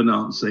instead of a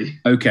Nazi.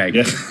 Okay.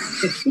 Yeah.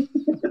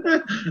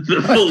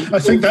 I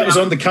think that was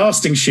on the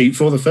casting sheet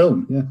for the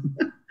film. Yeah.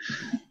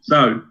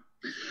 So,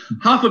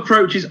 Huff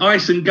approaches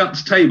Ice and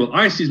Gut's table.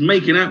 Ice is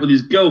making out with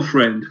his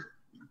girlfriend.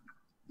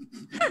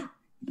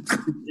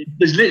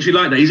 It's literally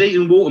like that. He's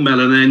eating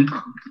watermelon and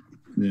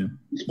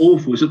it's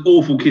awful. It's an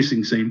awful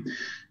kissing scene.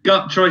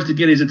 Gut tries to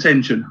get his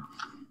attention.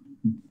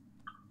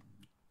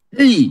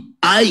 Hey,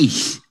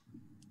 Ice.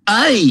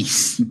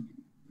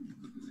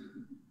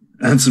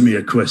 Answer me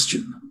a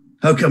question.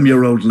 How come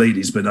your old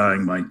lady's been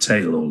eyeing my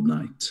tail all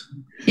night?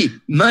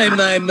 My.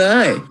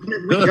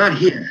 We got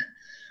here.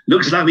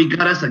 Looks like we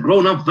got us a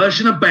grown-up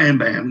version of Bam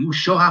Bam. You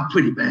sure are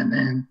pretty, Bam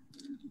Bam.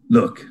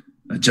 Look,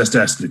 I just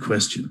asked the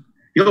question.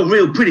 You're a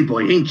real pretty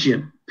boy, ain't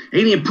you?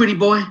 Ain't he a pretty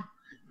boy?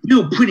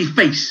 You a pretty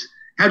face.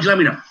 How'd you like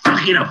me to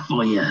fuck it up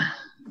for you?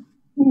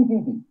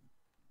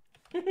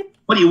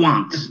 What do you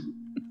want?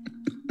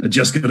 I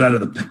just got out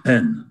of the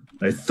pen.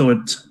 I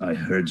thought I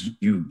heard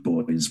you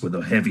boys were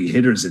the heavy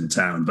hitters in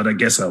town, but I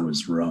guess I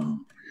was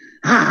wrong.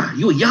 Ah,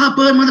 you a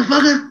yardbird,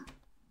 motherfucker?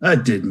 I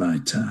did my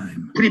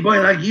time. Pretty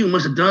boy like you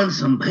must have done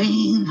some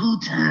painful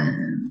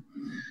time.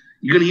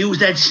 You gonna use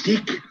that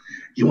stick?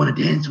 You wanna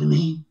dance with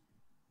me?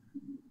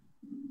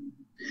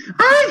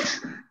 Ice!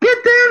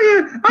 Get down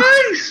here!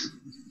 Ice!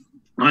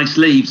 Ice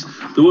leaves.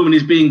 The woman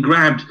is being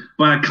grabbed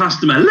by a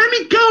customer. Let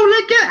me go!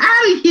 Let's get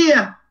out of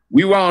here!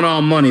 We want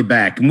our money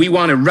back, and we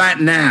want it right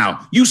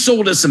now. You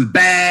sold us some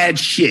bad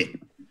shit.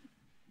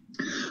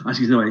 Ice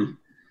says, no,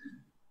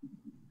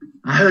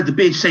 I heard the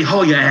bitch say,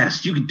 haul your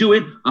ass. You can do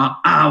it, or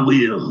I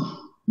will.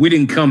 We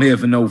didn't come here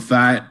for no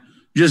fight.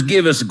 Just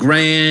give us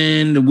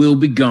 $1,000 and we'll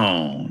be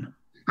gone.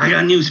 I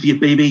got news for you,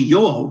 baby. You're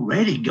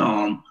already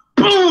gone.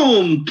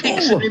 Boom!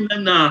 Kicks him in the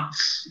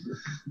nuts.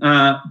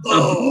 A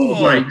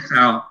brawl breaks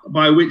out,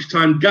 by which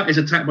time Gut is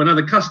attacked by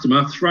another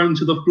customer, thrown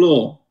to the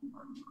floor.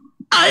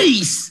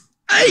 Ice!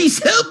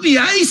 Ice, help me,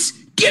 Ice!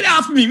 Get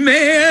off me,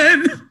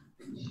 man!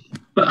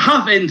 But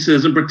Huff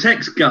enters and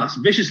protects Gus,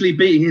 viciously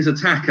beating his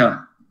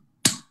attacker.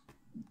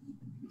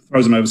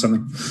 Throws him over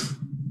something.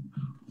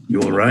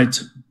 You all right?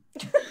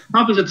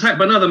 Huff is attacked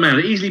by another man.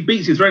 It easily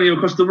beats him, throwing him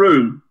across the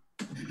room.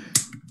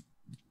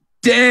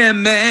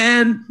 Damn,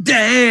 man!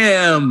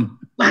 Damn!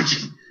 Watch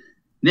it.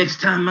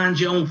 Next time,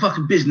 mind your own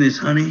fucking business,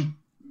 honey.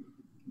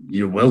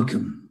 You're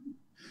welcome.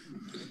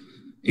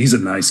 He's a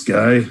nice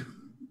guy.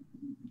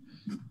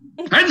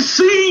 And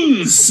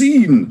scene!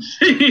 Scene!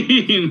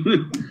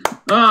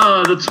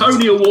 The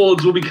Tony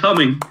Awards will be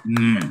coming.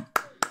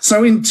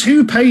 So in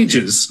 2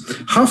 pages,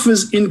 Huff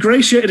has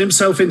ingratiated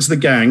himself into the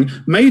gang,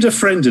 made a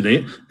friend in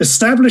it,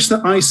 established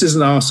that Ice is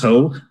an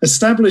arsehole,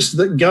 established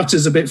that Gut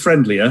is a bit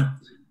friendlier.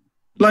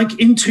 Like,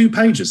 in 2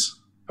 pages.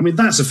 I mean,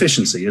 that's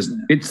efficiency,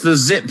 isn't it? It's the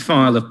zip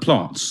file of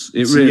plots.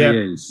 It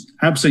really is.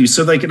 Absolutely.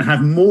 So they can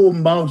have more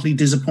mildly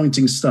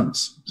disappointing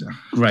stunts.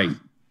 Great.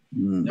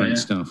 Great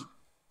stuff.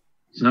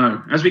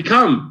 So, as we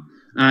come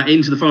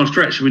into the final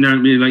stretch, we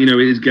know, it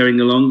is going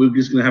along. We're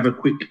just going to have a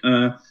quick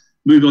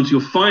move on to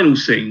your final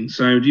scene.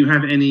 So, do you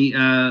have any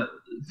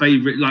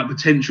favourite, like,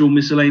 potential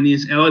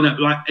miscellaneous,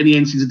 like any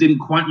end scenes that didn't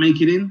quite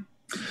make it in?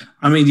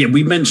 I mean, yeah,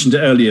 we mentioned it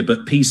earlier,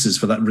 but pieces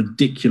for that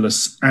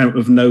ridiculous, out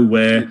of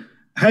nowhere,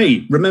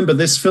 hey, remember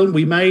this film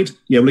we made?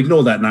 Yeah, we'll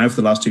ignore that now for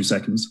the last 2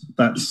 seconds.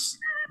 That's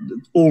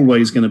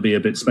always going to be a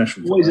bit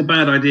special. Always a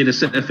bad idea to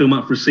set a film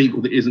up for a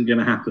sequel that isn't going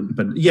to happen.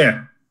 But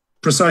yeah,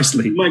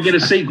 precisely. You might get a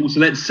sequel, so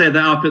let's set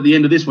that up at the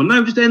end of this one.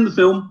 No, just end the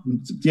film.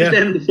 Yeah. Just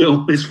end the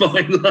film. It's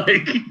fine.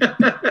 Like,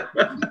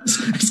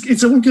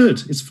 it's all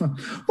good. It's fun.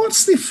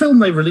 What's the film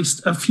they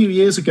released a few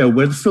years ago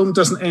where the film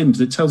doesn't end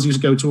and it tells you to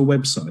go to a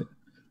website?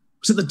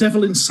 Was it The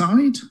Devil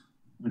Inside?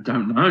 I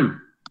don't know.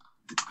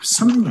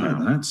 Something like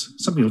that.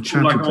 Something will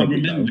chat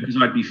probably know. Because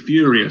I'd be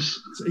furious.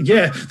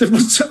 Yeah, the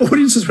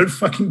audiences went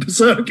fucking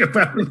berserk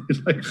apparently.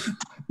 Like,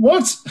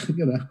 what?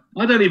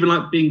 I don't even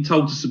like being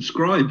told to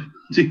subscribe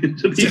to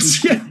people.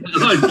 Yeah.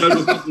 I go to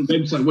a fucking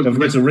website. Don't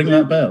forget to ring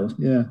that bell.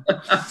 Yeah.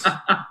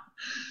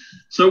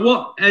 So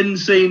what end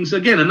scenes,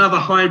 again, another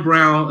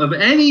highbrow of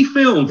any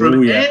film, from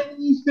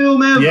any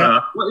film ever.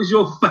 Yeah. What is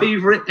your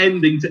favourite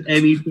ending to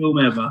any film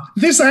ever?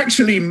 This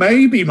actually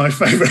may be my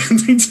favourite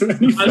ending to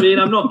any film. I mean,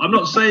 I'm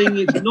not saying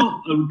it's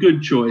not a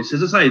good choice.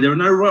 As I say, there are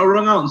no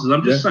wrong answers.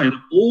 I'm just saying,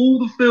 all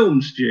the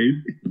films, Stu.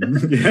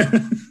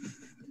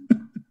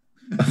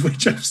 Of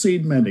which I've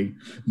seen many.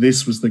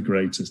 This was the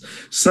greatest.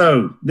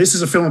 So this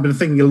is a film I've been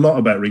thinking a lot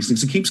about recently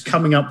because it keeps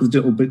coming up with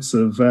little bits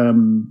of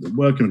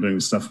work and doing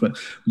stuff. But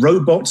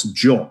Robot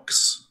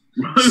Jocks.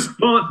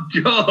 Robot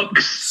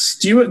Jocks.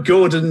 Stuart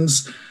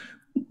Gordon's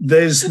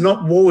There's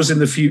Not Wars in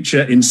the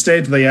Future.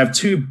 Instead, they have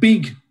 2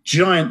 big,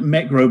 giant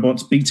mech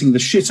robots beating the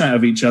shit out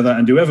of each other,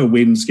 and whoever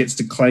wins gets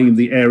to claim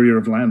the area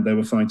of land they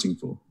were fighting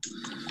for.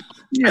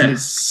 Yeah. And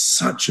it's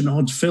such an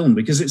odd film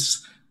because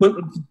it's... Well,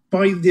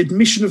 by the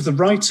admission of the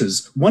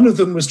writers, one of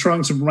them was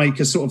trying to make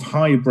a sort of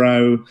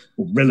highbrow,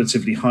 or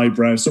relatively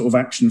highbrow, sort of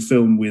action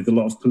film with a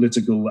lot of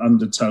political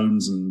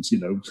undertones and,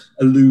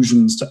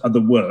 allusions to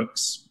other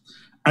works.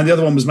 And the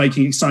other one was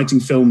making exciting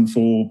film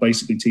for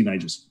basically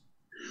teenagers.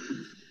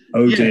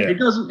 Oh, dear. It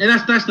doesn't, and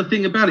that's the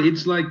thing about it.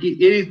 It's like,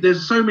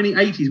 there's so many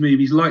 80s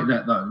movies like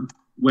that, though,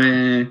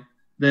 where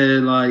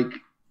they're like,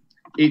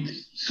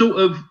 it's sort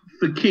of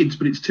for kids,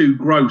 but it's too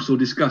gross or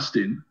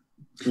disgusting.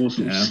 Or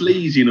sort of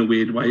sleazy in a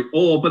weird way,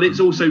 but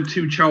it's also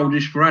too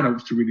childish for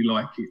adults to really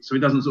like it, so it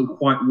doesn't sort of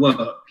quite work.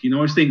 I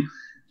just think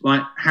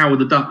like Howard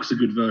the Duck's a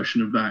good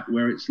version of that,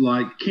 where it's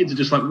like kids are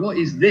just like, what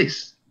is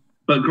this?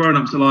 But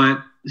grown-ups are like,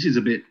 this is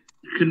a bit,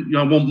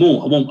 I want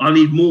more, I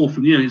need more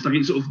from, it's like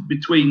it's sort of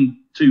between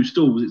 2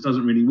 stools, it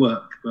doesn't really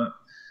work, but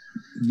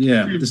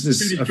too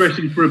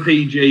distressing for a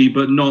PG,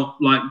 but not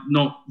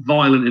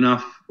violent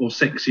enough or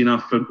sexy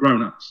enough for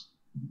grown-ups.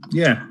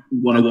 Yeah.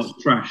 Who want to watch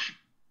trash.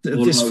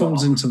 This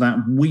falls into that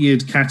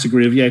weird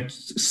category of,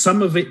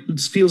 some of it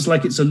feels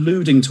like it's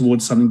alluding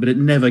towards something, but it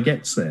never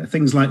gets there.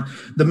 Things like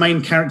the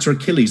main character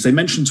Achilles, they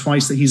mention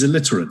twice that he's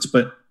illiterate,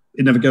 but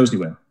it never goes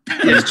anywhere.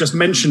 It's just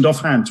mentioned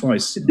offhand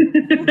twice.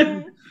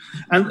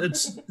 And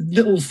it's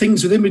little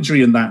things with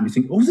imagery and that, and you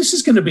think, oh, this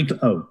is going to be...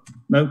 Oh,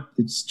 no,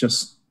 it's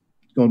just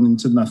gone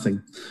into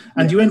nothing.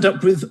 And you end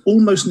up with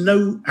almost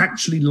no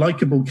actually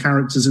likable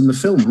characters in the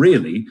film,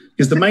 really,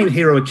 because the main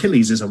hero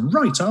Achilles is a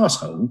right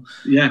arsehole.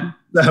 Yeah.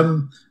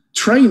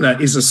 Trainer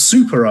is a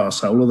super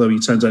arsehole, although he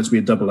turns out to be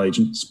a double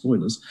agent.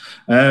 Spoilers.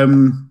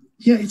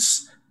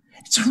 It's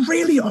a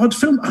really odd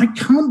film. I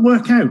can't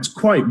work out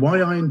quite why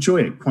I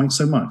enjoy it quite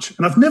so much.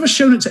 And I've never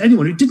shown it to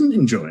anyone who didn't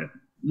enjoy it.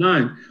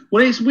 No.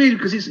 Well, it's weird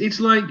because it's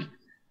like,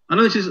 I'm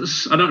not sure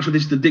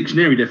this is the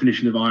dictionary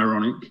definition of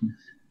ironic,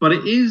 but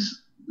it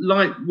is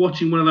like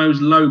watching one of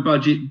those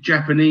low-budget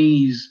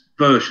Japanese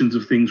versions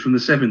of things from the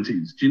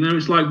 70s. Do you know?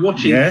 It's like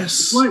watching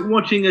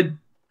a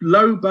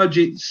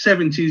low-budget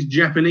 70s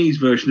Japanese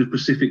version of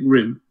Pacific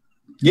Rim.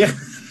 Yeah,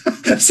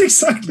 that's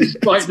exactly.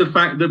 Despite the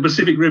fact that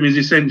Pacific Rim is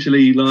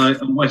essentially like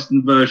a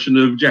Western version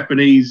of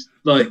Japanese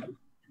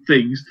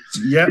things.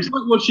 Yeah, it's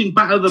like watching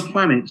Battle of the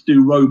Planets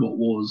do Robot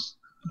Wars.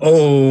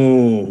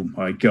 Oh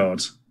my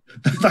God,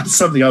 that's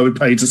something I would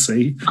pay to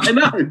see. I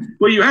know.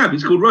 Well, you have.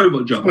 It's called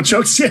Robot Jocks. Robot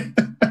Jocks, yeah.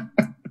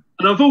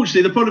 And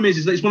unfortunately, the problem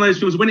is that it's one of those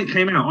films. When it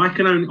came out,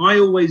 I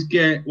always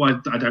get.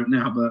 Well, I don't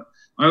now, but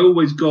I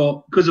always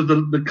got, because of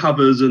the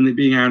covers and it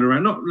being out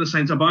around, not at the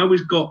same time, but I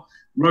always got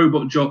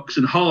Robot Jocks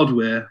and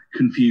Hardware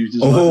confused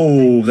as well.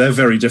 Oh, they're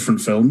very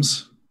different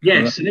films.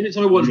 Yes, and every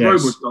time I watch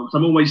Robot Jocks,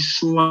 I'm always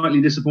slightly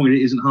disappointed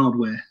it isn't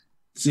Hardware.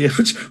 Yeah,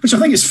 which I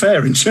think is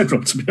fair in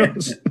general, to be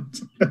honest.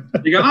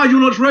 You go, oh, you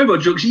want to watch Robot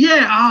Jocks?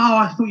 Yeah. Oh,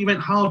 I thought you meant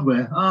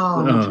Hardware.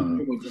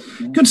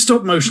 Good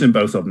stop motion in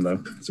both of them,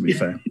 though, to be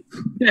fair.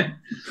 Yeah.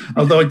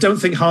 Although I don't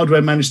think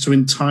Hardware managed to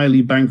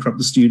entirely bankrupt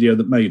the studio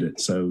that made it,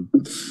 so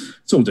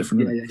it's all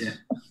different. Yeah.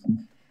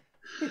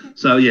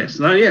 So, yes.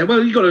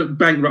 Well, you've got to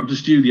bankrupt the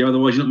studio,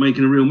 otherwise you're not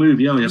making a real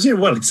movie, are you? Yeah,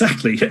 well,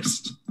 exactly,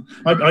 yes.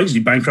 I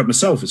usually bankrupt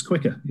myself. It's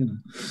quicker, you know.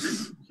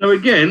 So,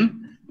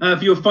 again,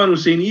 for your final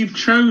scene, you've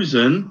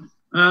chosen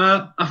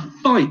a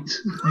fight.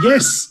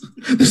 Yes.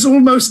 There's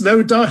almost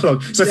no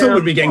dialogue. So I thought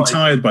we'd be getting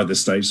tired by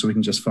this stage, so we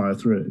can just fire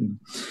through it.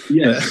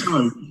 Yes.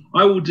 So,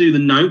 I will do the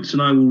notes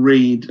and I will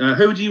read.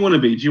 Who do you want to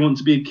be? Do you want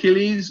to be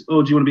Achilles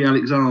or do you want to be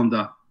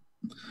Alexander?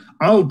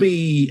 I'll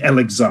be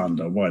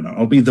Alexander. Why not?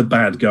 I'll be the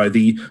bad guy,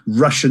 the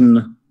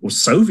Russian or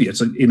Soviet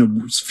in a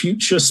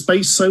future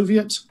space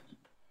Soviet.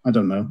 I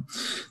don't know.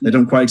 They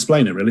don't quite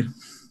explain it, really.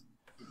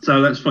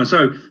 So that's fine.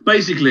 So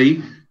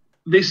basically,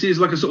 this is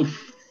like a sort of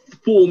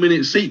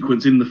 4-minute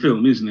sequence in the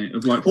film, isn't it?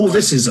 Of like,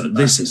 this is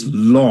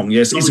long.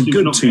 Yes, it's a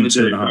good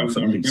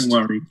 2.5 at least.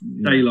 Don't worry.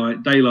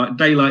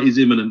 Daylight is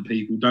imminent,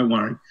 people. Don't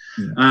worry.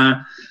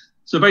 Yeah.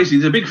 So basically,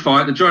 there's a big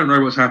fight. The giant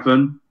robots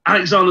happen.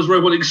 Alexander's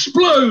robot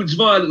explodes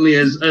violently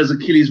as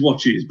Achilles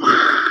watches.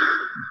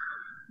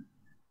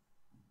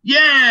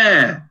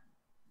 Yeah!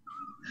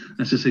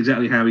 That's just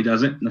exactly how he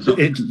does it.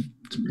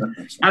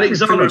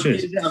 Alexander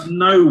appears out of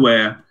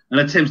nowhere and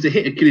attempts to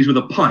hit Achilles with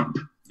a pipe.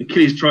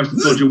 Achilles tries to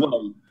dodge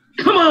away.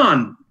 Come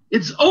on!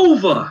 It's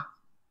over!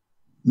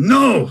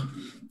 No!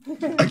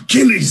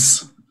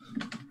 Achilles!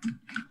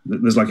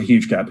 There's like a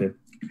huge gap here.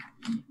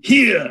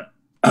 Here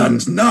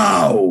and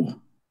now!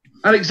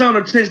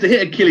 Alexander tends to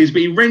hit Achilles,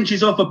 but he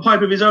wrenches off a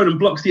pipe of his own and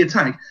blocks the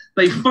attack.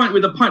 They fight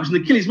with the pipes, and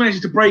Achilles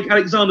manages to break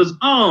Alexander's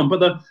arm,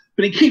 but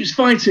he keeps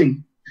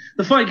fighting.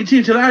 The fight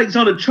continues until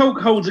Alexander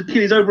chokeholds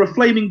Achilles over a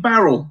flaming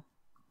barrel.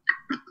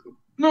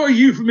 Not a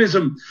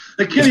euphemism.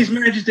 Achilles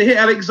manages to hit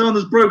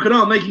Alexander's broken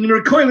arm, making him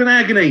recoil in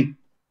agony.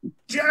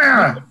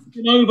 Yeah!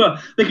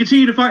 Over. They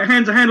continue to fight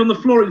hand to hand on the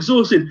floor,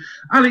 exhausted.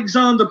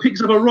 Alexander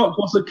picks up a rock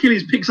whilst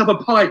Achilles picks up a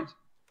pipe.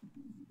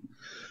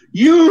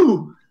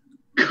 You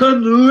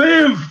can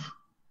live!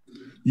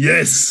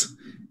 Yes,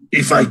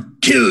 if I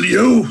kill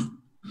you.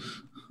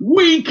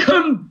 We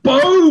can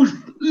both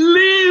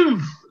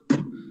live!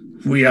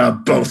 We are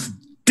both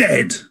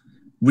dead.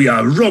 We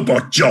are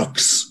robot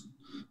jocks.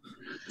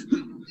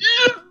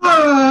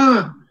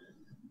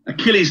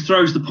 Achilles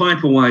throws the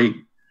pipe away.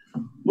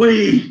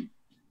 We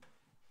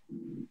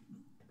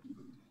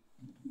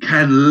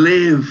can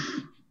live.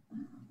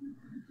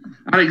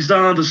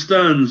 Alexander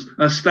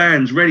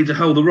stands ready to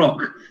hold the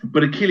rock,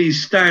 but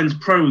Achilles stands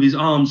prone with his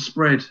arms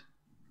spread.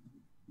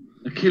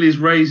 Achilles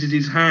raises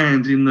his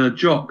hand in the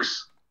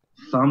jock's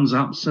thumbs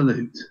up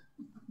salute.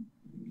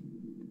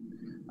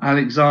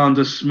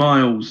 Alexander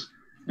smiles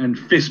and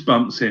fist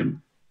bumps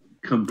him,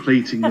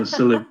 completing the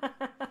salute.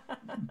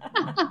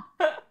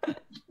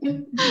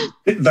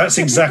 That's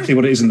exactly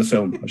what it is in the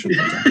film. I should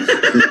point out.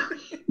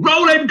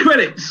 Roll end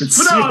credits. And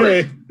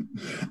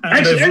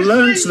I've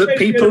learned that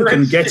people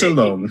can get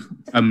along.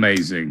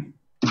 Amazing.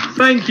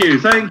 Thank you.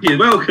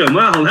 Welcome.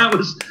 Well, that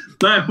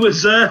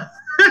was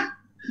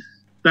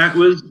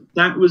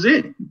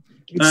it.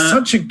 It's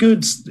such a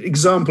good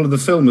example of the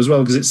film as well,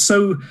 because it's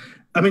so.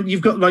 I mean,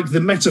 you've got like the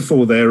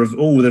metaphor there of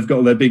they've got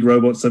all their big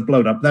robots, they've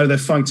blown up. Now they're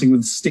fighting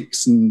with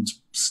sticks and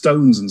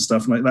stones and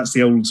stuff. Like that's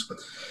the old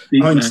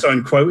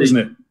Einstein quote, isn't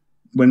it?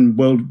 When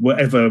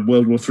whatever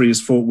World War III is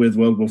fought with,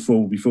 World War IV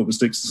will be fought with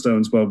sticks and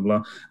stones, blah, blah,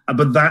 blah.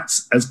 But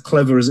that's as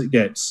clever as it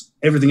gets.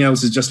 Everything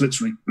else is just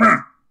literally...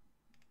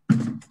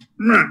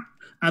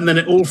 And then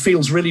it all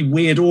feels really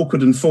weird,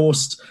 awkward and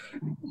forced.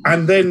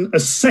 And then a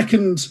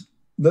second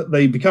that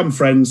they become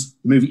friends,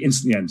 the movie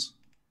instantly ends.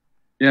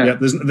 Yeah,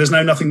 there's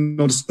nothing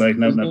more to say.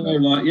 No.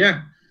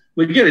 Yeah.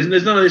 Well, you get it.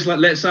 There's none of this like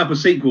let's up a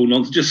sequel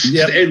nonsense.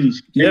 Just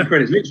ends. End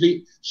credits.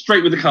 Literally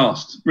straight with the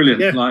cast.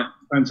 Brilliant. Yeah. Like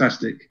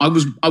fantastic. I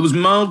was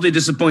mildly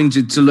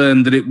disappointed to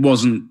learn that it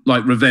wasn't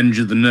like Revenge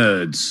of the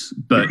Nerds,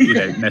 but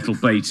metal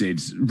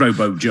plated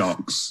robo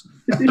jocks.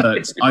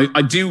 But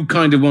I do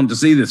kind of want to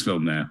see this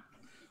film now.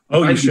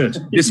 Oh, you should.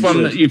 This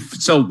one that you've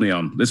sold me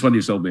on.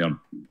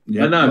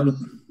 Yeah. I know.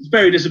 It's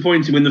very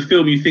disappointing when the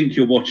film you think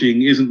you're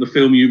watching isn't the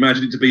film you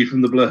imagine it to be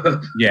from the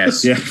blurb.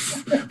 Yes. Yeah.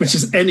 Which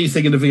is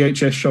anything in a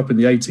VHS shop in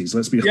the 80s,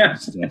 let's be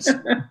honest. Yes.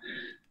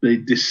 The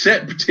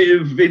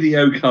deceptive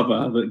video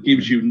cover that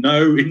gives you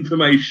no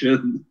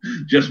information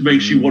just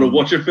makes you want to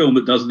watch a film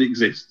that doesn't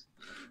exist.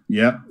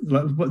 Yeah.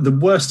 The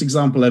worst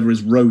example ever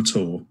is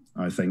Rotor,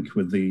 I think,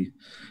 with the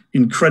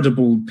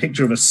incredible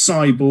picture of a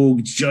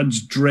cyborg,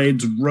 Judge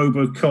Dredd,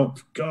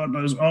 RoboCop, God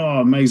knows.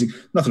 Oh, amazing.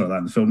 Nothing like that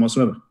in the film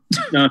whatsoever.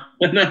 No.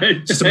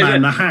 Just a man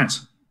in a hat.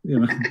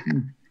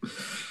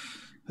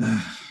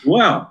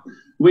 Well,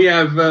 we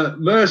have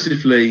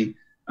mercifully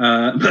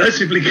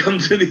come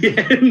to the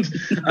end.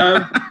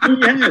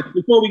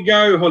 Before we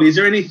go, Holly, is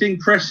there anything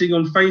pressing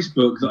on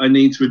Facebook that I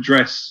need to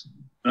address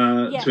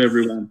to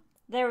everyone?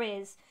 There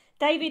is.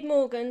 David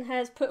Morgan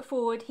has put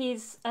forward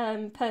his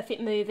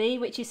perfect movie,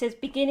 which he says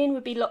beginning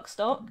would be Lock,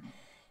 Stock,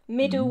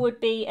 middle would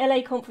be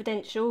LA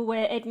Confidential,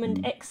 where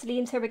Edmund Exley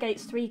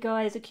interrogates 3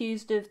 guys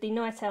accused of the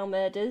Night Owl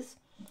murders.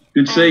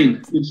 Good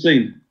scene. Good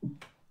scene.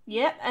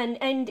 Yep, and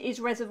end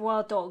is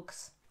Reservoir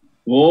Dogs.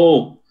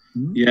 Oh,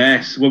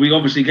 yes. Well, we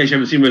obviously, in case you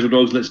haven't seen Reservoir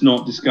Dogs, let's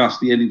not discuss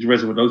the ending to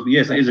Reservoir Dogs. But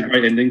yes, that is a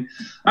great ending.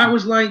 That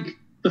was like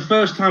the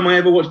first time I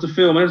ever watched a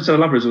film. I said I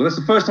love Reservoir. That's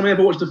the first time I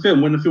ever watched a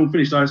film. When the film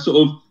finished, I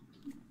sort of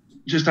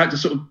just had to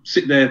sort of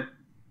sit there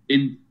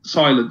in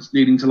silence,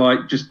 needing to like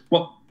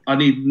I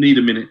need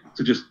a minute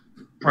to just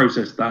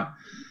process that.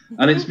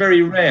 And it's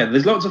very rare.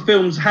 There's lots of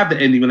films have the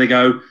ending when they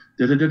go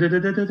boom,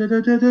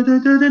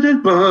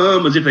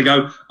 as if they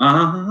go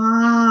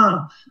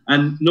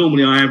and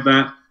normally I have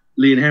that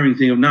Lee and Herring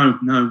thing of no,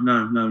 not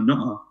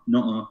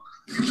no.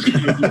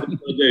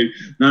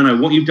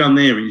 What you've done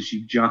there is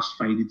you've just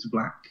faded to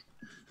black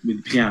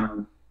with the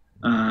piano.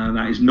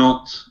 That is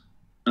not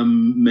a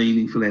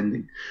meaningful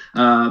ending.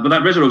 But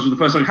that Reservoir Dogs was the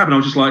first time it happened. I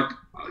was just like,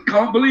 I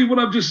can't believe what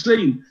I've just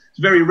seen. It's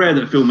very rare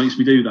that a film makes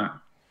me do that.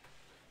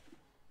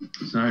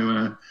 So,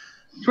 I'm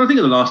trying to think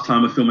of the last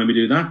time a film made me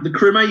do that. The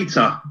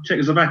Cremator,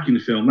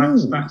 Czechoslovakian film.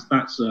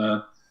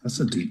 That's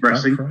a deep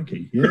cut,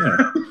 crikey. Yeah.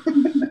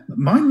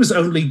 Mine was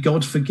only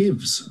God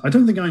Forgives. I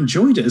don't think I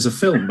enjoyed it as a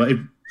film, but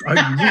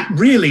I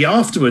really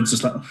afterwards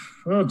just like,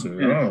 Didn't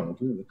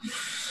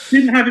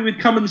have it with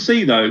Come and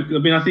See though. I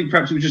mean, I think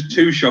perhaps it was just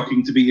too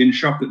shocking to be in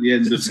shock at the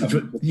end of.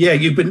 Yeah,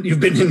 you've been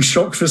in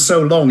shock for so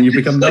long, you've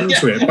become numb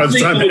to it by the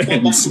time it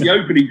ends. The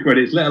opening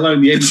credits, let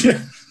alone the end.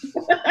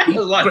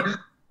 Like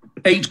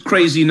 8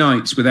 Crazy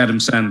Nights with Adam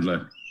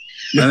Sandler.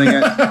 I think.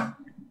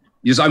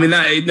 Yes, I mean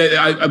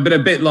I've been a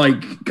bit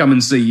like Come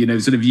and See.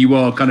 Sort of you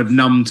are kind of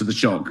numb to the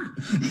shock.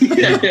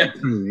 Yeah.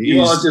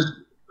 You are just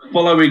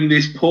following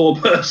this poor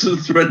person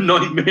through a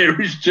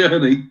nightmarish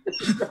journey.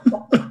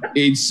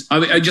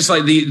 I just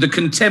like the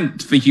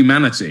contempt for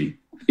humanity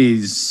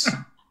is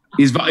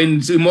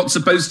in what's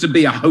supposed to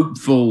be a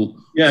hopeful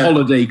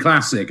holiday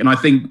classic, and I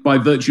think by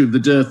virtue of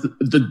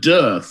the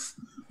dearth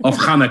of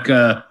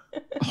Hanukkah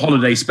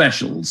holiday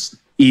specials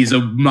is a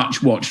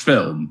much watched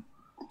film.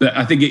 But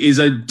I think it is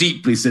a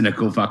deeply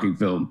cynical fucking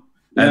film,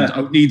 and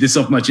I need this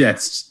off my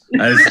chest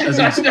as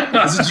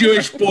a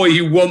Jewish boy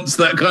who wants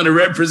that kind of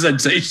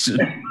representation.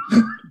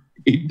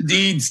 It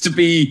needs to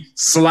be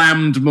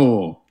slammed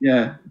more.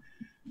 Yeah.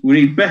 We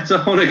need better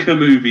Hanukkah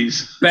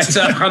movies. Better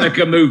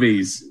Hanukkah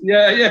movies.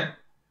 Yeah.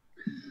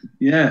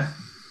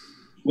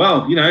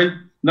 Well,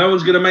 no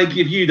one's going to make it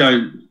if you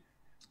don't.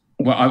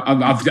 Well,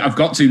 I've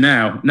got to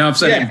now. Now I've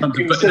said it.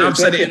 Now I've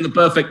said it in the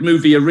perfect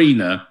movie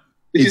arena.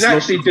 This is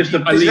actually just a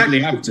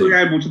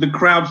preamble to the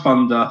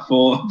crowdfunder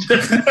for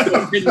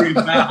Henry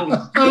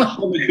Fowler's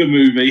Hanukkah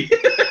movie.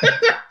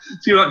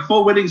 So you're like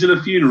 4 weddings and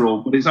a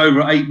funeral, but it's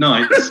over 8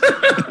 nights.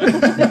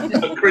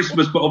 Like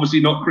Christmas, but obviously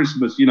not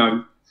Christmas, It's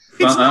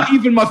not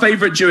even my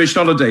favourite Jewish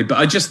holiday, but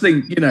I just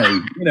think,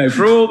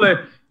 for all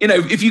the,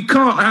 if you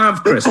can't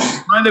have Christmas,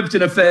 I lived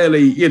in a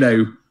fairly,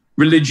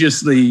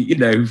 religiously,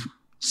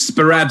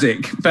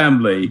 sporadic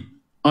family.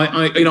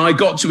 I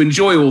got to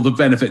enjoy all the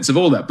benefits of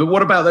all that. But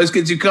what about those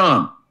kids who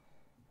can't?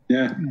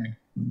 Yeah.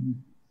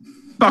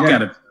 Fuck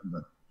Adam.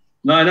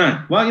 No, I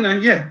know. Well,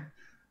 yeah.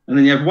 And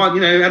then you have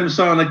one, Adam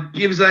Sandler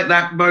gives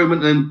that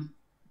moment and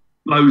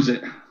blows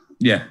it.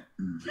 Yeah.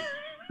 I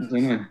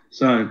don't know.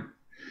 So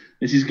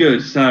this is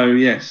good. So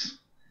yes.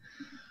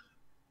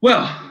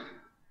 Well,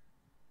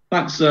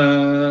 that's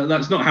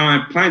not how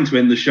I planned to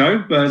end the show,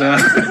 but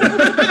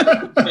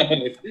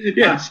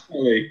yes,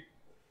 sorry.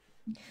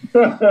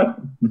 So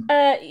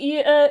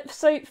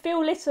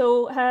Phil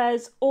Little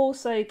has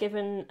also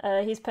given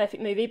his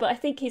perfect movie, but I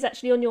think he's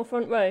actually on your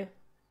front row.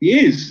 He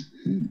is.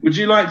 Would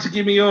you like to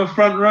give me your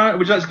front row?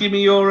 Would you like to give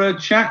me your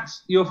chat,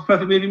 your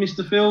perfect movie,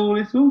 Mr. Phil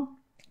Little?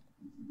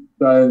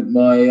 So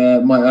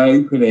my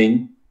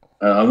opening,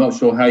 I'm not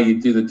sure how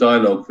you do the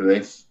dialogue for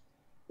this,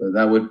 but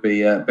that would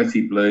be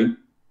Betty Blue.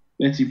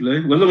 Betty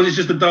Blue. Well, as long as it's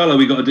just the dialogue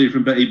we got to do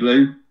from Betty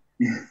Blue.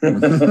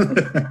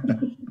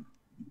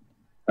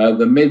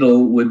 The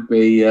middle would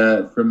be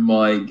from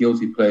my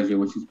guilty pleasure,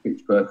 which is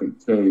Pitch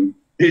Perfect 2.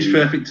 Pitch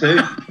Perfect 2?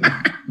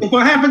 If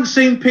I haven't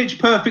seen Pitch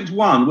Perfect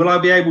 1, will I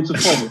be able to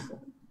follow?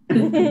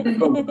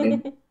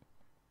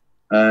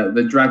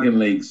 The Dragon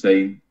League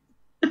scene.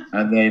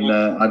 And then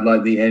I'd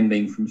like the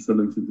ending from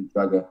Salute to the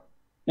Jugger.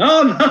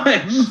 Oh,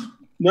 nice.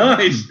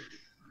 Nice.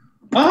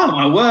 Oh,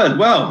 my word.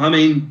 Well, I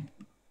mean,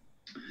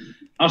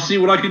 I'll see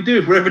what I can do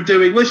if we're ever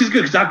doing... Well, this is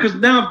good, because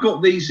now I've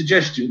got these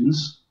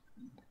suggestions.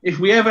 If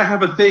we ever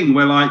have a thing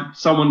where,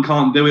 someone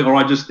can't do it, or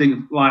I just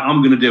think,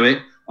 I'm going to do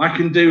it, I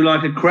can do, a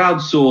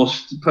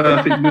crowdsourced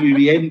perfect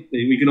movie end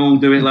thing. We can all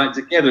do it,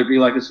 together. It'd be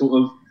like a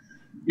sort of,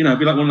 it'd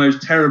be like one of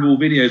those terrible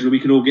videos where we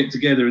could all get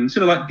together. And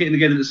instead of, getting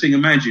together to sing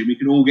Imagine, we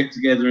could all get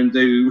together and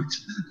do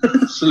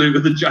Salute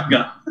of the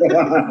Jugger.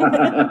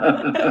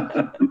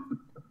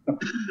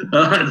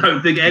 I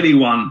don't think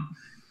anyone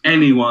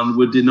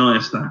would deny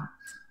us that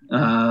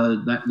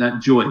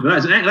joy.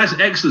 But that's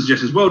excellent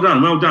suggestions. Well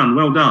done.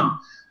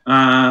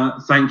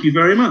 Thank you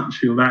very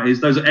much.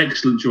 Those are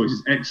excellent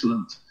choices.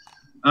 Excellent.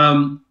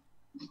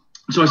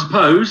 So I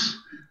suppose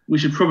we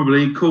should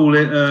probably call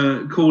it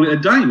a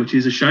day, which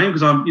is a shame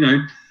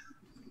because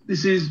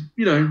this is,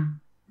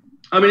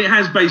 I mean, it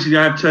has basically,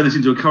 I have turned this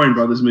into a Coen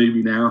Brothers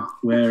movie now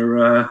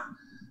where,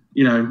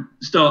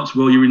 starts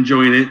well, you're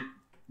enjoying it.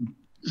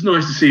 It's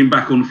nice to see him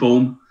back on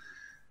form.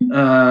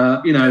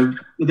 But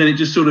then it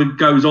just sort of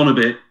goes on a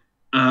bit.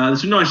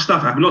 There's some nice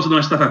stuff happening, lots of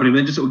nice stuff happening, but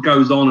it just sort of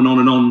goes on and on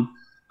and on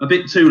a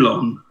bit too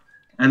long,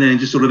 and then it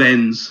just sort of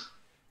ends,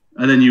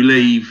 and then you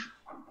leave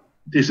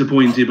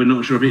disappointed, but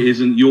not sure if it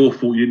isn't your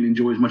fault you didn't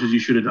enjoy as much as you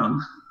should have done.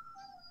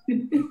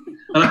 And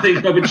I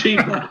think I've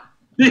achieved that.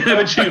 In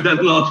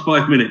the last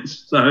 5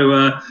 minutes.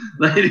 So,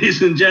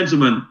 ladies and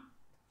gentlemen,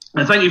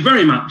 thank you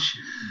very much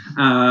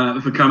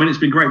for coming. It's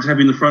been great to have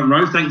you in the front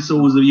row. Thanks to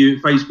all of you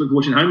at Facebook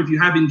watching at home. If you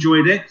have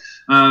enjoyed it,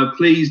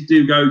 please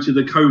do go to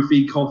the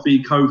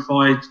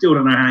Ko-fi, still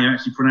don't know how you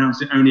actually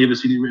pronounce it, only ever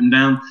seen it written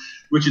down.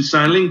 Richard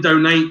Sandling,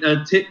 donate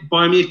a tip,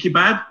 buy me a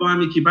kebab,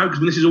 because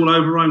when this is all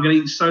over, I'm going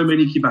to eat so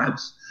many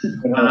kebabs.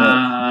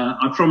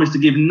 I promise to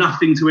give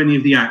nothing to any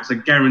of the acts, I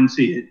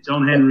guarantee it.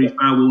 John Henry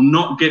Fowler will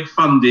not get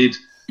funded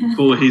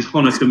for his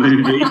Hanukkah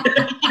movie.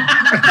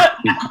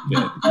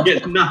 He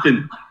gets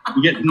nothing.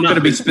 You get nothing. Going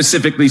to be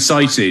specifically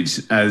cited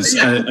as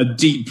a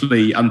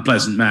deeply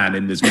unpleasant man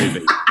in this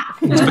movie.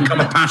 It's become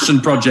a passion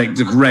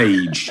project of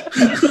rage.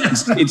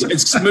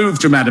 It's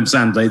moved from Adam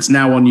Sandler. It's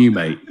now on you,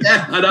 mate.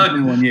 Yeah, I know.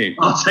 Now on you.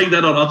 I'll take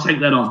that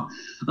on.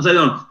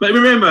 But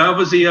remember,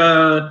 obviously,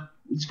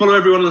 follow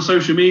everyone on the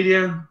social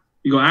media.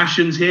 You've got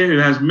Ashens here, who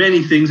has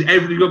many things.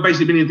 You've got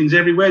basically many things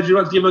everywhere. Would you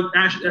like to give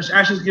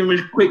Ashens give him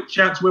a quick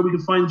chat to where we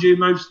can find you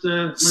most?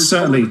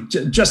 Certainly.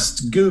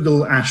 Just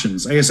Google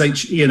Ashens,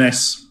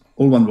 Ashens,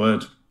 all one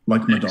word,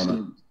 like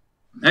Madonna.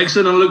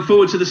 Excellent. I look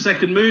forward to the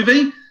second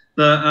movie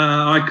that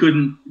I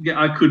couldn't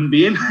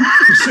be in.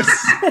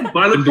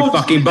 But I look forward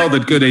fucking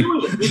bothered, could he?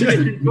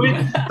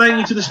 Thank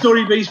you to the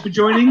Story Beast for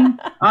joining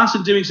us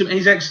and doing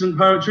his excellent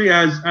poetry,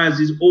 as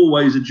is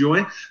always a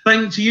joy.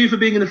 Thank you to you for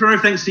being in the front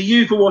row. Thanks to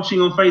you for watching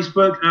on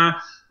Facebook.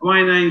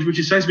 My name's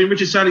Richard Sandling. It's been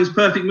Richard Sandling's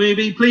Perfect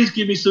Movie. Please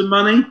give me some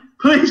money.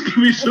 Thank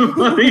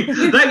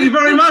you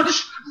very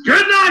much.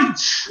 Good night.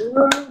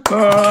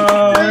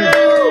 Bye.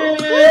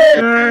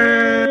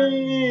 Yay.